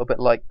looks a little bit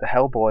like the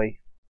Hellboy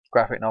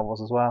graphic novels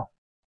as well,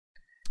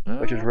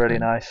 which is really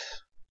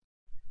nice.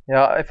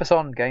 Yeah, if it's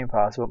on Game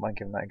Pass, I wouldn't mind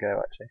giving that a go.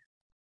 Actually,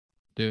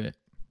 do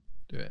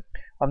it.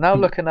 I'm now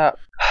looking at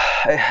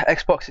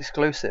Xbox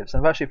exclusives,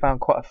 and I've actually found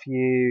quite a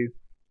few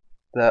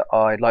that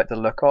I like the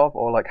look of,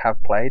 or like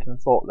have played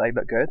and thought they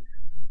look good.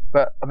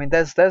 But I mean,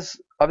 there's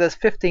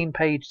 15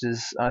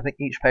 pages, and I think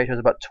each page has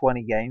about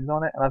 20 games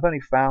on it, and I've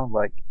only found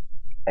like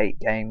 8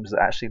 games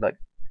that actually like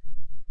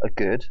are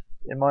good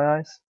in my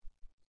eyes.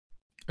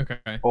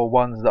 Okay. Or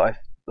ones that I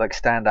like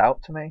stand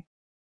out to me.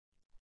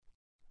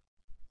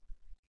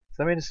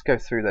 So let me just go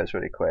through those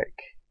really quick.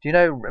 Do you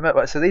know?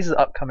 Remember? So these are the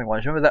upcoming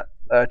ones. Remember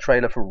that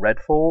trailer for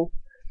Redfall?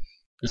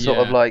 Sort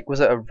of like, was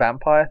it a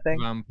vampire thing?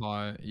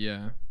 Vampire,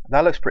 yeah.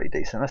 That looks pretty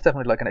decent. That's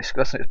definitely like it's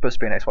supposed to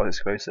be an Xbox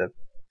exclusive.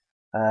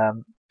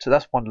 So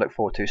that's one to look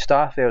forward to.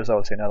 Starfield is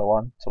obviously another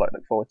one to look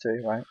forward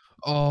to, right?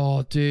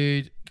 Oh,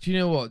 dude. Do you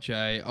know what,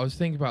 Jay? I was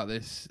thinking about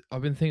this.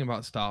 I've been thinking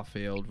about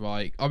Starfield,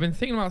 right? I've been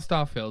thinking about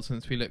Starfield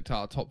since we looked at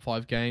our top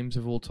 5 games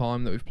of all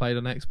time that we've played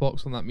on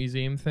Xbox on that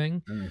museum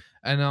thing.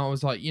 And I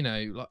was like,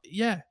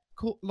 yeah,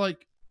 cool.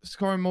 Like,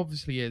 Skyrim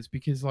obviously is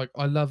because like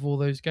I love all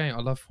those games.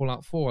 I love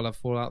Fallout 4. I love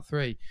Fallout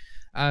 3.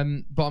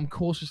 But I'm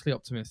cautiously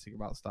optimistic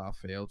about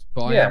Starfield.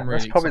 But I am really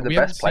that's probably the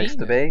best place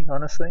to be,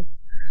 honestly.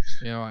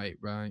 Yeah,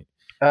 right.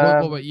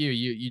 What about you?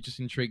 You just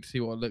intrigued to see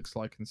what it looks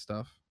like and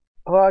stuff?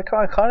 Well, I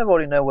kind of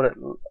already know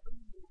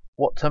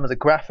what some of the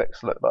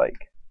graphics look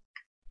like,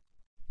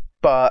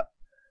 but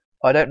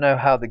I don't know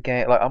how the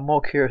game. Like, I'm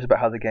more curious about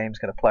how the game's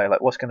going to play.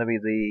 Like, what's going to be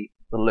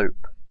the loop,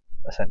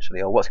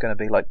 essentially, or what's going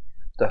to be like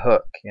the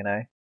hook,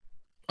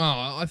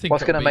 Oh, I think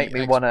what's going to make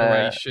me want to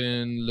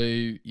exploration,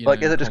 loot.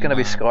 Like, is it just going to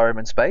be Skyrim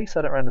in space?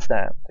 I don't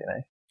understand.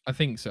 I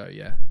think so.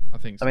 Yeah, I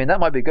think so. I mean, that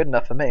might be good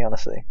enough for me,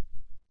 honestly.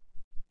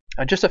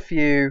 And just a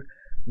few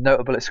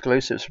notable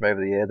exclusives from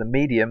over the year. The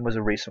Medium was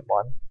a recent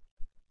one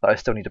that I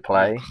still need to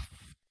play.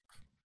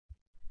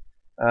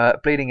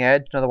 Bleeding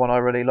Edge, another one I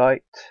really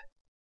liked.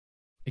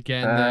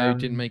 Again, though,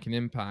 didn't make an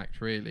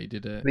impact, really,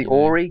 did it? The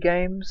Ori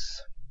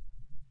games,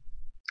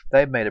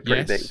 they've made a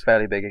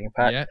fairly big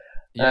impact.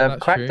 Yeah,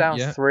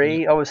 Crackdown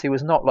 3 obviously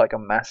was not like a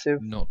massive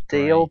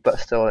deal, but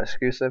still an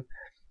exclusive.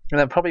 And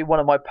then probably one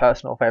of my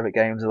personal favourite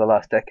games of the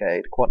last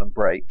decade, Quantum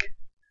Break.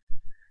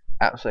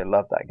 Absolutely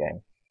love that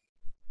game.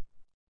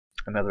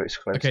 Another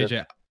exclusive. Okay,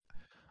 Jay.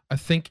 I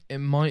think it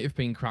might have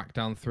been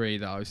Crackdown 3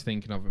 that I was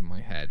thinking of in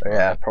my head. Right?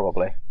 Yeah,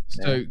 probably.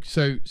 So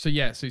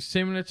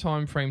similar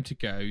time frame to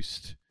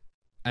Ghost,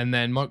 and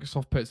then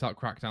Microsoft puts out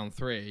Crackdown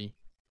 3,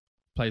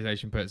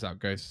 PlayStation puts out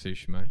Ghost of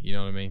Tsushima. You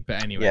know what I mean?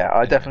 But anyway. Yeah,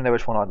 I definitely know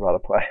which one I'd rather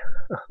play.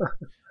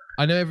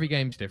 I know every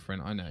game's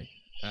different. I know.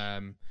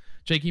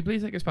 Jakey,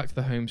 please take us back to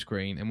the home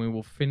screen, and we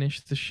will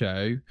finish the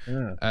show.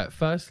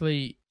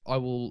 Firstly, I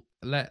will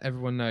let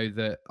everyone know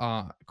that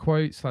our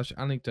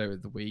quote/anecdote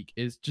of the week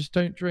is just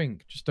don't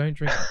drink. Just don't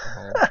drink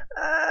alcohol.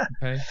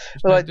 Okay?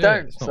 Well, I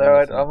don't, so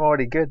I'm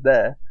already good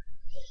there.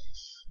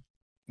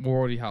 We're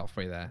already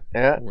halfway there.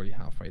 Yeah. We're already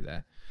halfway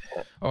there.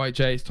 All right,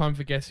 Jay, it's time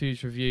for Guess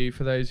Who's Review.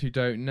 For those who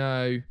don't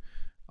know,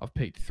 I've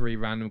picked 3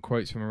 random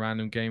quotes from a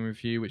random game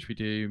review, which we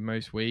do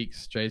most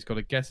weeks. Jay's got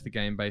to guess the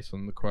game based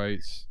on the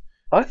quotes.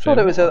 I thought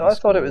it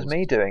was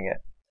me doing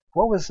it.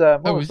 What was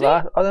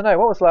last? I don't know.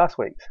 What was last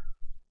week's?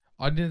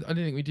 I didn't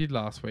think we did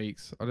last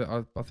week's.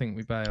 I think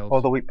we bailed.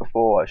 Or the week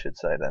before, I should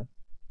say then.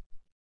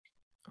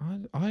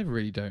 I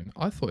really don't.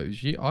 I thought it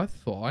was you. I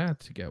thought I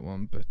had to get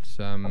one, but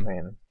I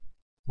mean,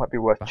 might be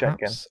worth checking.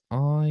 Perhaps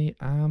I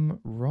am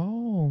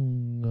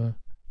wrong.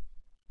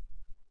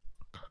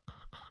 I'm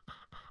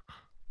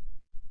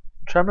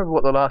trying to remember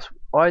what the last.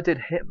 I did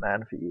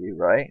Hitman for you,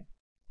 right?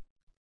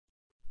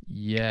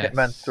 Yes.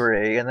 Hitman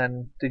 3, and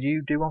then did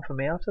you do one for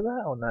me after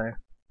that, or no?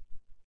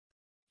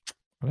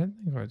 I don't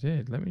think I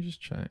did. Let me just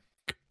check.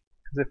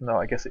 Because if not,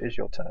 I guess it is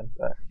your turn.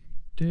 But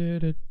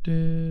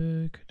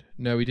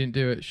no, we didn't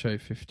do it. Show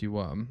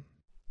 51.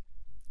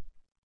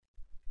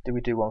 Did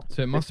we do one?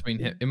 So it must have been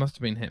It must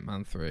have been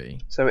Hitman 3.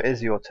 So it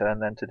is your turn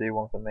then to do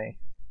one for me.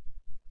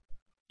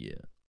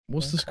 Yeah.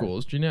 What's the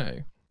scores? Do you know?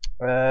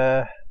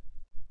 I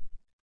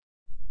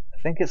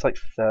think it's like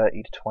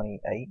 30 to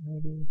 28,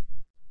 maybe.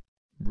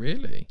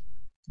 Really?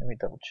 Let me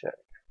double check.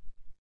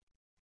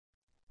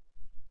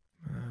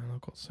 Man,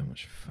 I've got so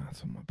much fat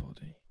on my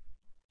body.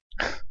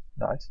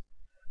 Nice.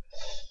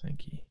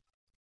 Thank you.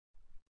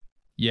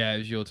 Yeah, it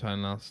was your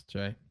turn last,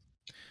 Jay.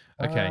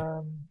 Okay.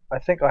 I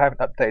think I haven't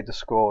updated the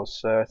scores,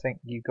 so I think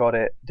you got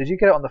it. Did you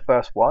get it on the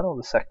first one or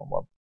the second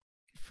one?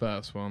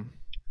 First one.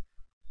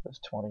 That's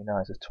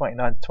 29. So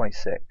 29 to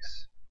 26.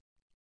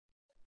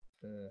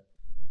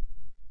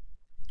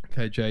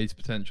 Okay, Jay's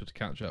potential to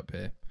catch up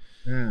here.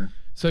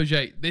 So,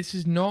 Jay, this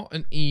is not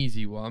an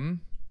easy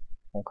one.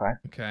 Okay.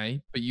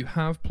 Okay, but you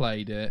have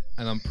played it,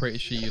 and I'm pretty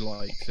sure you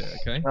liked it,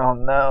 okay? Oh,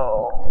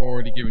 no. I've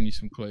already given you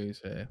some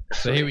clues here.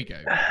 So here we go.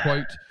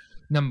 Quote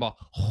number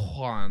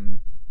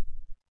 1.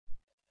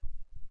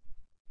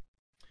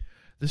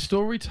 The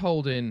story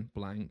told in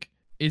blank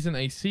isn't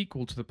a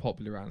sequel to the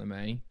popular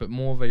anime, but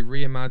more of a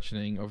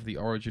reimagining of the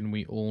origin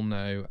we all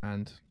know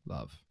and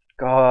love.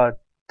 God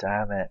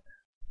damn it.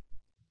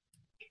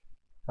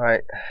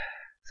 Right.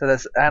 So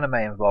there's anime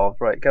involved.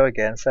 Right, go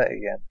again. Say it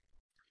again.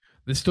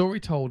 The story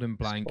told in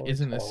blank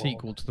isn't a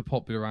sequel to the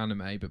popular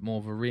anime, but more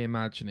of a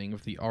reimagining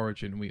of the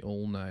origin we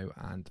all know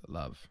and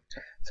love.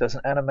 So it's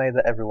an anime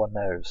that everyone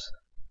knows.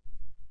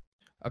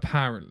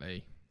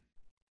 Apparently.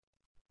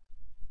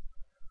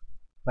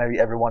 Maybe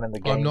everyone in the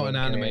game. I'm not an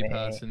anime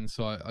person,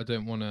 so I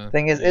don't want to.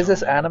 Thing is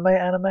this anime,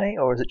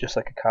 or is it just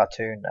like a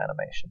cartoon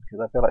animation? Because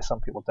I feel like some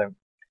people don't,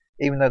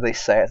 even though they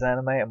say it's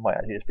anime, it might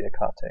actually just be a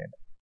cartoon.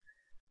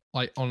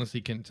 I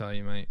honestly couldn't tell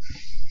you, mate.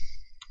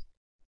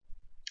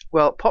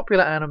 Well,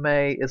 popular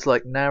anime is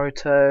like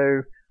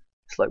Naruto,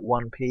 it's like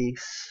One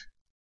Piece.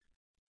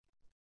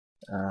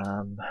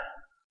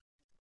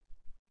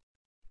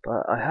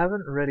 But I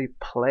haven't really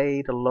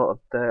played a lot of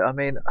the. I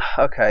mean,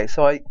 okay,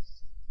 so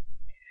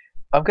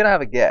I'm gonna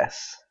have a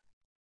guess.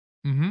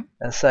 And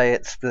say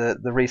it's the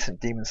recent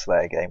Demon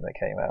Slayer game that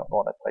came out, the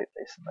one I played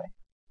recently.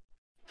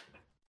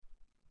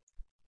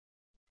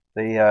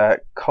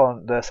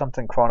 The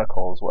something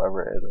Chronicles,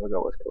 whatever it is, I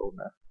forgot what it's called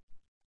now.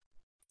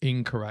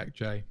 Incorrect,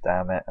 Jay.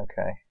 Damn it.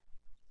 Okay.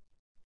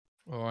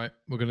 All right,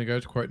 we're gonna go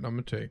to quote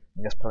number 2.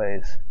 Yes,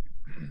 please.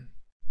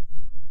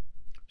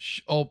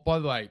 Oh, by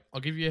the way,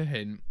 I'll give you a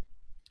hint.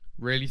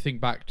 Really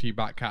think back to your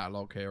back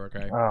catalogue here,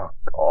 okay? Oh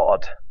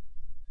God.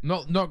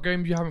 Not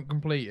games you haven't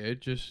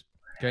completed, just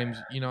games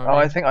you know.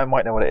 I think I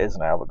might know what it is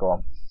now, but go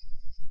on.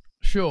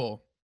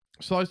 Sure,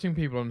 slicing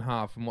people in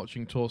half and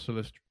watching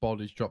torso-less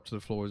bodies drop to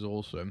the floor is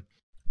awesome,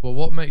 but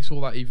what makes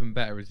all that even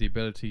better is the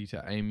ability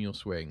to aim your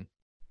swing.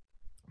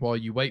 While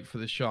you wait for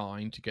the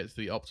shine to get to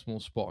the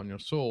optimal spot on your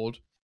sword,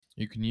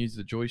 You can use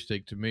the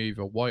joystick to move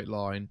a white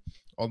line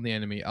on the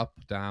enemy up,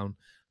 down,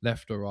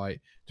 left or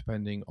right,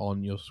 depending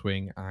on your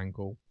swing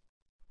angle.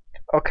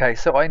 Okay,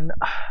 so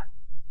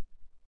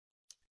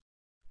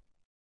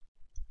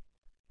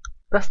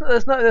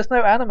there's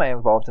no anime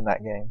involved in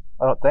that game.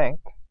 I don't think.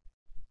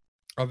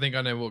 I think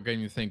I know what game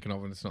you're thinking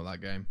of, and it's not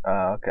that game.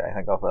 Oh, okay.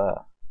 Thank God for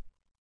that.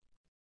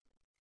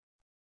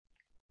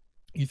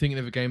 You thinking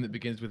of a game that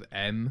begins with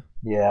M?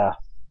 Yeah.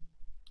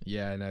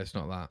 Yeah, no, it's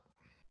not that.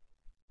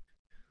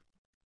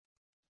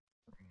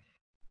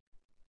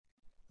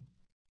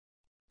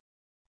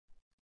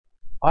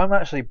 I'm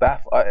actually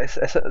baffled.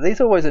 These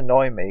always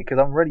annoy me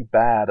because I'm really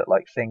bad at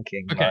like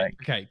thinking. Okay,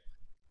 okay.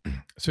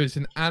 So it's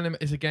an anime.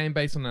 It's a game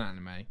based on an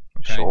anime.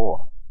 Okay?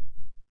 Sure.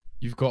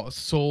 You've got a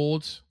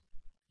sword.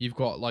 You've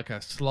got like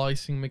a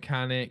slicing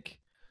mechanic.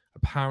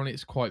 Apparently,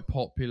 it's quite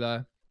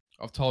popular.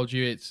 I've told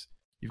you it's.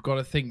 You've got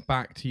to think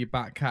back to your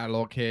back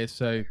catalogue here.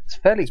 So it's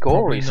fairly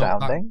gory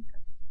sounding.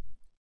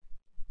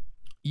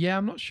 Yeah,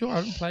 I'm not sure. I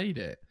haven't played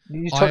it.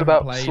 You talked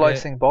about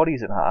slicing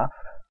bodies in half.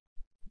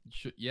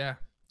 Yeah,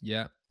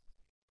 yeah.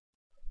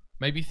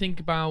 Maybe think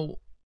about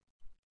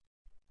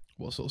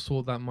what sort of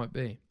sword that might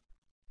be.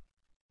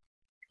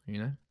 You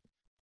know?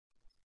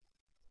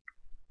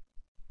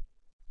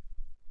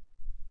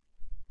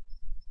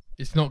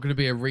 It's not going to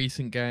be a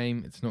recent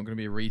game. It's not going to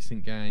be a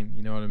recent game.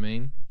 You know what I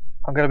mean?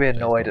 I'm going to be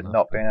annoyed at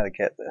not being able to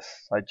get this.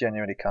 I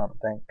genuinely can't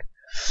think.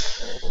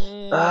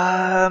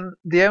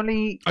 The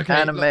only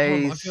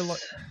animes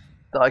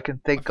that I can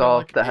think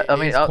of that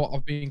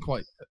I've been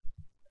quite.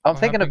 I'm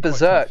thinking of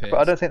Berserk, but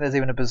I don't think there's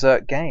even a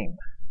Berserk game.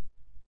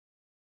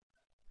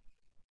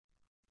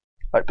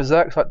 Like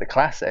Berserk's like the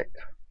classic,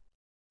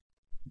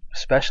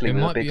 especially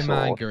with a big sword. It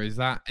might be a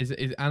manga.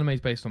 Is anime's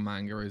based on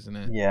manga, isn't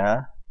it?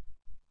 Yeah.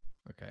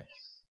 Okay.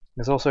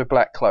 There's also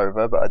Black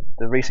Clover, but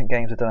the recent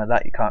games have done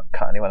that. You can't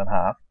cut anyone in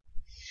half.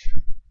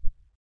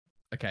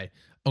 Okay,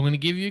 I'm going to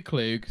give you a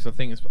clue because I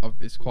think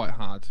it's quite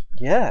hard.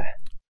 Yeah.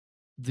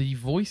 The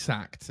voice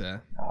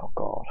actor. Oh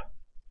God.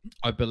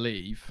 I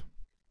believe,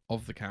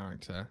 of the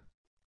character,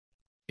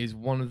 is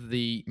one of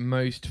the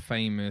most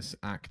famous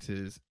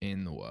actors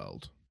in the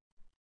world.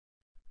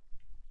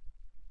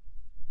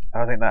 I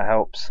don't think that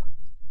helps.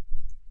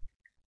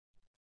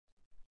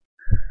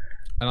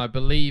 And I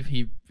believe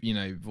he,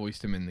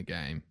 voiced him in the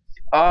game.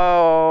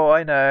 Oh,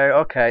 I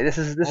know. Okay, this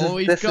is.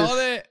 He's got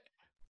it.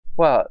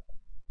 Well,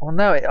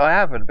 no, I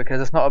haven't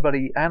because it's not a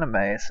bloody anime.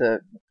 It's a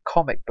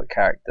comic book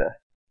character.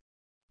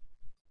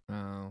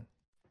 Oh,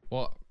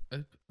 what?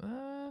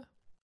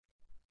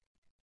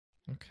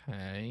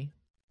 Okay.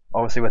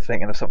 Obviously, we're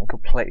thinking of something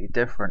completely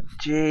different.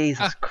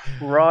 Jesus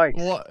Christ!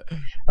 What?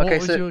 Okay,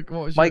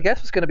 my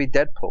guess was going to be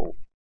Deadpool,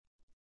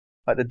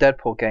 like the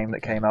Deadpool game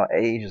that came out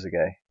ages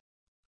ago.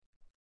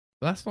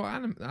 That's not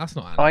anime.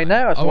 I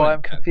know. That's why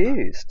I'm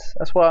confused.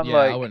 That's why I'm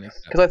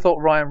because I thought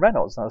Ryan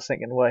Reynolds, and I was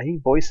thinking, well, he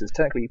plays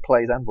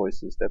and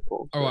voices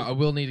Deadpool. All right, I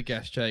will need a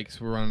guess, Jake,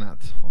 because we're running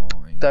out of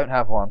time. Don't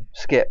have one.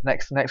 Skip.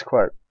 Next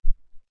quote.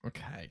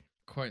 Okay,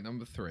 quote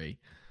number 3.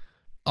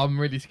 I'm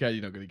really scared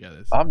you're not going to get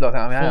this.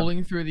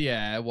 Falling through the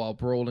air while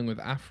brawling with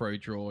Afro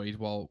Droid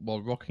while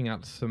rocking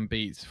out to some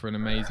beats for an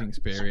amazing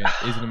experience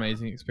is an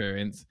amazing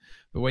experience.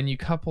 But when you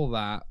couple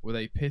that with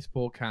a piss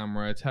poor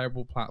camera,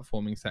 terrible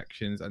platforming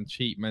sections, and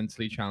cheap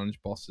mentally challenged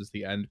bosses,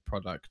 the end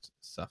product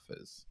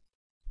suffers.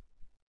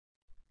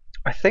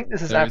 I think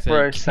this is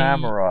Afro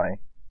Samurai.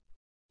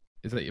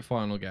 Is that your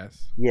final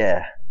guess?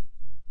 Yeah.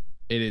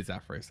 It is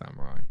Afro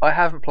Samurai. I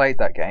haven't played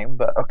that game,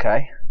 but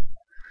okay.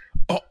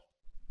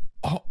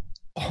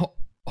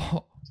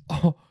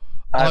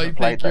 I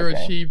think your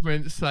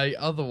achievements say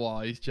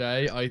otherwise,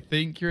 Jay. I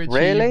think your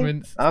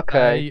achievements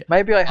say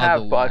maybe I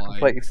have, but I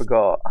completely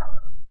forgot.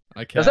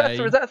 Okay. Is that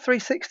a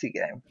 360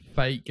 game?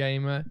 Fake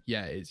gamer?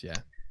 Yeah, it is, yeah.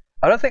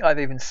 I don't think I've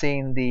even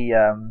seen the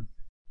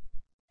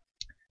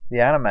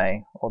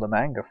anime or the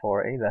manga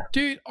for it either.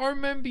 Dude, I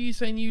remember you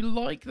saying you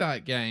like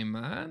that game,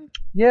 man.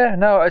 Yeah,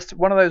 no, it's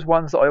one of those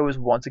ones that I always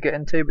want to get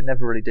into, but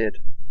never really did.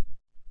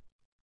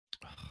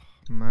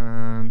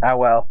 Man. Ah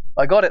well,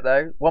 I got it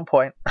though. 1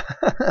 point.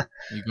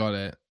 You got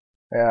it.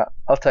 Yeah,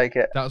 I'll take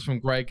it. That was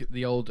from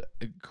the old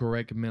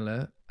Greg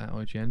Miller at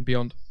IGN.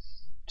 Beyond.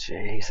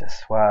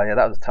 Jesus, wow, yeah,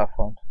 that was a tough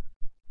one.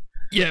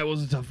 Yeah, it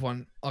was a tough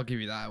one. I'll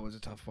give you that. It was a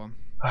tough one.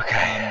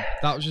 Okay.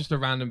 That was just a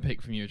random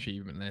pick from your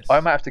achievement list. I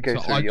might have to go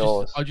through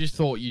yours. I just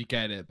thought you'd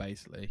get it,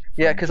 basically.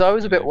 Yeah, because I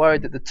was a bit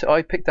worried that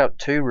I picked out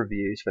 2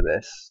 reviews for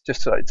this,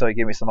 just to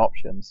give me some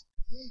options.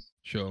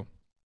 Sure.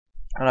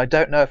 And I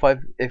don't know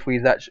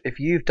if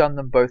you've done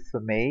them both for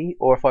me,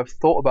 or if I've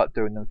thought about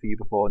doing them for you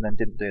before and then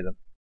didn't do them.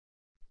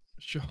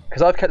 Sure.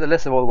 Because I've kept a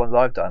list of all the ones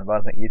I've done, but I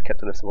don't think you've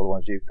kept a list of all the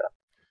ones you've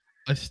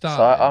done. So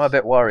I'm a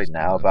bit worried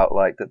now about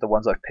that the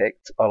ones I've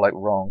picked are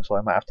wrong, so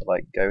I might have to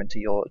go into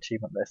your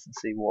achievement list and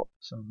see what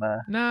some.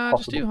 Nah,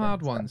 just do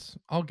hard ones.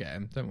 I'll get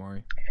them. Don't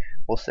worry.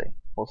 We'll see.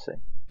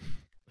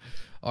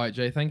 All right,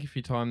 Jay. Thank you for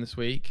your time this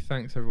week.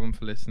 Thanks everyone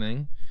for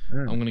listening.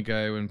 I'm gonna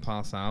go and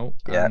pass out.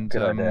 Yeah, and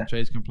good idea.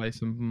 Jay's gonna play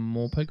some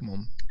more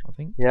Pokemon, I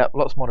think. Yeah,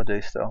 lots more to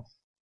do still.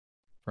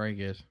 Very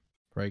good.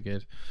 Very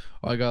good.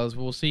 All right, guys.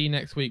 We'll see you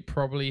next week.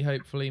 Probably,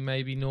 hopefully,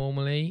 maybe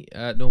normally,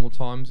 normal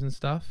times and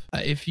stuff.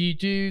 If you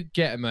do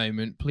get a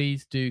moment,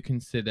 please do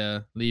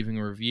consider leaving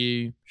a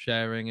review,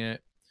 sharing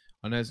it.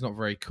 I know it's not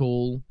very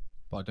cool,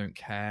 but I don't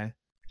care.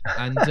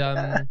 And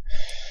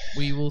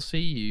we will see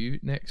you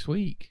next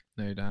week,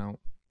 no doubt.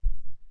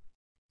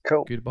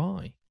 Cool.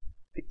 Goodbye.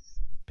 Peace.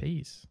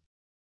 Peace.